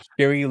have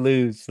Sherry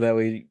lose so that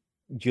way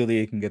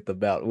Julia can get the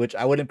belt, which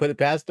I wouldn't put it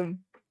past him.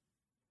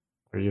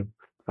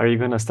 Are you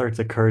gonna start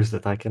the curse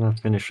that I cannot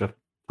finish a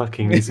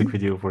fucking music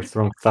video for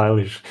Strong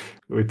Stylish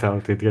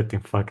without it getting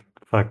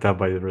fucked up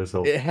by the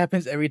result? It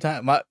happens every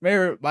time.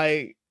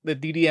 The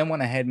DDM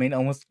one I had made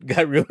almost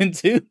got ruined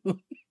too.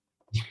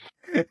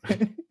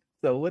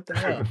 So what the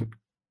hell?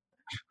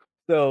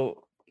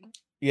 So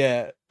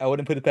yeah, I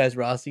wouldn't put it past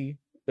Rossi.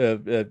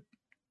 Utami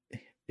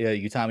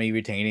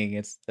retaining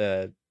against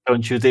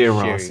Don't you dare,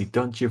 Sherry. Rossi.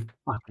 Don't you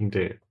fucking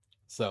dare.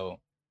 So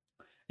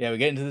yeah, we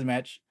get into this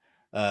match.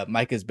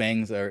 Micah's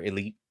bangs are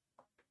elite.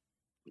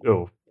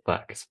 Oh,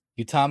 facts.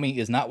 Utami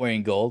is not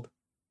wearing gold.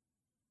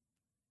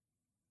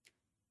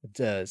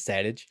 It's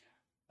Savage.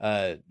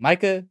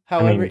 Micah,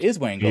 however, is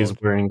wearing gold.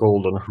 She's wearing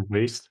gold on her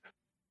waist.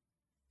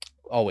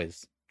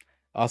 Always.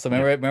 Also,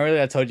 remember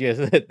that I told you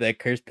that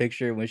cursed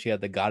picture when she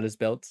had the goddess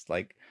belts?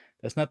 Like,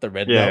 that's not the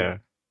red belt.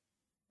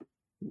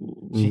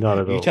 Not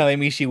at all. You telling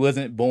me she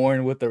wasn't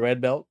born with the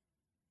red belt?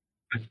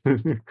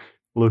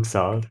 Looks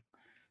odd.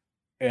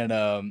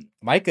 And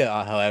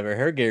Micah, however,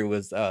 her gear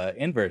was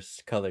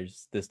inverse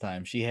colors this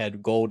time. She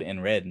had gold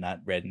and red,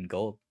 not red and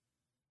gold.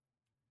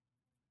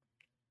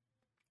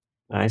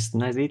 Nice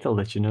detail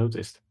that you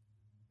noticed.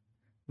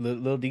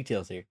 Little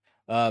details here.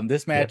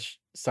 This match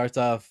starts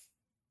off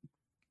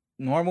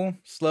normal,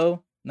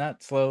 slow,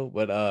 not slow,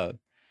 but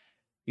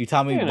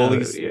Utami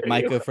bullies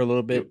Micah for a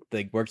little bit.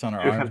 Like works on her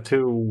arm. You have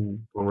two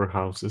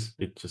powerhouses.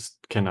 It just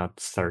cannot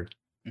start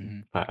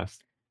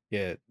fast.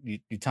 Yeah,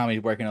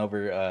 Utami's working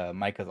over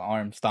Micah's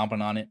arm,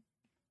 stomping on it.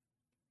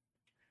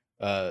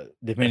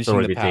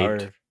 Diminishing the power.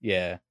 Taped.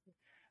 Yeah.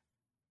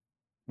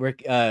 We're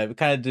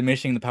kind of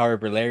diminishing the power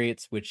of her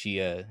lariats, which she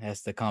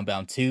has to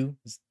compound 2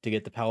 to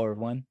get the power of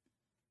 1.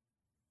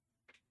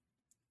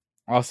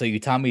 Also,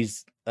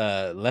 Utami's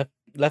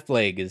left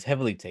leg is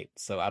heavily taped,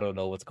 so I don't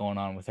know what's going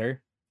on with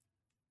her.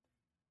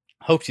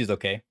 Hope she's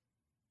okay.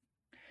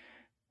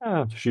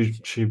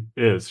 She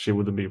is. She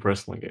wouldn't be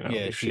wrestling,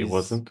 if she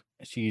wasn't.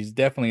 She's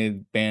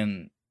definitely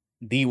been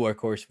the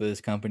workhorse for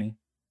this company.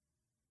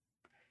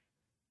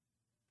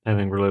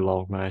 Having really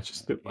long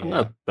matches.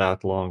 Not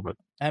that long, but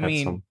I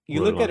mean,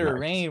 you look at her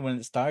reign when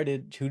it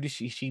started. Who did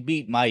she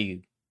beat?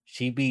 Mayu.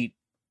 She beat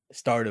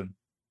Stardom.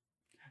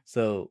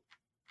 So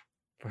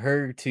for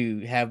her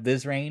to have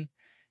this reign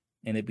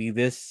and it be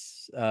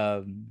this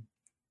how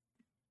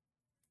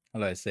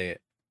do I say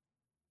it?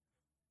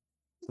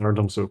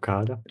 Stardom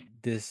Sokada.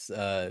 This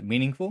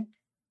meaningful.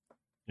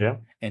 Yeah.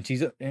 And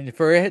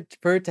for it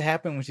to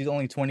happen when she's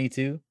only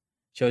 22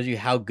 shows you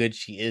how good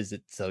she is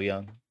at so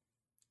young.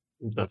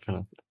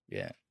 Definitely.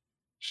 Yeah.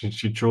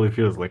 She truly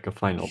feels like a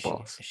final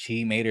boss.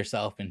 She made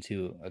herself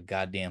into a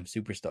goddamn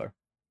superstar.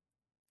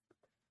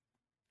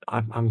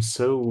 I'm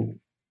so,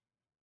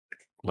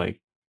 like,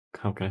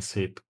 how can I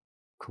say it,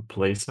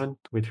 complacent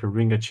with her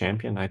being a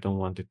champion. I don't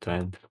want it to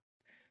end.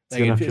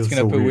 It's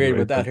gonna feel weird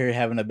without her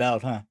having a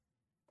belt, huh?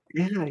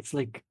 Yeah, it's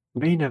like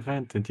main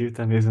event and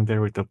Utami isn't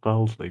there with the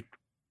belt. Like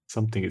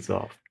something is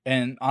off.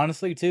 And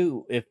honestly,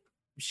 too, if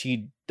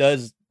she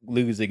does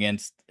lose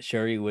against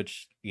Shuri,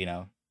 which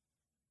 9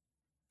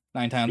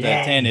 times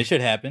out of 10 it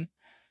should happen,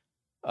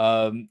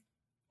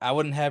 I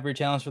wouldn't have her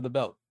challenge for the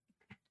belt.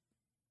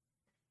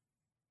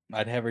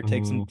 I'd have her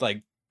take some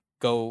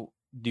go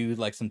do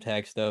some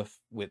tag stuff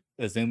with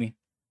Azumi.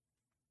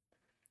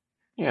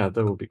 Yeah,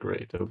 that would be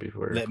great. That would be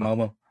very Let fun.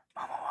 Momo.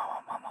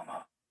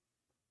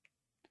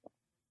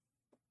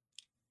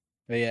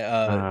 But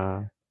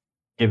yeah,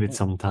 give it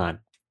some time.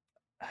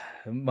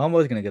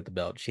 Momo's gonna get the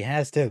belt. She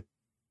has to.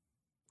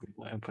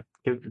 But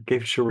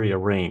give Shuri a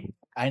reign.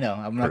 I know.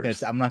 I'm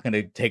not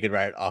gonna take it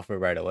right off her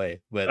right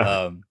away.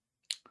 But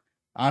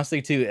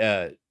honestly,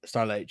 too,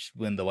 Starlight should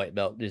win the white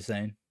belt. Just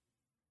saying.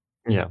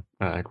 Yeah,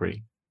 I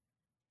agree.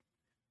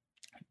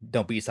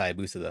 Don't beat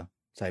Sayabusa though.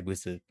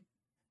 Sayabusa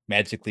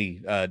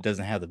magically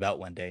doesn't have the belt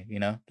one day.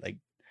 Like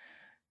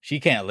she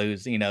can't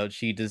lose.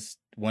 She just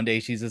one day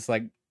she's just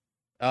like,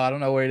 oh, I don't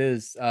know where it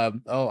is.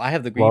 Oh, I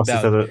have the green Lost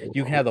it belt. at a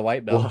You can have the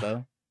white belt lo-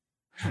 though.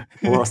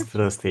 lost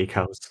at a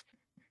steakhouse.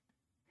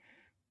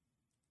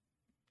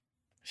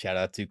 Shout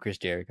out to Chris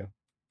Jericho.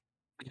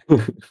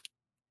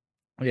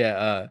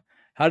 Yeah.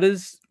 How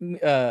does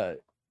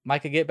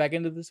Micah get back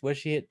into this? What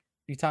she hit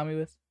Utami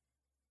with?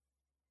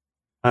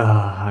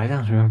 I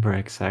don't remember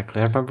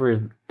exactly. I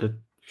remember that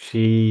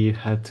she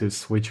had to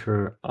switch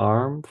her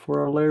arm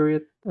for a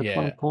lariat at one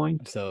Yeah.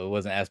 point. So it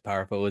wasn't as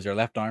powerful. It was her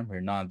left arm,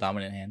 her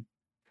non-dominant hand.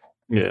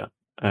 Yeah,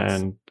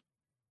 and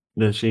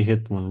then she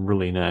hit one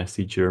really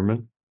nasty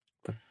German.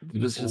 But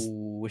it was just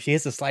Ooh, she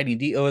hits a sliding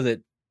D. Oh, is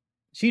it?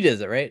 She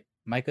does it right.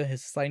 Micah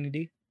hits a sliding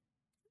D.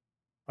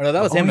 Oh no,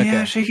 that was oh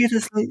yeah, Himika. she hit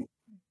a slide.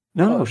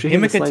 No, Oh, she hit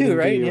a Himika too, sliding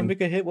right? D on.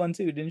 Himika hit one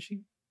too, didn't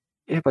she?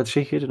 Yeah, but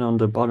she hit it on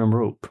the bottom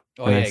rope,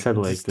 Oh and I yeah, said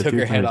like just the took two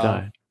her head times off.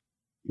 died.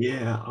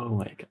 Yeah. Oh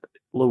my god.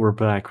 Lower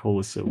back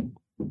also.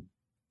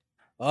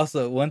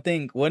 Also, one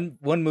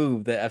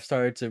move that I've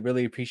started to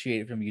really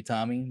appreciate from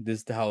Utami, this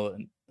is how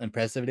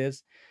impressive it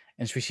is,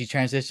 and she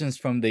transitions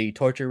from the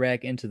torture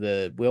rack into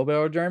the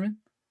wheelbarrow German.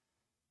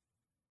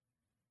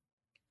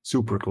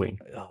 Super clean.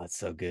 Oh, it's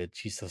so good.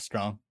 She's so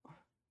strong.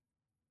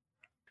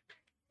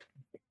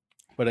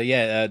 But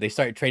yeah, they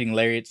start trading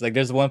lariats. Like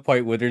there's one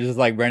point where they're just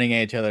like running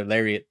at each other,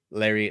 lariat,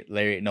 lariat,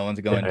 lariat. No one's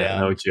going Yeah,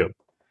 no down. joke.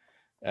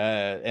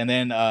 And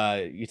then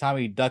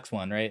Utami ducks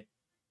one, right,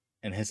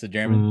 and hits the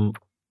German. Mm,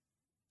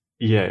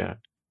 yeah.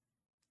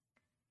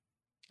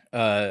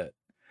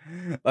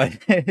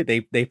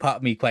 They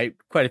popped me quite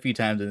a few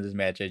times in this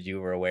match, as you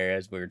were aware,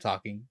 as we were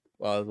talking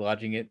while I was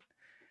watching it.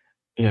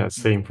 Yeah,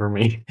 same for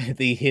me.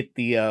 They hit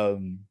the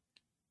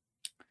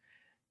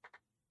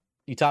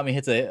Utami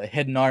hits a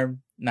head and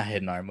arm, not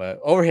head and arm,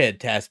 overhead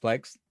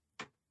Taskplex.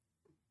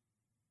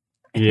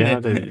 Yeah,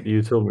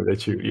 you told me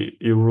that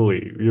you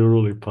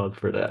really pumped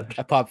for that.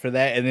 I popped for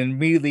that, and then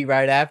immediately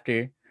right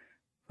after,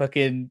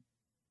 fucking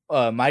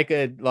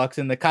Micah locks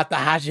in the Kata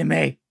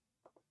Hajime.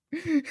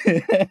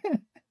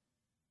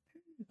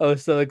 I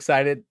was so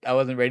excited. I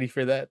wasn't ready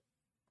for that.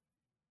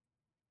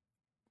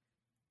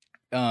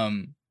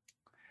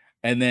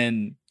 And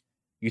then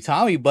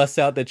Utami busts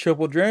out the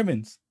triple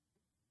Germans.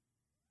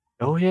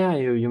 Oh yeah,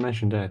 you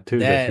mentioned that too,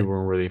 that you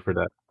weren't ready for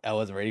that. I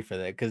wasn't ready for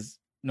that because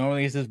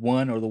normally it's just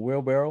one or the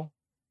wheelbarrow.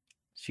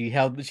 She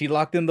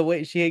locked in the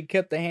weight. She had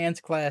kept the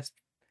hands clasped.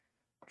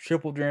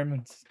 Triple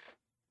Germans.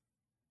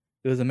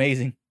 It was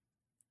amazing.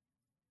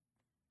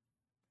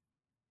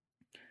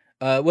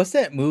 What's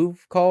that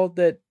move called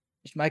that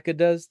Micah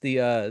does?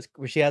 The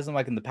where she has them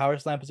like in the power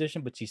slam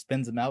position, but she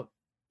spins them out.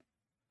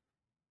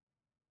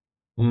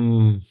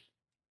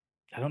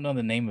 I don't know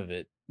the name of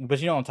it, but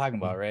you know what I'm talking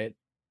about, right?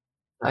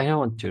 I know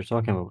what you're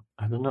talking about.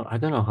 I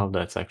don't know how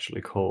that's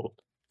actually called.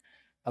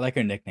 I like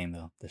her nickname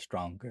though, the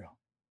Strong Girl.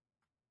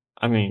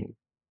 I mean,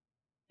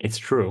 it's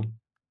true.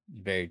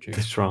 Very true.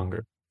 The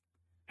stronger.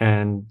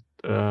 And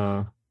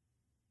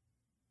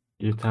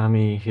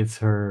Utami hits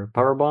her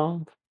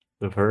powerbomb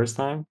the first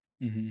time,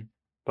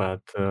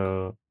 but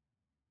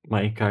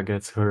Maika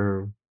gets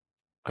her,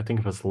 I think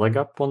it was leg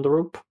up on the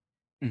rope.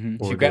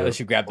 She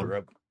grabbed the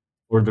rope.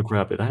 Or the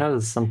grab it. I know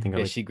it's something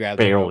like she grabbed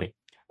barely.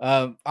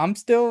 The rope. I'm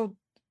still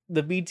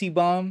the BT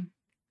bomb.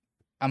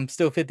 I'm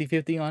still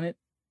 50-50 on it.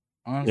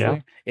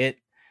 Honestly, it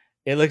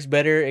looks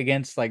better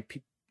against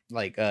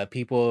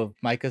people of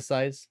Micah's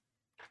size.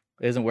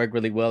 It doesn't work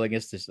really well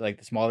against the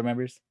smaller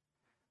members.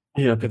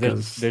 Yeah,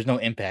 because there's no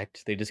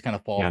impact. They just kind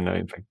of fall. Yeah, no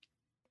impact.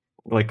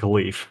 Like a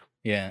leaf.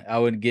 Yeah, I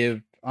would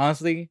give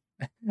honestly.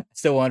 I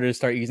still want her to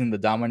start using the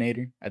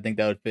Dominator. I think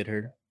that would fit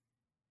her.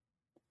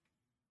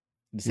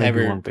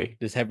 Maybe one day.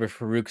 Just have her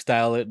Farouk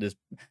style it, just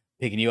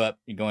picking you up,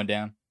 you're going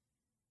down.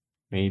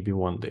 Maybe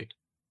one day.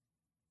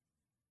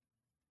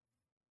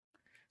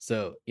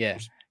 So yeah,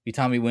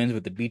 Utami wins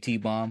with the BT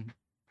bomb,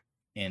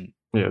 and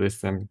yeah, this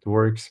time it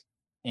works.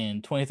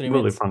 In 23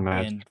 minutes fun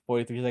match. and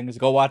 43 seconds.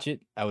 Go watch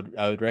it. I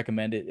would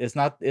recommend it. It's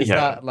not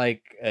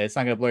like it's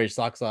not gonna blow your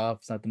socks off.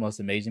 It's not the most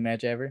amazing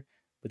match ever,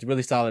 but it's a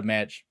really solid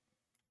match.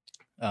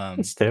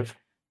 It's stiff.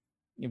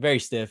 Very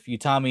stiff.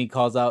 Utami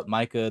calls out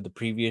Micah the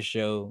previous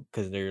show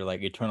because they're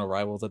like eternal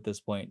rivals at this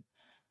point.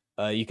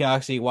 You can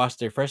actually watch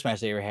their first match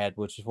they ever had,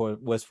 which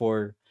was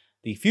for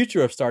the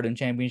Future of Stardom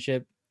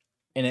Championship,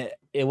 and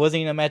it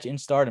wasn't even a match in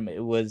Stardom.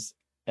 It was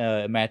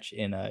a match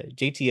in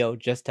JTO,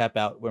 Just Tap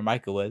Out, where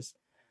Micah was,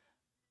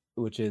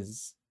 which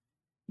is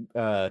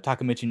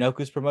Taka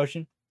Michinoku's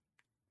promotion.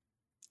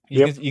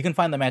 You can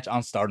find the match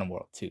on Stardom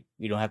World too.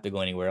 You don't have to go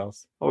anywhere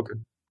else. Okay.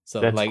 So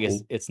that's like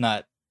cool. It's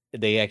not,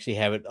 they actually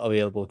have it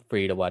available for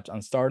you to watch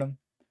on Stardom.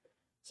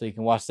 So you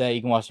can watch that. You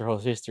can watch their whole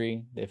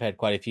history. They've had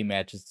quite a few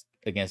matches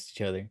against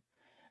each other.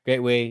 Great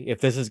way.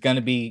 If this is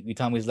gonna be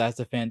Utami's last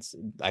defense,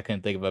 I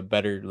couldn't think of a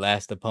better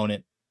last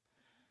opponent.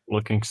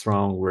 Looking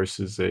strong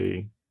versus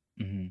a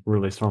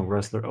really strong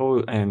wrestler.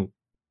 Oh, and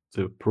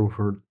to prove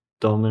her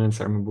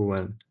dominance, I remember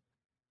when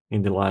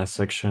in the last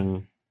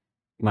section,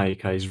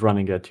 Maika is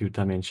running at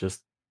Utami and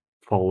just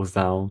falls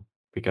down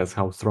because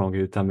how strong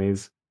Utami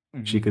is.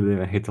 She Mhm. could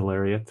even hit a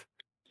lariat.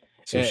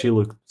 So Eh, she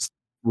looks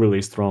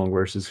really strong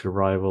versus her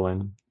rival,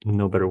 and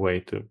no better way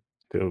to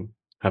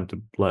have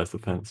the last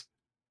defense.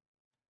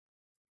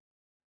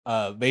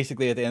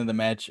 Basically at the end of the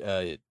match,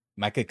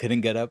 Micah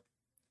couldn't get up.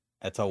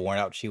 That's how worn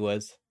out she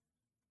was.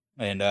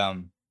 And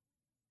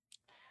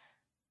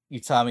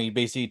Utami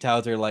basically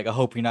tells her like, "I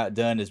hope you're not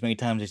done. As many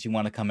times as you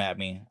want to come at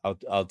me,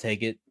 I'll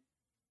take it."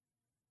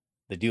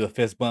 They do a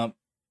fist bump,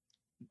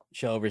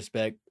 show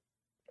respect,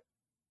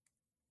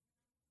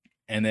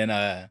 and then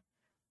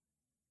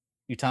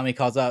Utami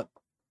calls out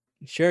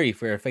Shuri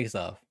for a face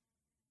off.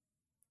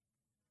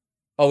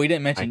 Oh, we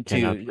didn't I mention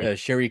cannot too. wait.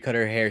 Shuri cut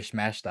her hair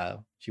smash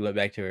style. She went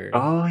back to her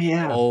Oh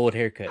yeah, old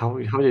haircut. how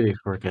did I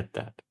forget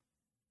that?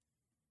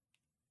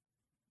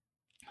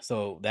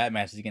 So that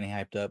match is getting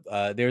hyped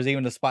up. There was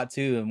even a spot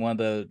too in one of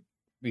the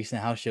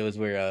recent house shows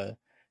where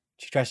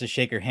she tries to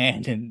shake her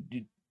hand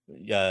and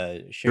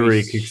Shuri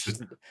Shuri kicks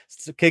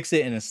it kicks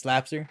it and then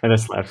slaps her. and a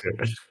slap her.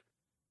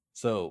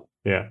 So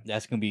Yeah,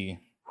 that's gonna be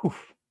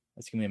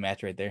that's gonna be a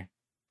match right there.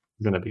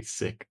 it's gonna be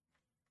sick.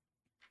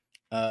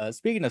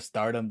 Speaking of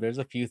Stardom, there's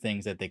a few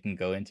things that they can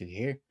go into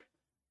here.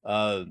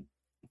 Uh,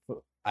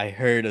 I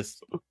heard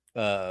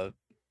a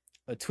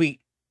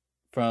tweet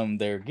from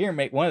their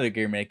one of the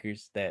gear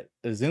makers that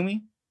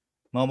Azumi,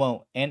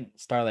 Momo, and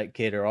Starlight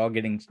Kid are all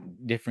getting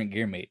different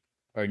gear made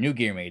or new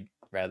gear made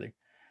rather.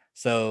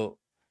 So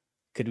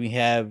could we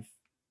have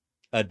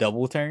a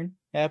double turn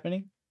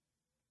happening?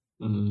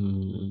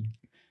 Mm,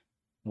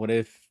 What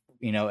if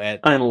at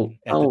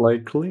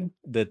unlikely.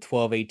 the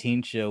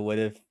 12-18 show? What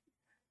if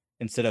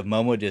instead of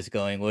Momo just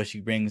going, well, she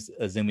brings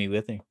Azumi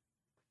with her?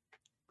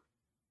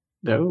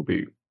 That would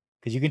be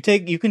Because you can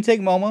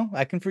take Momo.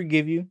 I can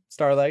forgive you,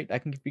 Starlight. I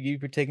can forgive you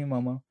for taking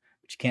Momo,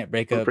 but you can't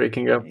break for up.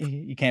 breaking up.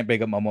 You can't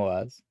break up Momo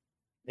Oz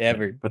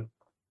ever. But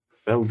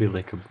that would be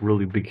like a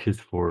really big hit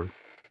for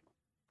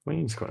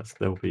Queen's Quest.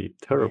 That would be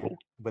terrible.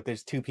 But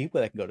there's two people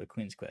that can go to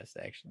Queen's Quest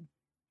actually.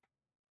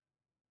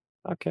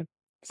 Okay,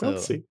 So we'll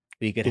see.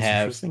 we could It's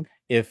have interesting.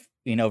 if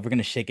we're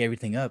gonna shake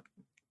everything up,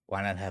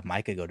 why not have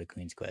Micah go to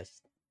Queen's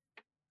Quest?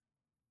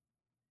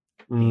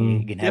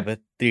 You can have a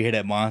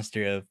three-headed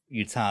monster of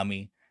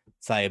Utami,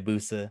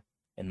 Sayabusa,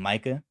 and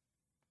Micah.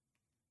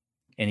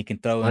 And he can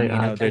throw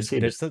in,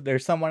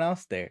 there's someone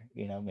else there,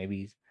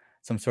 maybe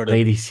some sort of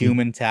Lady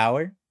human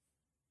tower.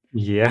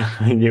 Yeah,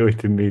 I knew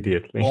it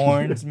immediately.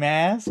 Orange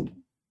mask.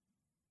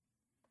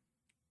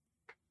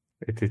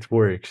 It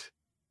works.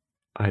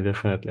 I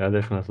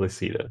definitely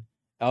see that.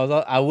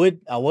 I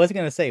was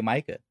gonna say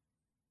Micah,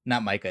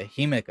 not Micah,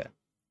 Himika,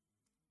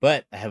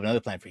 but I have another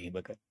plan for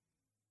Himika.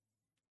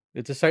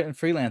 It's a certain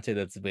freelancer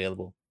that's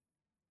available.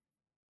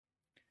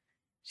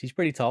 She's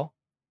pretty tall,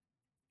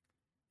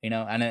 and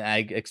I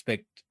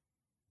expect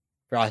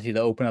Frosty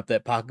to open up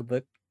that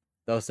pocketbook,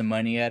 throw some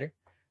money at her.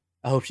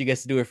 I hope she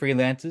gets to do her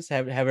freelances,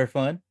 have her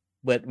fun.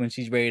 But when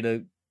she's ready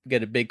to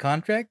get a big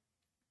contract,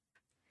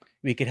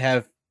 we could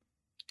have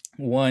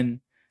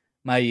one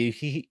Maya.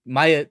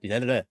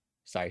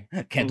 Sorry,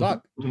 can't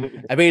talk.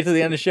 I made it to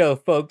the end of the show,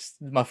 folks.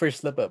 This is my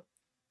first slip up.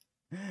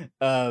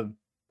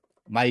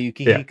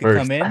 Mayuki could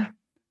come in,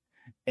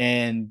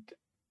 and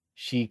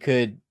she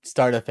could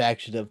start a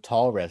faction of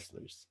tall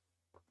wrestlers.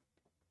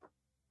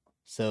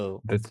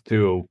 So that's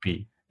too OP.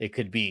 It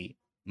could be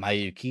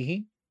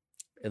Mayuki,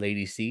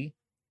 Lady C,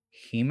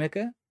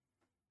 Himika,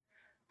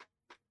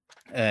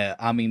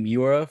 Ami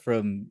Miura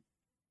from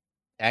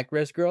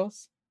Actress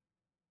Girls,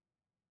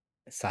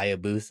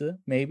 Sayabusa,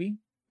 maybe.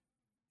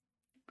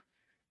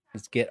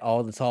 Let's get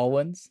all the tall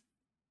ones.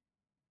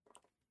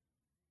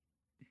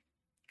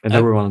 And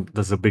everyone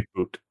does a big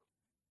boot.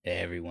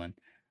 Everyone.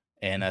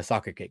 And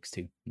soccer kicks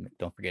too.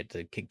 Don't forget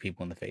to kick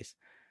people in the face.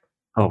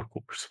 Oh, of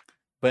course.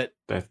 But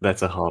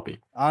that's a hobby.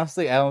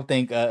 Honestly, I don't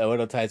think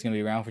Oedo Tai is going to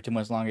be around for too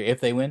much longer.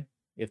 If they win,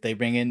 if they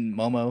bring in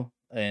Momo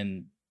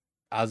and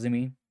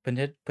Azumi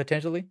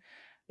potentially,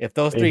 if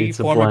those three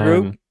form a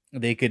group,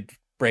 they could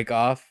break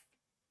off,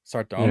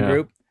 start their own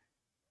group,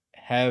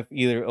 have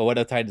either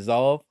Oedo Tai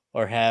dissolve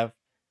or have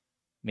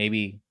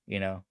maybe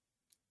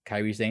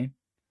Kairi Sane.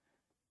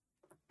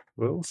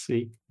 We'll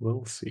see.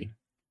 So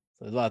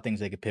there's a lot of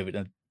things they could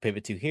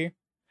pivot to here.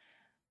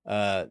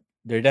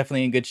 They're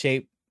definitely in good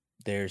shape.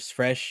 They're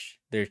fresh.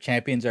 Their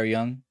champions are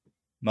young,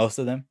 most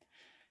of them.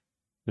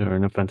 They're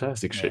in a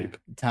fantastic shape.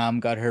 Tom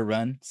got her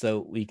run,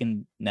 so we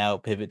can now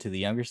pivot to the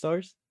younger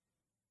stars.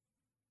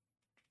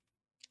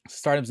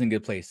 Stardom's in a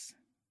good place.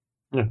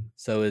 Yeah.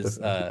 So is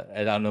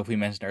I don't know if we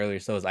mentioned earlier.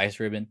 So is Ice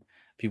Ribbon.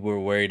 People were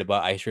worried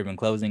about Ice Ribbon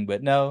closing,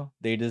 but no,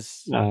 they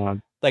just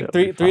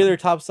three of their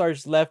top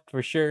stars left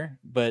for sure.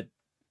 But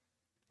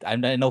I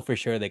know for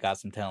sure they got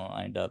some talent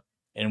lined up,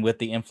 and with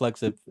the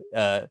influx of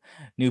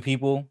new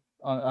people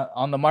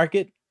on the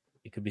market,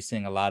 you could be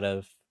seeing a lot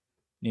of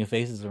new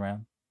faces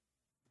around.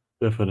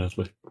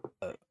 Definitely.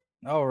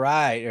 All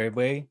right,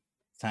 everybody.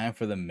 Time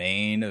for the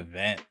main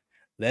event.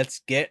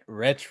 Let's get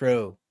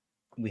retro.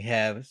 We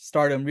have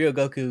Stardom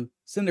Ryogoku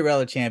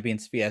Cinderella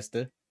Champions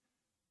Fiesta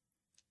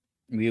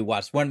We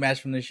watched one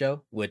match from the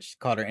show, which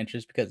caught our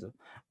interest because of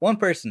one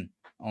person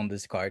on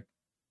this card.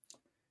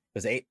 It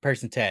was an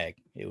 8-person tag.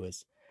 It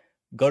was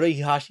Goto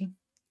Ihashi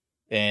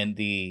and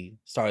the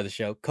star of the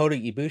show, Kota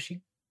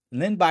Ibushi,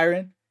 Lynn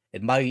Byron,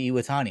 and Mayu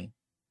Iwatani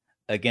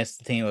against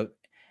the team of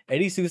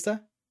Eddie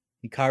Sousa,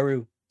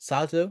 Hikaru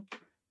Sato,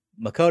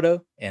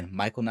 Makoto, and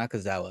Michael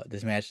Nakazawa.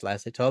 This match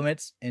lasted 12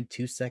 minutes and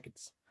 2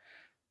 seconds.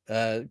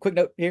 Quick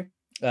note here.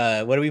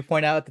 What do we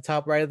point out at the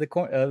top right of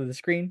the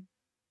screen,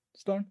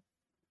 Storm?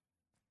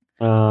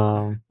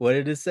 What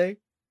did it say?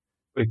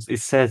 It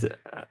says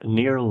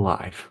near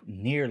live.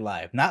 Near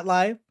live. Not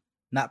live,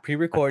 not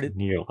pre-recorded.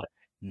 Near live.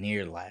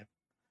 Near live.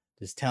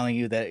 Just telling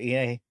you that,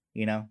 yeah,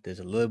 there's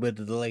a little bit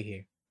of delay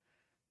here.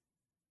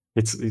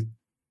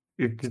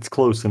 It's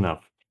close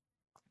enough.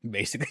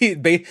 Basically,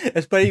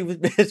 that's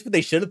what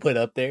they should have put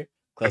up there.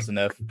 Close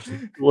enough.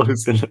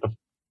 Close enough.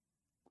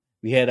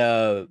 We had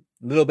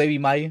little baby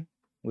Mayu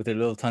with her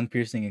little tongue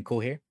piercing and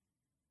cool hair.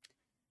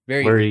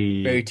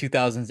 Very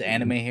 2000s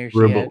anime hair. She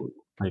had.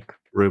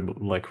 Rebel,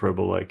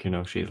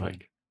 she's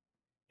like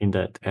in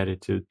that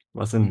attitude.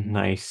 Wasn't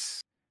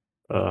nice.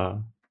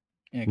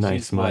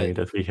 Nice Mayu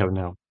that we have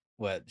now.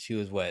 What she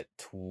was? What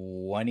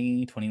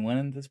 20, 21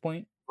 at this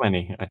point?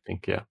 20, I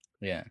think. Yeah.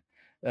 Yeah.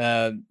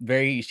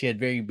 She had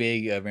very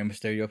big Rey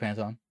Mysterio pants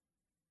on.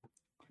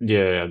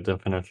 Yeah,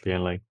 definitely,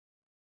 and like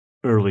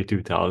early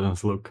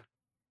 2000s look.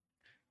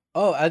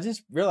 Oh, I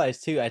just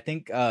realized too. I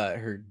think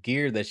her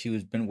gear that she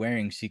was been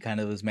wearing, she kind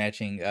of was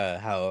matching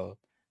how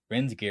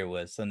Ren's gear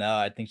was. So now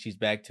I think she's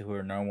back to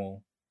her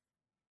normal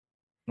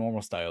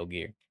style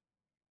gear.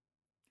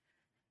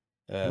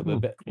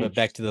 But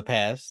back to the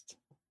past.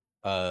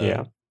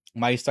 Yeah.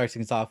 Mayu starts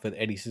things off with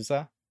Eddie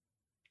Sousa.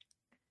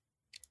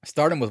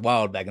 Stardom was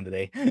wild back in the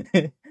day.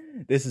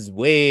 This is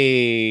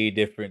way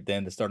different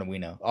than the Stardom we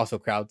know. Also,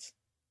 crowds.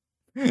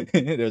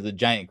 There's a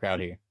giant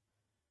crowd here.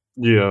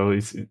 Yeah,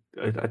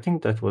 I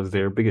think that was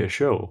their biggest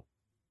show.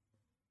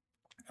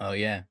 Oh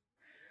yeah.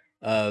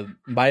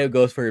 Mayu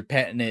goes for a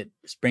patented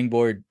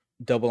springboard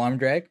double arm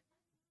drag.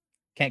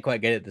 Can't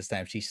quite get it this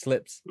time. She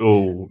slips.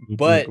 Oh,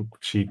 but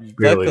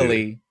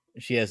luckily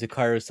she has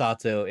Hikaru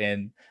Sato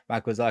and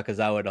Michael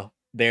Nakazawa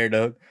there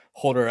to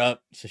hold her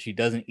up so she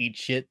doesn't eat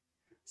shit.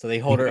 So they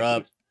hold her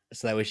up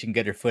so that way she can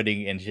get her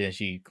footing and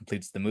she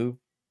completes the move.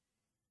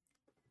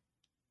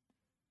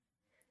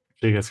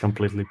 She gets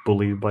completely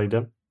bullied by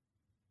them.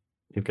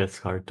 It gets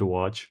hard to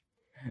watch.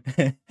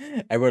 I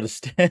wrote a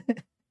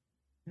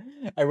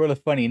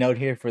funny note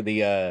here for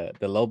the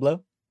low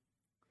blow.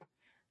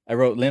 I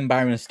wrote Lynn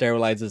Byron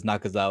sterilizes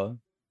Nakazawa.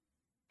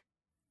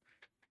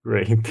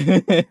 Great.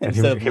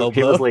 Instead of low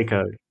blow.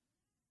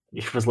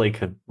 He was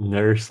like a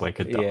nurse, like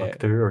a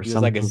doctor or something. He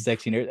was like a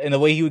sexy nurse. And the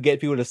way he would get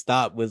people to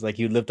stop was like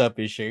he would lift up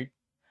his shirt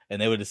and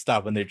they would just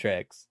stop in their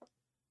tracks.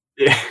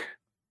 Yeah.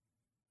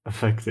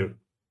 Effective.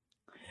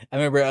 I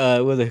remember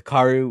it was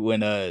Hikaru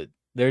when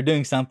they were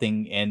doing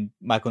something and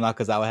Michael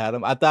Nakazawa had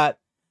him. I thought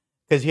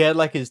because he had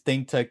like his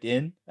thing tucked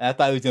in, I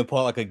thought he was gonna pull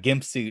out like a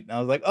gimp suit. And I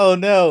was like, oh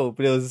no,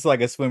 but it was just like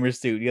a swimmer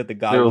suit. You had the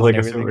goggles. It was like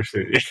a swimmer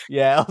suit.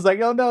 Yeah, I was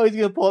like, oh no, he's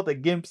gonna pull out the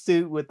gimp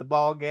suit with the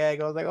ball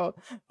gag. I was like,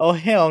 oh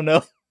hell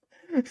no.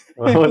 I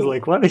was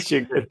like, what did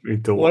you get me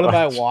to watch? What am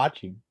I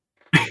watching?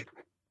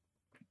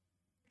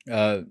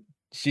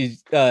 She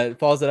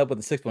follows it up with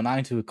a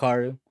 619 to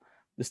Hikaru.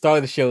 The star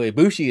of the show,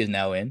 Ibushi, is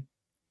now in.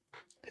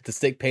 It's a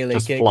stick Pele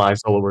just kick.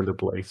 Flies all over the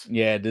place.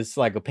 Yeah, just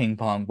like a ping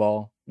pong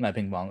ball. Not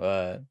ping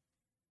pong.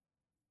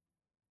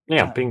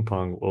 Yeah, ping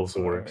pong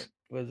also works.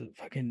 Was it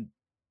fucking?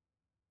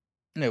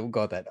 No, we'll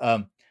go with that.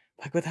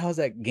 Like what the hell is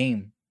that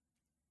game?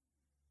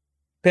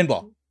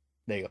 Pinball.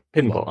 There you go.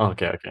 Pinball.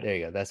 Okay. There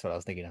you go. That's what I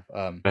was thinking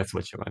of. That's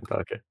what you meant.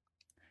 Okay.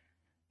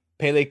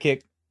 Pele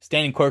kick,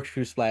 standing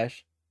corkscrew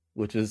splash,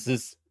 which is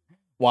just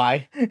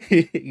why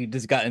you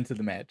just got into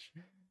the match.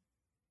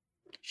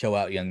 Show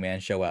out, young man.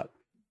 Show out.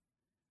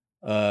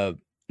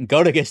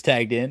 Goto gets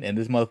tagged in, and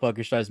this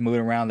motherfucker starts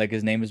moving around like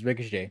his name is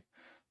Ricochet.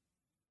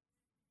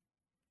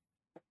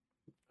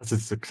 That's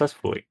it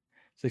successfully.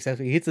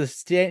 He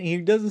hits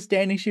he does a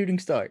standing shooting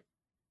star.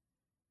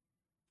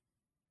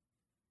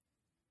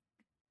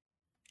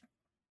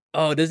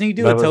 Oh, doesn't he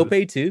do a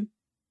tope too?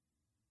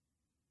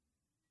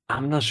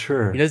 I'm not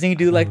sure. Doesn't he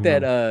do like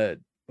that?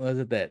 What was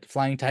it, that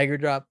flying tiger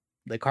drop,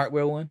 the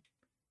cartwheel one?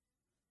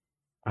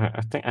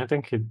 I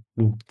think he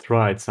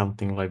tried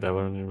something like that. I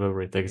don't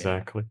remember it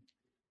exactly.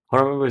 I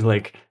remember it's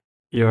like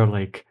you're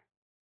like,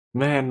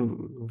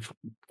 man,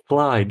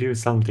 fly, do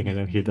something, and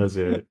then he does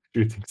a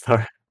shooting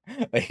star.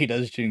 He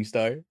does a shooting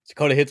star.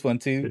 Dakota hits one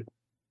too.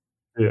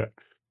 Yeah.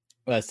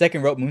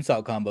 Second rope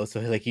moonsault combo.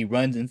 So like he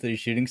runs into the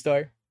shooting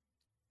star.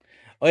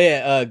 Oh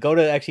yeah,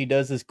 Goto actually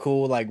does this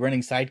cool like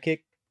running sidekick.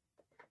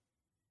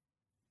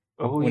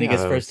 Oh, when he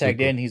gets first tagged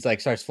in, he's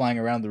like starts flying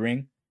around the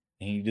ring,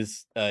 and he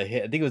just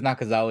hit. I think it was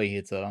Nakazawa he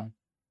hits it on.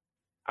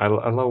 I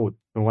love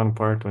the one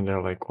part when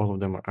they're like all of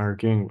them are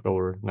arguing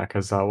over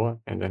Nakazawa,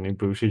 and then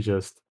Ibushi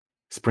just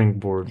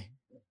springboards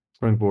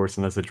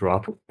and that's a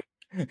drop.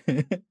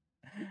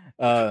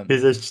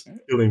 He's just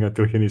feeling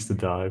until he needs to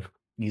dive.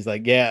 He's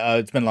like, yeah,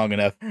 it's been long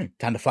enough.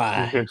 Time to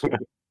fly.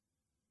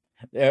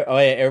 Oh yeah,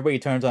 everybody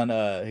turns on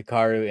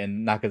Hikaru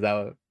and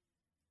Nakazawa.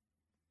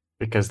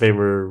 Because they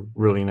were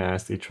really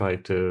nasty.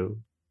 Tried to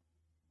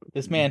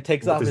This man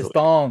takes what off is his it like?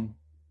 thong.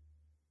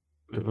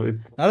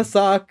 Not a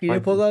sock. He Tried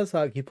didn't pull out a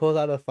sock. He pulls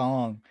out a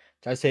thong.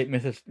 Tries to hit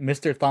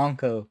Mr.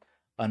 Thonko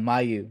on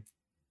Mayu.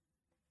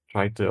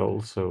 tried to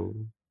also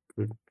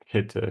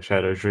hit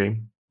Shadow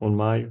Dream on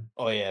Mayu.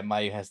 Oh yeah,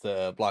 Mayu has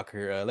to block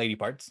her lady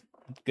parts.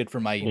 Good for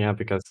Mayu. Yeah,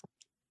 because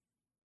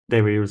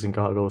they were using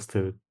goggles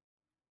to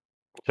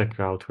check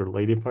out her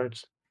lady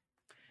parts.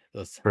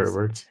 Those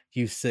Perverts.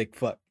 you sick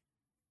fuck.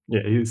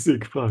 Yeah, you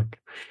sick fuck.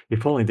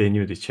 If only they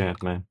knew the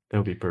chant, man. That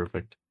would be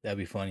perfect. That'd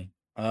be funny.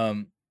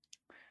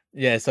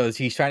 Yeah, so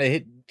he's trying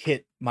to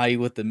hit Mayu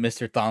with the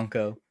Mr.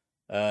 Thonko.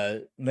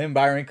 Lynn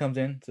Byron comes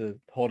in to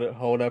help her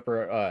hold up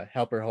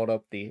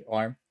the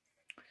arm.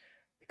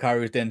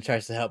 Hikaru then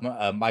tries to help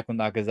Michael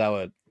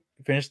Nakazawa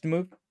finish the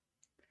move.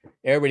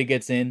 Everybody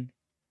gets in.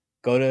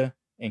 Goda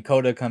and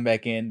Koda come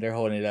back in. They're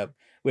holding it up.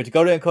 Which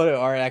Goda and Koda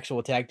are an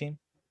actual tag team.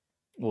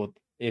 Well,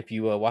 if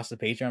you watch the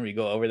Patreon, we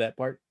go over that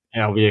part.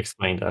 Yeah, we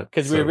explained that.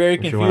 Because we were very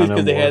confused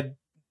because they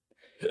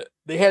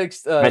had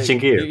matching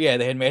gear. Yeah,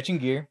 they had matching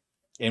gear.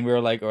 And we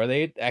were like, are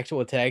they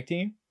actual tag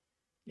team?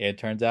 Yeah, it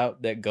turns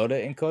out that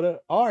Goda and Koda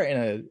are in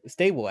a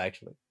stable,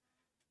 actually.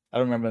 I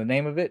don't remember the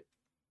name of it,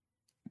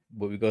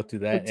 but we go through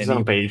that. It's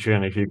on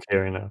Patreon if you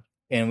care enough.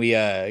 And we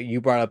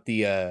you brought up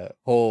the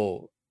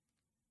whole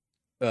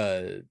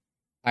Iron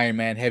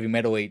Man heavy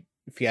metalweight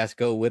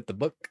fiasco with the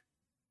book.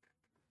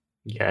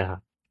 Yeah.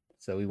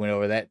 So we went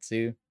over that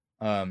too.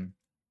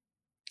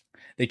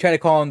 They try to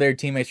call on their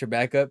teammates for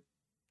backup,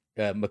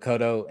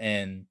 Makoto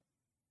and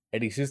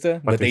Eddie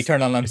Susta, but they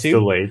turn on them too.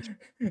 Too late.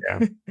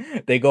 Yeah.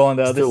 They go on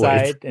the other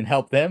side and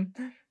help them.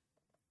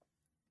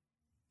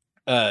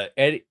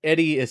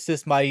 Eddie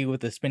assists Mayu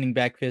with a spinning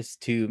back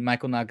fist to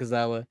Michael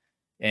Nakazawa,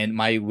 and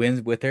Mayu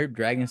wins with her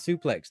dragon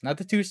suplex. Not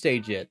the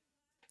 2-stage yet.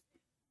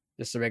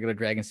 Just a regular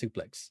dragon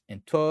suplex.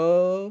 In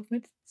 12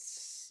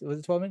 minutes? Was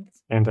it 12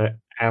 minutes? And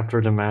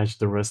after the match,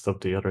 the rest of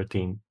the other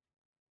team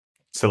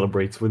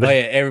celebrates with it. Oh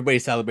yeah, everybody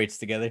celebrates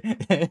together.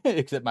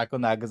 Except Michael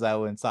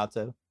Nakazawa and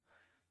Sato.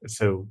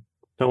 So,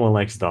 no one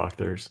likes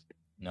doctors.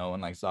 No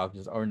one likes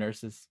doctors or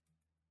nurses.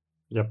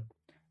 Yep.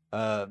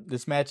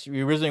 This match,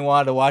 we originally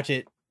wanted to watch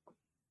it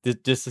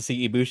just to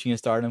see Ibushi and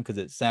Stardom because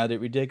it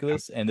sounded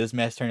ridiculous, and this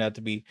match turned out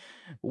to be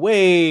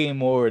way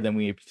more than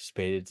we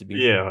anticipated it to be.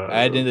 Yeah,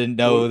 I didn't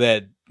know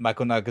that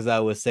Michael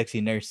Nakazawa was sexy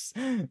nurse.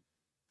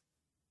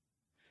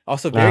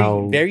 Also,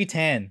 very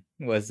tan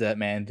was that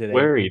man today.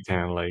 Very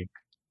tan, like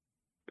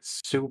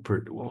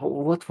super.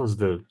 What was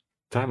the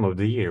time of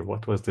the year?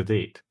 What was the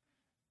date?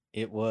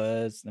 It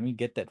was. Let me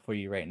get that for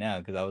you right now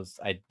because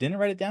I didn't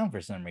write it down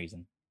for some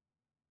reason.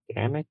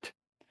 Damn it!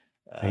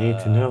 I need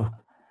to know.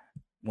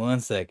 1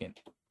 second.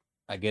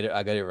 I get it.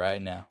 I got it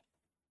right now.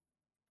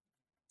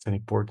 It's an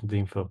important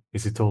info.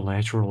 Is it all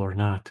natural or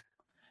not?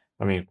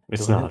 I mean,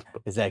 it's not.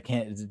 Does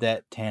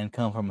that tan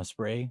come from a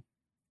spray?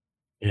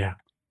 Yeah.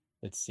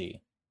 Let's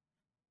see.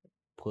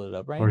 Pull it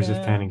up right now. Or is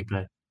it tanning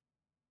bed?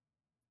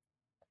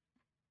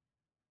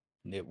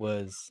 It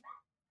was.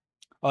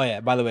 Oh yeah.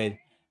 By the way,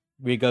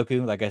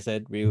 Ryogoku, like I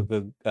said,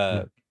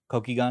 Ryogoku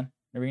Kokugan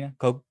Arena,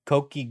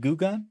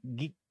 Kokigugan,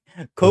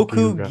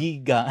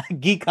 Kokugigan.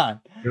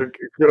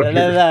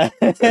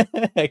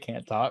 I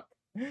can't talk.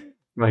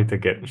 Right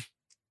again.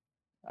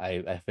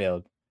 I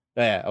failed.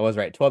 Oh, yeah, I was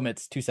right. 12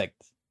 minutes, 2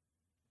 seconds.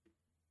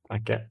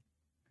 Okay.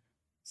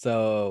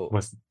 So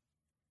what's the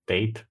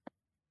date?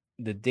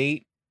 The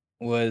date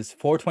was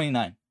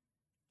 4/29,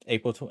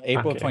 April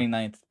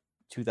 29th,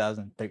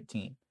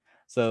 2013.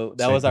 So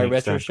that was our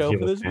retro show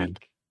for this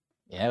week.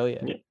 Yeah,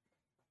 yeah.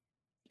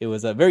 It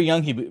was a very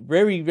young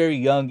very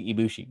young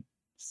Ibushi.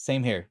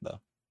 Same hair though.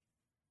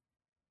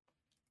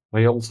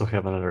 We also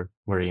have another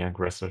very young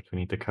wrestler we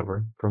need to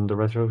cover from the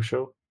retro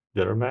show,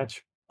 the other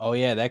match. Oh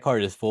yeah, that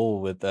card is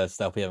full with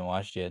stuff we haven't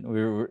watched yet.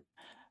 We were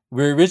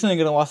originally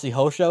gonna watch the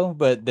whole show,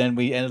 but then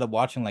we ended up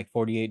watching like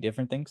 48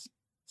 different things.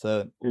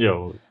 So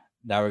now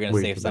we're gonna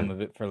save some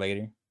of it for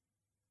later.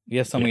 We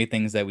have so many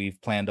things that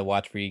we've planned to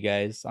watch for you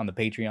guys on the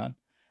Patreon,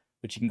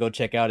 which you can go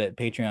check out at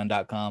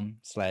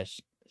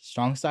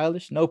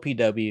patreon.com/strongstylish. No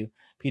PW.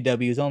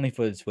 PW is only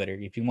for the Twitter.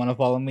 If you want to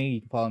follow me,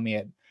 you can follow me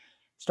at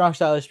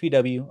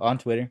StrongStylishPW on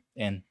Twitter,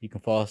 and you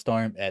can follow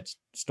Storm at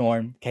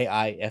Storm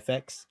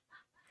KIFX.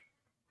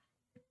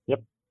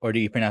 Yep. Or do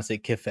you pronounce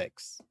it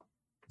Kifx?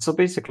 So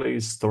basically,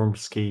 it's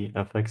Stormski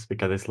FX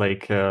because it's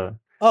like like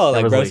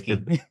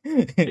Broski.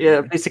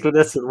 Yeah, basically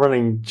that's a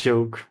running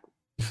joke.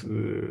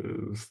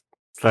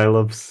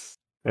 Stylops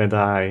and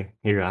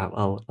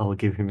I'll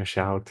give him a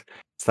shout.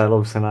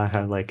 Stylops and I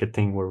had like a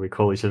thing where we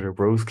call each other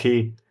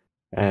Broski,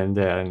 and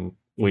then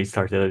we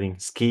started adding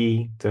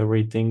ski to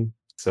everything.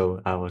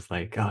 So I was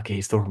like, okay,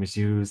 Storm is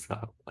used.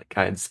 Like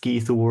I had ski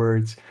to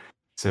words,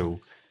 so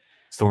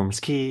Storm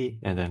ski,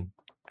 and then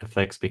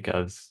FX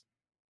because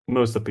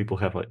most of the people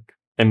have like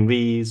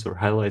MVs or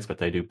highlights,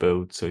 but I do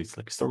both, so it's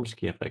like Storm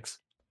ski FX.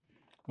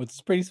 which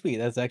is pretty sweet.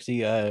 That's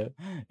actually it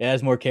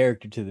has more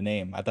character to the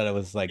name. I thought it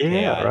was like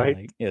Yeah, KI, right.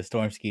 like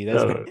Stormski.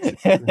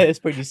 That's No, that's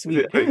pretty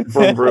sweet.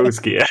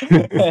 Broski.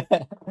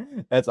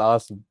 That's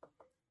awesome.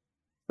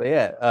 But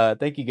yeah,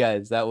 thank you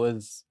guys. That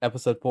was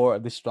episode 4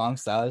 of the Strong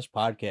Stylish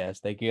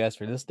podcast. Thank you guys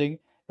for listening,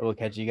 and we'll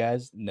catch you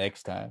guys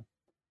next time.